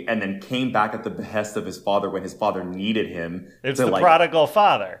family, and then came back at the behest of his father when his father needed him. It's the prodigal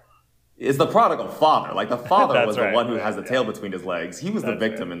father. It's the prodigal father. Like, the father was the one who has the tail between his legs. He was the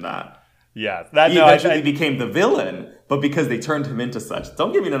victim in that. Yeah. He eventually became the villain, but because they turned him into such.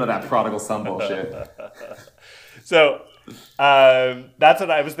 Don't give me none of that prodigal son bullshit. So that's what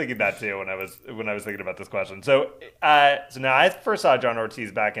I was thinking that too when I was thinking about this question. So now I first saw John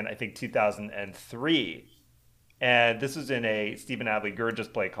Ortiz back in, I think, 2003. And this was in a Stephen Adly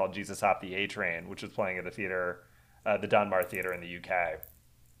Gurgis play called Jesus Hopped the A Train, which was playing at the theater, the Donmar Theater in the UK.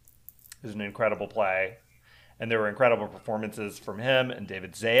 It was an incredible play. And there were incredible performances from him and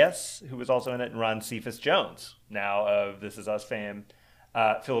David Zayas, who was also in it, and Ron Cephas Jones, now of This Is Us fame.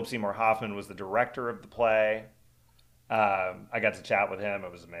 Philip Seymour Hoffman was the director of the play. I got to chat with him.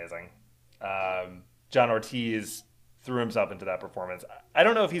 It was amazing. John Ortiz threw himself into that performance. I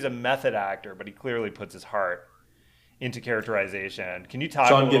don't know if he's a method actor, but he clearly puts his heart into characterization. Can you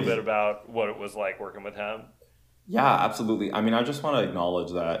talk a little bit about what it was like working with him? Yeah, absolutely. I mean, I just want to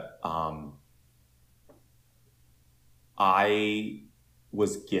acknowledge that I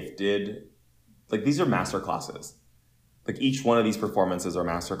was gifted, like, these are master classes. Like, each one of these performances are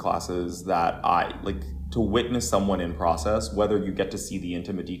master classes that to witness someone in process, whether you get to see the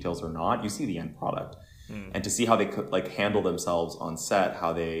intimate details or not, you see the end product. And to see how they could, like, handle themselves on set,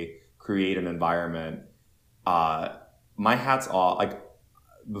 how they create an environment. My hat's off, like,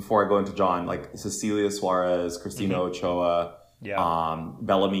 before I go into John, like, Cecilia Suarez, Christina Ochoa,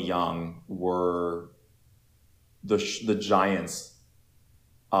 Bellamy Young were the giants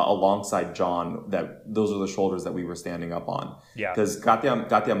alongside John. Those are the shoulders that we were standing up on. Yeah. Because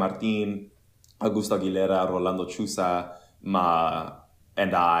Katia Martin, Augusto Aguilera, Rolando Chusa,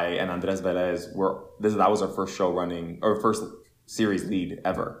 and I and Andres Velez that was our first show running, or first series lead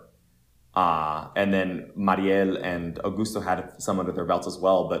ever. And then Mariel and Augusto had some under their belts as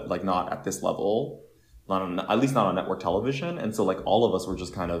well, but, like, not at this level, at least not on network television. And so, like, all of us were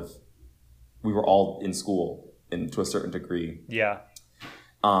just we were all in school to a certain degree. Yeah.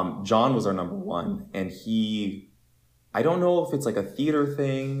 John was our number one, and I don't know if it's like a theater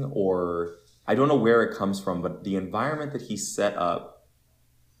thing or I don't know where it comes from, but the environment that he set up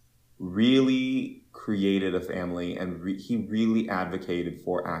really created a family, and he really advocated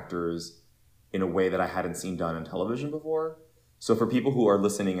for actors in a way that I hadn't seen done in television before. So for people who are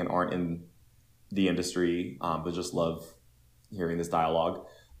listening and aren't in the industry, but just love hearing this dialogue,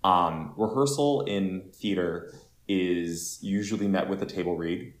 rehearsal in theater is usually met with a table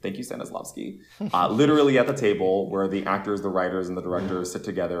read. Thank you, Stanislavski. Literally at the table where the actors, the writers, and the directors sit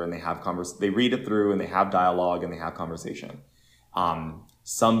together and they have they read it through and they have dialogue and they have conversation.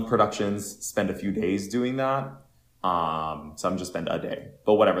 Some productions spend a few days doing that. Some just spend a day.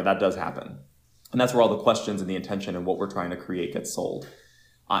 But whatever, that does happen. And that's where all the questions and the intention and what we're trying to create gets sold.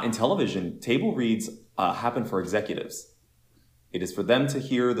 In television, table reads happen for executives. It is for them to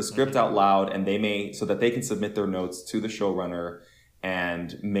hear the script out loud, and so that they can submit their notes to the showrunner.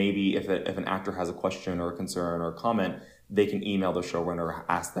 And maybe if an actor has a question or a concern or a comment, they can email the showrunner or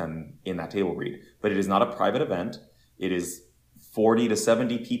ask them in that table read. But it is not a private event. It is 40 to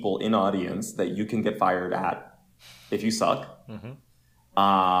 70 people in audience that you can get fired at if you suck.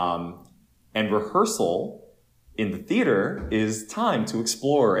 And rehearsal in the theater is time to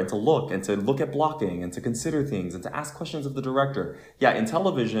explore and to look at blocking and to consider things and to ask questions of the director. Yeah, in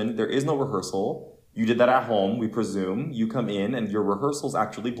television, there is no rehearsal. You did that at home, we presume. You come in and your rehearsal's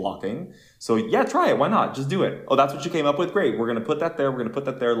actually blocking. So yeah, try it. Why not? Just do it. Oh, that's what you came up with? Great. We're going to put that there. We're going to put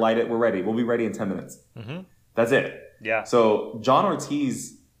that there. Light it. We're ready. We'll be ready in 10 minutes. That's it. Yeah. So John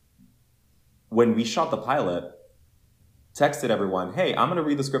Ortiz, when we shot the pilot, texted everyone, hey, I'm going to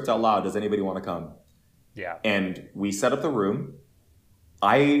read the script out loud. Does anybody want to come? Yeah. And we set up the room.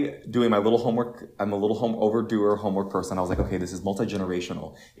 Doing my little homework, I'm a little overdoer homework person. I was like, okay, this is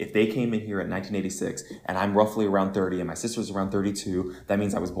multi-generational. If they came in here in 1986 and I'm roughly around 30 and my sister's around 32, that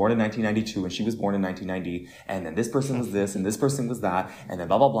means I was born in 1992 and she was born in 1990. And then this person was this and this person was that. And then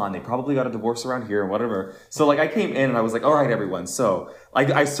blah, blah, blah. And they probably got a divorce around here and whatever. So like I came in and I was like, all right, everyone. So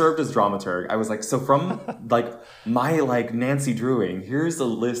I served as dramaturg. I was like, so from like my like Nancy Drewing, here's the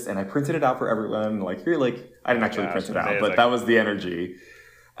list, and I printed it out for everyone. Like here, like I didn't actually print it out, but that was the energy.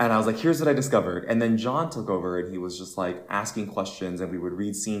 And I was like, here's what I discovered. And then John took over, and he was just like asking questions, and we would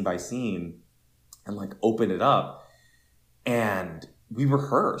read scene by scene and like open it up. And we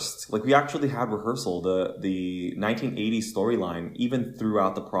rehearsed. Like we actually had rehearsal. The 1980 storyline, even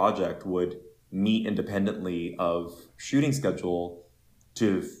throughout the project, would meet independently of shooting schedule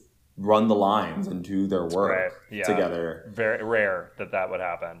to run the lines and do their work together. Very rare that would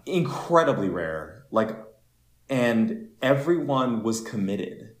happen. Incredibly rare. Like, and everyone was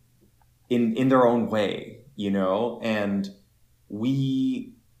committed in their own way, you know? And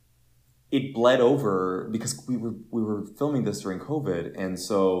it bled over because we were filming this during COVID. And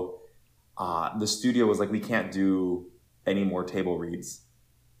so the studio was like, we can't do any more table reads.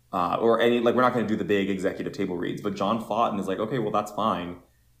 We're not going to do the big executive table reads. But John fought and is like, okay, well, that's fine.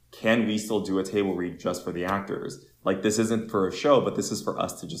 Can we still do a table read just for the actors? Like, this isn't for a show, but this is for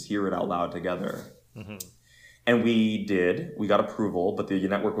us to just hear it out loud together. Mm-hmm. And we did. We got approval, but the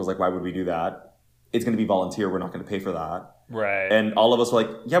network was like, why would we do that? It's going to be volunteer. We're not going to pay for that. Right. And all of us were like,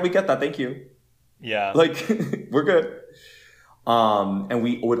 yeah, we get that. Thank you. Yeah. Like, we're good. And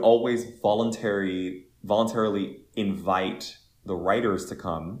we would always voluntarily invite the writers to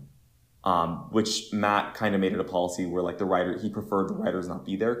come, which Matt kind of made it a policy where like he preferred the writers not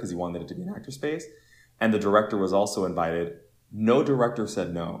be there because he wanted it to be an actor space. And the director was also invited. No director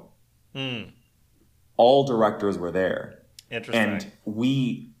said no. All directors were there. Interesting. And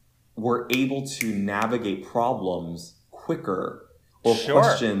we were able to navigate problems quicker or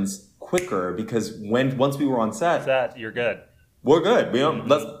questions quicker because once we were on set, you're good. We're good.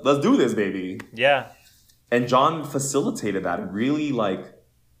 Let's do this, baby. Yeah. And John facilitated that and really like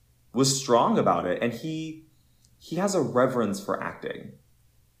was strong about it. And he has a reverence for acting.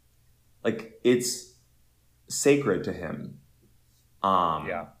 Like it's sacred to him.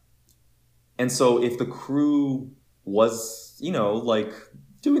 Yeah. And so if the crew was, you know, like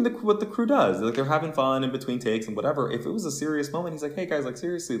doing what the crew does, like they're having fun in between takes and whatever, if it was a serious moment, he's like, hey guys, like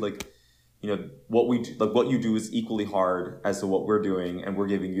seriously, like, you know, what you do is equally hard as to what we're doing, and we're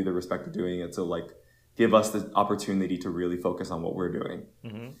giving you the respect of doing it. So like, give us the opportunity to really focus on what we're doing,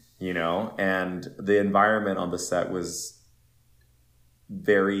 you know? And the environment on the set was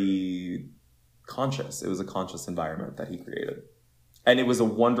very conscious. It was a conscious environment that he created. And it was a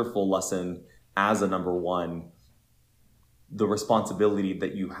wonderful lesson as a number one, the responsibility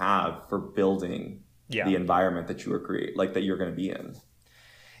that you have for building the environment that you are that you're going to be in.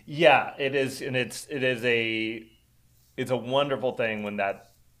 Yeah, it is. And it's a wonderful thing when that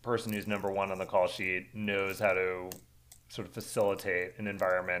person who's number one on the call sheet knows how to sort of facilitate an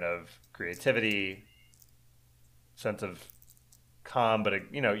environment of creativity, sense of calm, but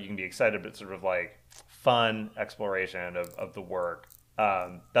you know, you can be excited, but sort of like fun exploration of the work.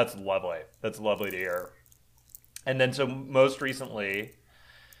 That's lovely. That's lovely to hear. And then so most recently,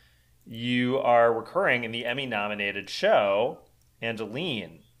 you are recurring in the Emmy-nominated show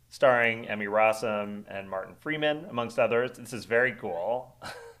Angeline, starring Emmy Rossum and Martin Freeman, amongst others. This is very cool.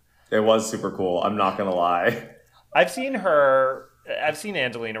 It was super cool. I'm not going to lie. I've seen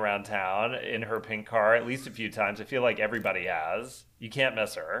Angeline around town in her pink car at least a few times. I feel like everybody has. You can't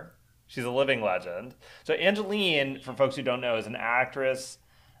miss her. She's a living legend. So Angeline, for folks who don't know, is an actress,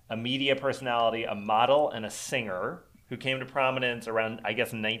 a media personality, a model, and a singer who came to prominence around, I guess,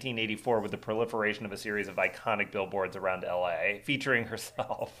 1984 with the proliferation of a series of iconic billboards around LA featuring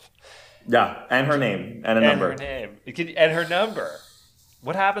herself. Yeah, and her name, and a number. And her number.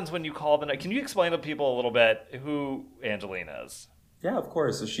 What happens when you call Can you explain to people a little bit who Angeline is? Yeah, of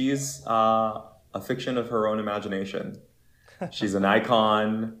course. So she's a fiction of her own imagination. She's an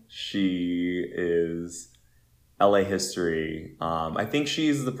icon. She is LA history. I think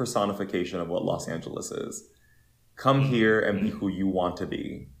she's the personification of what Los Angeles is. Come here and be who you want to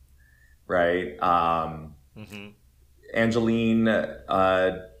be, right? Angeline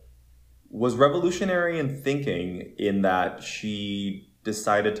was revolutionary in thinking in that she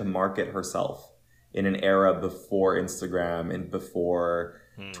decided to market herself in an era before Instagram and before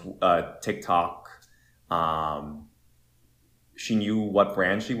TikTok. She knew what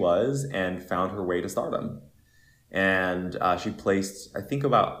brand she was and found her way to stardom. And she placed, I think,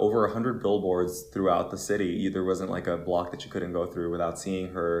 about over 100 billboards throughout the city. There wasn't like a block that you couldn't go through without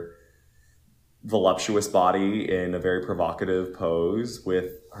seeing her voluptuous body in a very provocative pose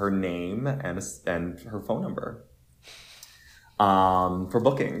with her name and her phone number for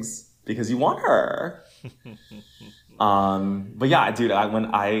bookings, because you want her. But yeah, dude,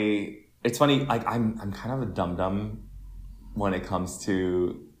 it's funny. Like I'm kind of a dum-dum when it comes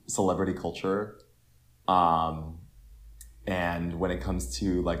to celebrity culture, and when it comes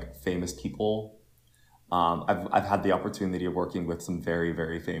to like famous people. I've had the opportunity of working with some very,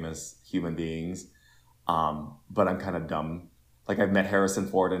 very famous human beings, but I'm kind of dumb. Like I've met Harrison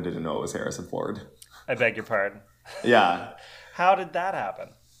Ford and didn't know it was Harrison Ford. I beg your pardon. Yeah. How did that happen?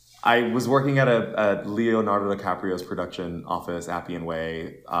 I was working at a Leonardo DiCaprio's production office, Appian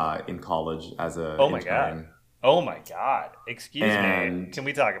Way, in college as a intern. Oh my God. Excuse me. Can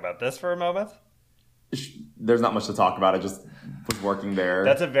we talk about this for a moment? There's not much to talk about. I just was working there.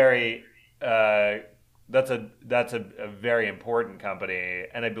 That's a very that's a very important company,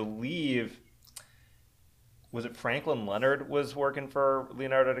 and I believe, was it Franklin Leonard was working for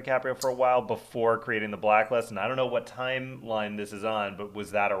Leonardo DiCaprio for a while before creating The Blacklist? And I don't know what timeline this is on, but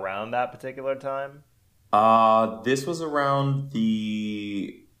was that around that particular time? This was around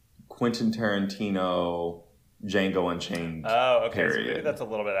the Quentin Tarantino Django Unchained period. So maybe that's a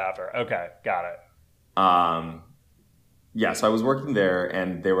little bit after. Okay, got it. Yeah, so I was working there,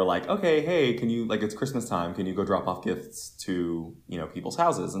 and they were like, okay, hey, can you, like, it's Christmas time, can you go drop off gifts to, people's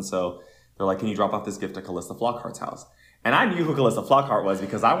houses? And so they're like, can you drop off this gift at Callista Flockhart's house? And I knew who Callista Flockhart was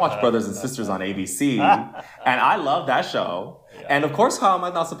because I watched Brothers and Sisters on ABC, and I love that show. Yeah. And of course, how am I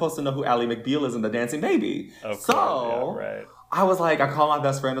not supposed to know who Ally McBeal is in The Dancing Baby? I was like, I called my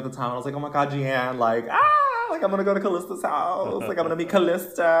best friend at the time, and I was like, oh my God, Jeanne, like, I'm going to go to Callista's house. Like, I'm going to meet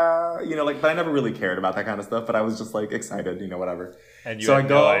Callista. But I never really cared about that kind of stuff. But I was just, like, excited, whatever. And you had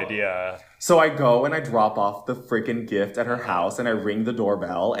no idea. So I go and I drop off the freaking gift at her house. And I ring the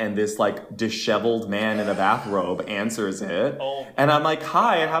doorbell. And this, like, disheveled man in a bathrobe answers it. And I'm like,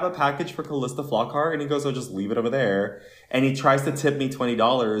 hi, I have a package for Callista Flockhart. And he goes, oh, just leave it over there. And he tries to tip me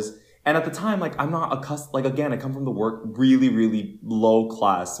 $20. And at the time, like, I'm not accustomed. Like, again, I come from the really, really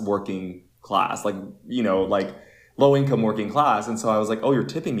low-class working class, like low income working class. And so I was like, oh, you're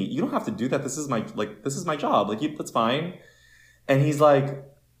tipping me. You don't have to do that. This is my job. Like, that's fine. And he's like,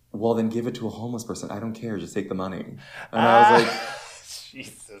 well, then give it to a homeless person. I don't care. Just take the money. And I was like,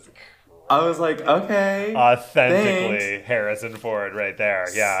 Jesus Christ. I was like, okay. Authentically thanks. Harrison Ford right there.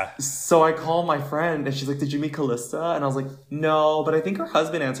 Yeah. So I call my friend and she's like, did you meet Callista? And I was like, no, but I think her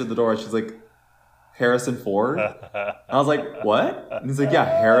husband answered the door. And she's like, Harrison Ford? And I was like, what? And he's like, yeah,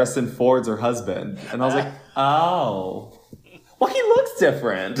 Harrison Ford's her husband. And I was like, oh. Well, he looks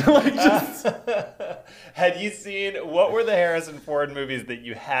different. Had you seen, what were the Harrison Ford movies that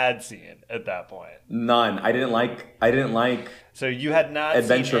you had seen at that point? None. I didn't like So you had not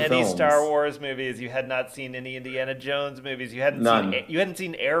adventure seen any films. Star Wars movies. You had not seen any Indiana Jones movies. You hadn't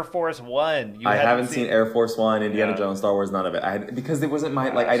seen Air Force One. I haven't seen Air Force One, Indiana Jones, Star Wars, none of it. Because it wasn't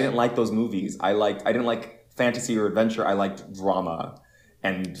my, I didn't like those movies. I didn't like fantasy or adventure. I liked drama.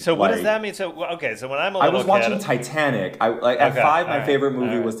 And so what does that mean? So when I'm a little I was watching Titanic. At 5, my favorite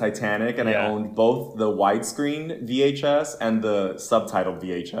movie was Titanic, and I owned both the widescreen VHS and the subtitled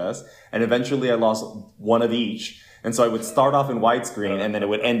VHS. And eventually I lost one of each. And so I would start off in widescreen, and then it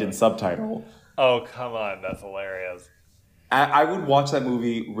would end in subtitle. Oh, come on. That's hilarious. I would watch that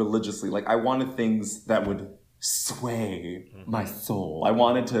movie religiously. Like, I wanted things that would sway my soul. I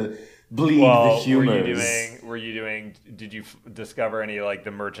wanted to bleed the humors. Did you discover any, like, the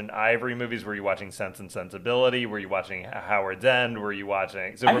Merchant Ivory movies? Were you watching Sense and Sensibility? Were you watching Howard's End? Were you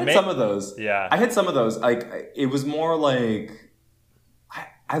watching... I had some of those. Yeah. I had some of those. Like, it was more like...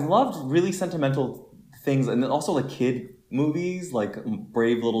 I loved really sentimental things, and then also, like, kid movies, like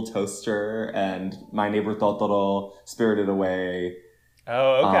Brave Little Toaster and My Neighbor Totoro, Spirited Away.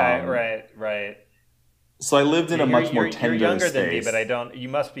 Oh, okay. Right. So I lived in a much more tender You're younger space. than me, but I don't... You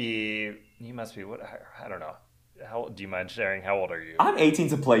must be what? I don't know. Do you mind sharing? How old are you? I'm 18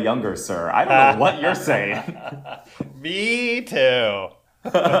 to play younger, sir. I don't know what you're saying. Me too. No,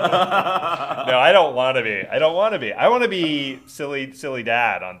 I don't want to be. I want to be silly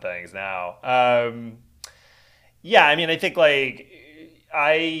dad on things now. Yeah, I mean, I think, like,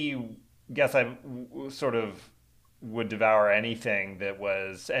 I guess I sort of would devour anything that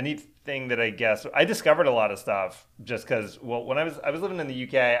I guess I discovered a lot of stuff just because, well, when I was living in the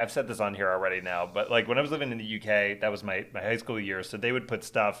UK, I've said this on here already now, but, like, when I was living in the UK, that was my high school years. So they would put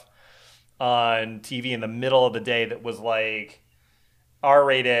stuff on TV in the middle of the day that was, like,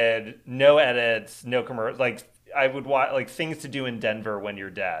 R-rated, no edits, no commercials. Like, I would watch, like, Things to Do in Denver When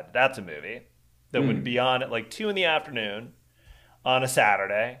You're Dead. That's a movie that would be on at, like, 2 p.m. on a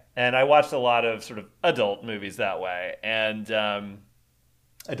Saturday. And I watched a lot of sort of adult movies that way, and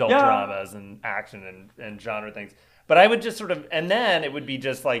adult dramas and action and genre things. But I would just sort of, and then it would be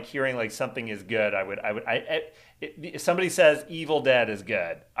just like hearing, like, something is good. If somebody says Evil Dead is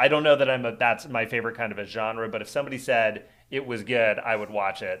good, I don't know that that's my favorite kind of a genre, but if somebody said it was good, I would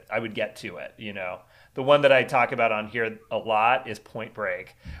watch it. I would get to it, you know. The one that I talk about on here a lot is Point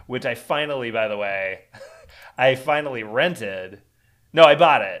Break, which I finally, by the way, I finally rented. No, I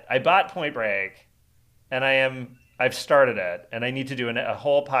bought it. I bought Point Break, and I've started it, and I need to do a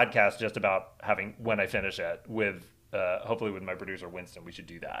whole podcast just about when I finish it with hopefully with my producer Winston. We should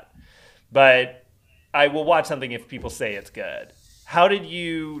do that. But I will watch something if people say it's good. How did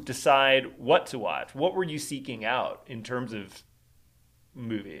you decide what to watch? What were you seeking out in terms of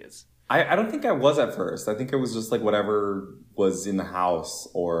movies? I don't think I was at first. I think it was just like whatever was in the house,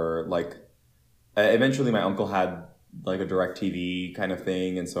 or like eventually my uncle had like a DirecTV kind of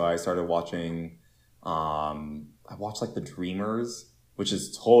thing, and so I started watching. I watched like The Dreamers, which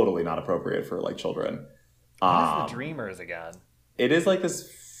is totally not appropriate for like children. What is The Dreamers again? It is like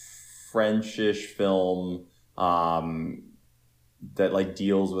this Frenchish film that like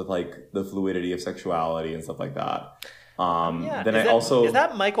deals with like the fluidity of sexuality and stuff like that. Then is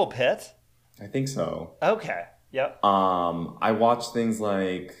that Michael Pitt? I think so. Okay. Yep. I watched things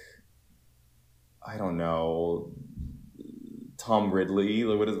like, I don't know, Tom Ridley.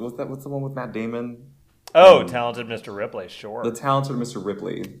 What's the one with Matt Damon? Oh, Talented Mr. Ripley, sure. The Talented Mr.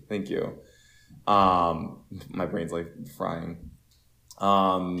 Ripley. Thank you. My brain's like frying.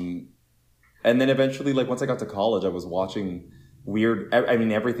 And then eventually, like once I got to college, I was watching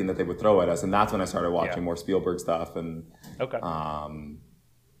everything that they would throw at us, and that's when I started watching more Spielberg stuff. And I don't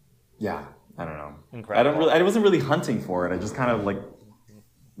know. Incredible. I wasn't really hunting for it. I just kind of like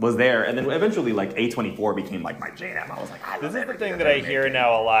was there, and then eventually like A24 became like my jam. I was like, this is the thing that I hear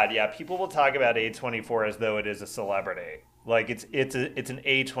now a lot. Yeah, people will talk about A24 as though it is a celebrity. Like it's an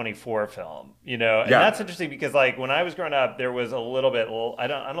A24 film, you know, and that's interesting because like when I was growing up, there was a little bit. I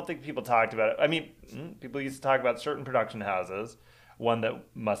don't think people talked about it. I mean, people used to talk about certain production houses, one that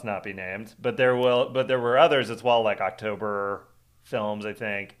must not be named, but there were others as well, like October Films, I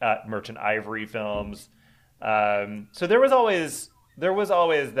think, Merchant Ivory Films. So there was always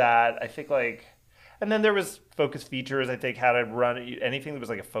that. I think like. And then there was Focus Features, I think, how to run anything that was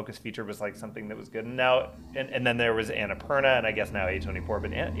like a Focus Feature was like something that was good. And now, and then there was Annapurna, and I guess now A24. But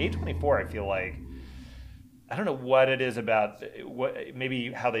A24, I feel like, I don't know what it is about,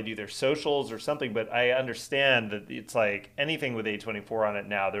 maybe how they do their socials or something, but I understand that it's like anything with A24 on it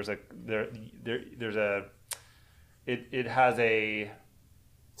now, it has a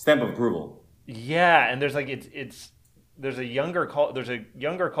stamp of approval. Yeah, and there's like there's a younger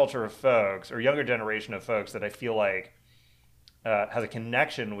culture of folks, or younger generation of folks, that I feel like has a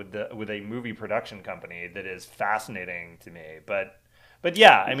connection with a movie production company that is fascinating to me. But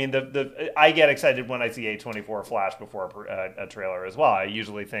yeah, I mean I get excited when I see A24 flash before a trailer as well. I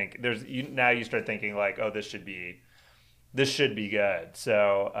usually think now you start thinking like, oh, this should be good.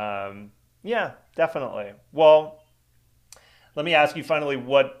 So yeah, definitely. Well, let me ask you finally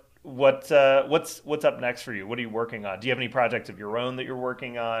what's up next for you? What are you working on? Do you have any projects of your own that you're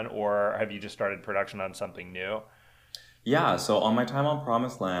working on, or have you just started production on something new? Yeah, so on my time on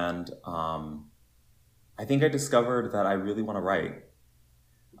Promised Land, I think I discovered that I really want to write.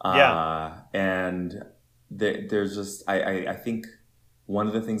 And there's just I think one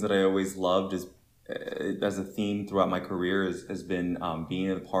of the things that I always loved is as a theme throughout my career has been being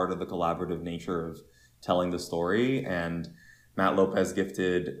a part of the collaborative nature of telling the story. And Matt Lopez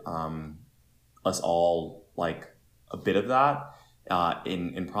gifted us all like a bit of that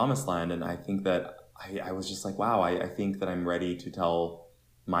in Promised Land, and I think that I was just like, wow, I think that I'm ready to tell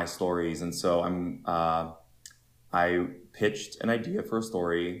my stories. And so I pitched an idea for a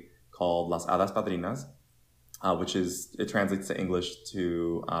story called Las Hadas Padrinas, which it translates to English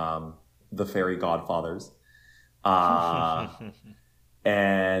to the Fairy Godfathers.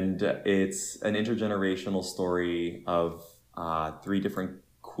 And it's an intergenerational story of 3 different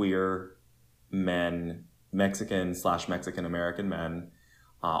queer men, Mexican/Mexican American men,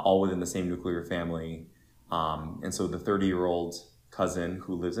 all within the same nuclear family. And so the 30-year-old cousin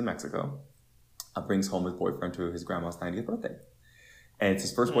who lives in Mexico brings home his boyfriend to his grandma's 90th birthday. And it's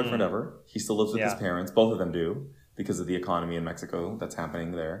his first boyfriend ever. He still lives with his parents. Both of them do, because of the economy in Mexico that's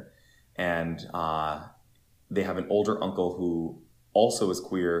happening there. And they have an older uncle who also is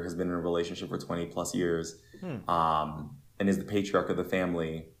queer, has been in a relationship for 20 plus years, and is the patriarch of the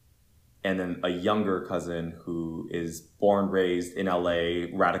family. And then a younger cousin who is born, raised in LA,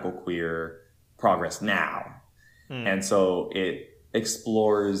 radical queer, progress now. And so it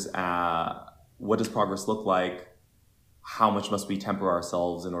explores what does progress look like? How much must we temper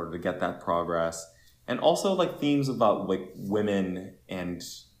ourselves in order to get that progress? And also like themes about like women and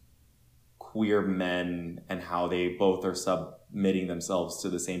queer men and how they both are submitting themselves to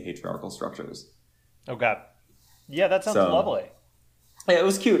the same patriarchal structures. Okay. Yeah, that sounds lovely. Yeah, it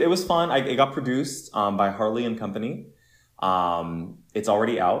was cute. It was fun. It got produced by Harley and Company. It's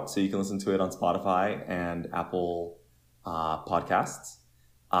already out, so you can listen to it on Spotify and Apple podcasts.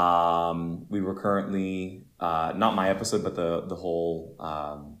 We were currently, not my episode, but the whole,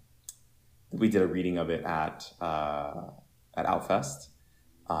 we did a reading of it at Outfest.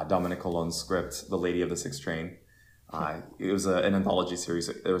 Dominic Colon's script, The Lady of the Sixth Train. It was an anthology series.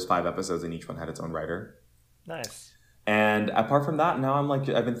 There was 5 episodes and each one had its own writer. Nice. And apart from that, now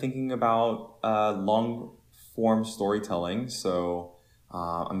I've been thinking about long form storytelling. So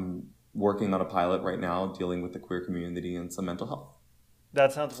I'm working on a pilot right now dealing with the queer community and some mental health.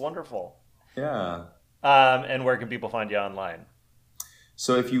 That sounds wonderful. Yeah. And where can people find you online?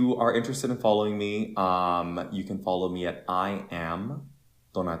 So if you are interested in following me, you can follow me at I am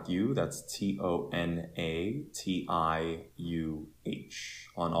Tonatiuh. That's TONATIUH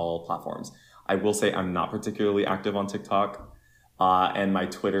on all platforms. I will say I'm not particularly active on TikTok, and my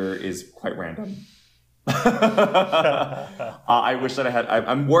Twitter is quite random. I wish that I had.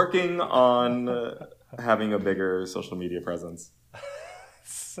 I'm working on having a bigger social media presence.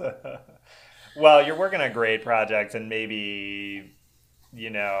 Well, you're working on great projects, and maybe,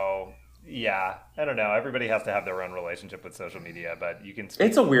 yeah, I don't know. Everybody has to have their own relationship with social media, but you can.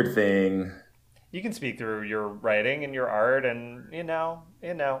 It's a weird thing. You can speak through your writing and your art, and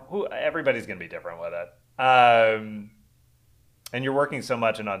everybody's gonna be different with it. And you're working so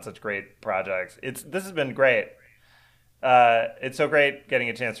much and on such great projects. This has been great. It's so great getting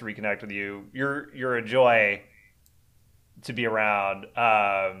a chance to reconnect with you. You're a joy to be around,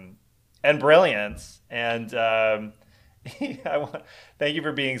 and brilliance. And thank you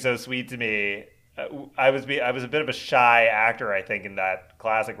for being so sweet to me. I was a bit of a shy actor, I think, in that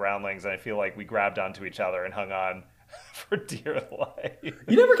classic Roundlings, and I feel like we grabbed onto each other and hung on for dear life.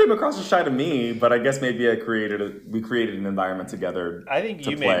 You never came across as shy to me, but I guess maybe we created an environment together. I think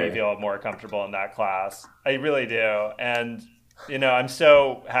you made me feel more comfortable in that class. I really do, and I'm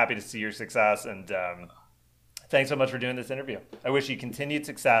so happy to see your success. And thanks so much for doing this interview. I wish you continued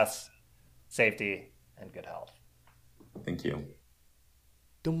success, safety, and good health. Thank you.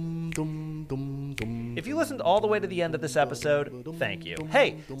 If you listened all the way to the end of this episode, thank you.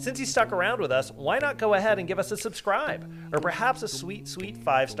 Hey, since you stuck around with us, why not go ahead and give us a subscribe? Or perhaps a sweet, sweet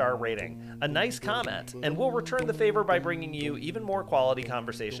 5-star rating, a nice comment, and we'll return the favor by bringing you even more quality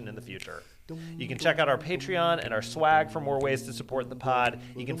conversation in the future. You can check out our Patreon and our swag for more ways to support the pod.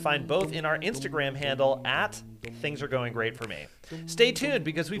 You can find both in our Instagram handle at Things Are Going Great For Me. Stay tuned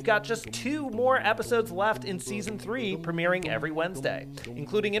because we've got just 2 more episodes left in Season 3, premiering every Wednesday,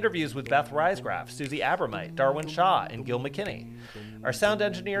 including interviews with Beth Riesgraf, Susie Abromite, Darwin Shaw, and Gil McKinney. Our sound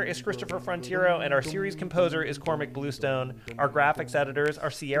engineer is Christopher Frontiero, and our series composer is Cormac Bluestone. Our graphics editors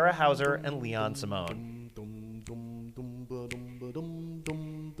are Sierra Hauser and Leon Simone.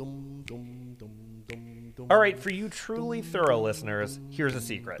 All right, for you truly thorough listeners, here's a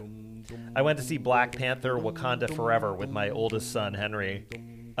secret. I went to see Black Panther Wakanda Forever with my oldest son, Henry.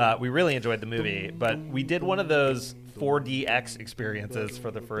 We really enjoyed the movie, but we did one of those 4DX experiences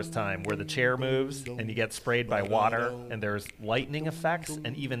for the first time where the chair moves and you get sprayed by water and there's lightning effects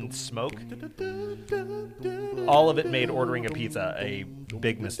and even smoke. All of it made ordering a pizza a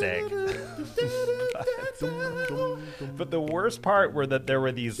big mistake. But the worst part were that there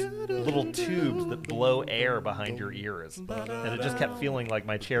were these little tubes that blow air behind your ears, and it just kept feeling like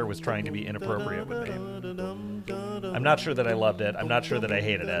my chair was trying to be inappropriate with me. I'm not sure that I loved it. I'm not sure that I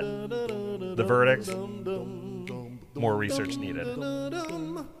hated it. The verdict? More research needed.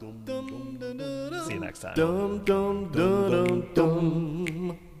 See you next time.